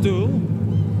goes to...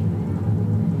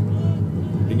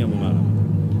 Tingnan mo nga.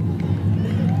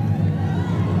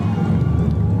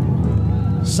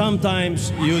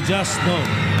 Sometimes you just know.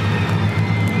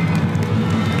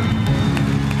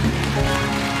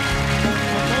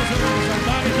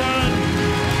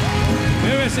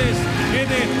 Lyricist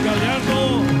Edith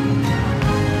Gallardo.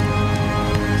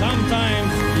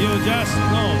 Sometimes you just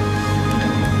know.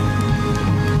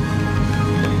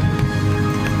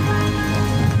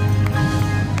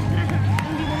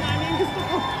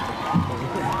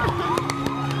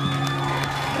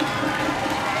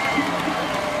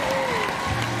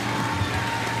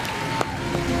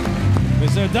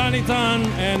 Mr. Danny Tan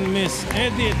and Miss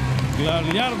Edith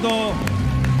Gallardo,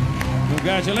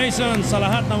 congratulations sa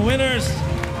lahat ng winners.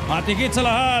 At higit sa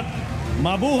lahat,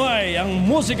 mabuhay ang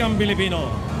musikang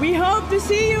Pilipino. We hope to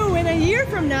see you in a year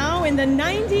from now in the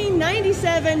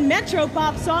 1997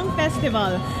 Metropop Song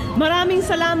Festival. Maraming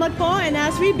salamat po, and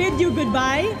as we bid you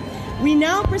goodbye, we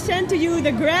now present to you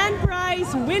the grand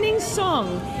prize winning song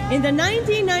in the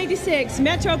 1996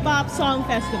 Metropop Song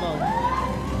Festival.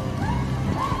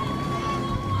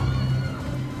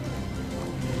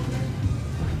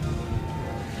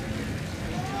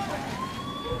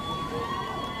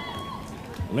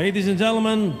 Ladies and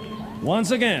gentlemen,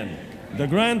 once again, the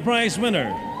grand prize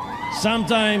winner.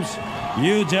 Sometimes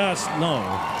you just know.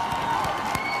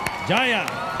 Jaya.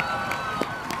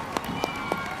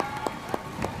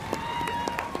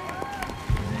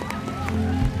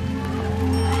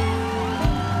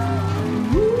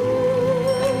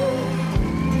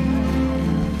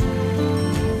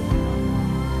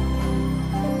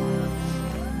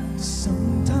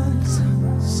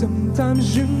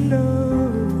 Sometimes you know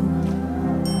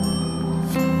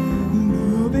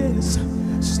love is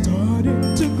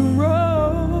starting to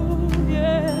grow,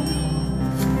 yeah.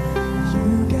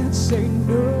 You can't say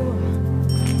no,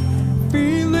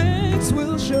 feelings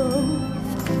will show.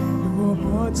 Your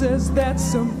heart says that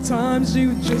sometimes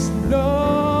you just know,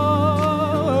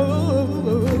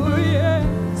 yeah.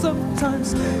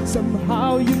 Sometimes,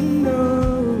 somehow you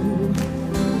know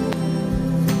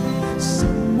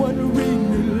someone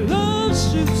really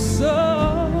loves you so.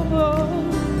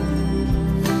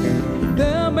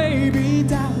 There may be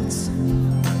doubts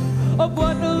of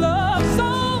what love's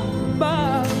all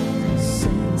about.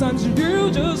 Sometimes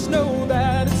you just know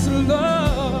that it's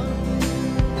love.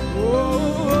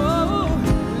 Oh,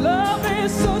 love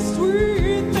is a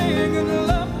sweet thing, and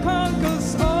love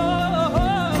conquers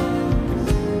all.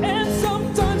 And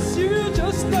sometimes you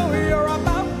just know you're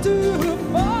about to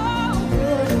fall.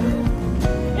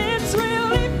 It's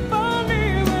really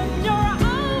funny when you're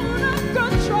out of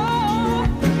control,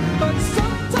 but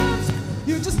sometimes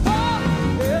you just fall.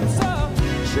 It's a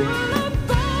true love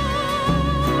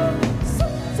fall.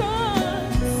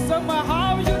 Sometimes,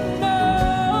 somehow you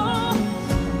know,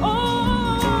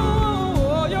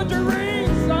 oh, your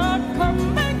dreams are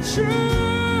coming true.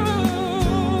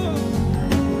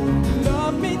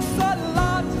 Love means a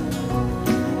lot,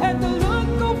 and the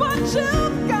look of what you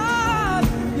got,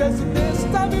 yes it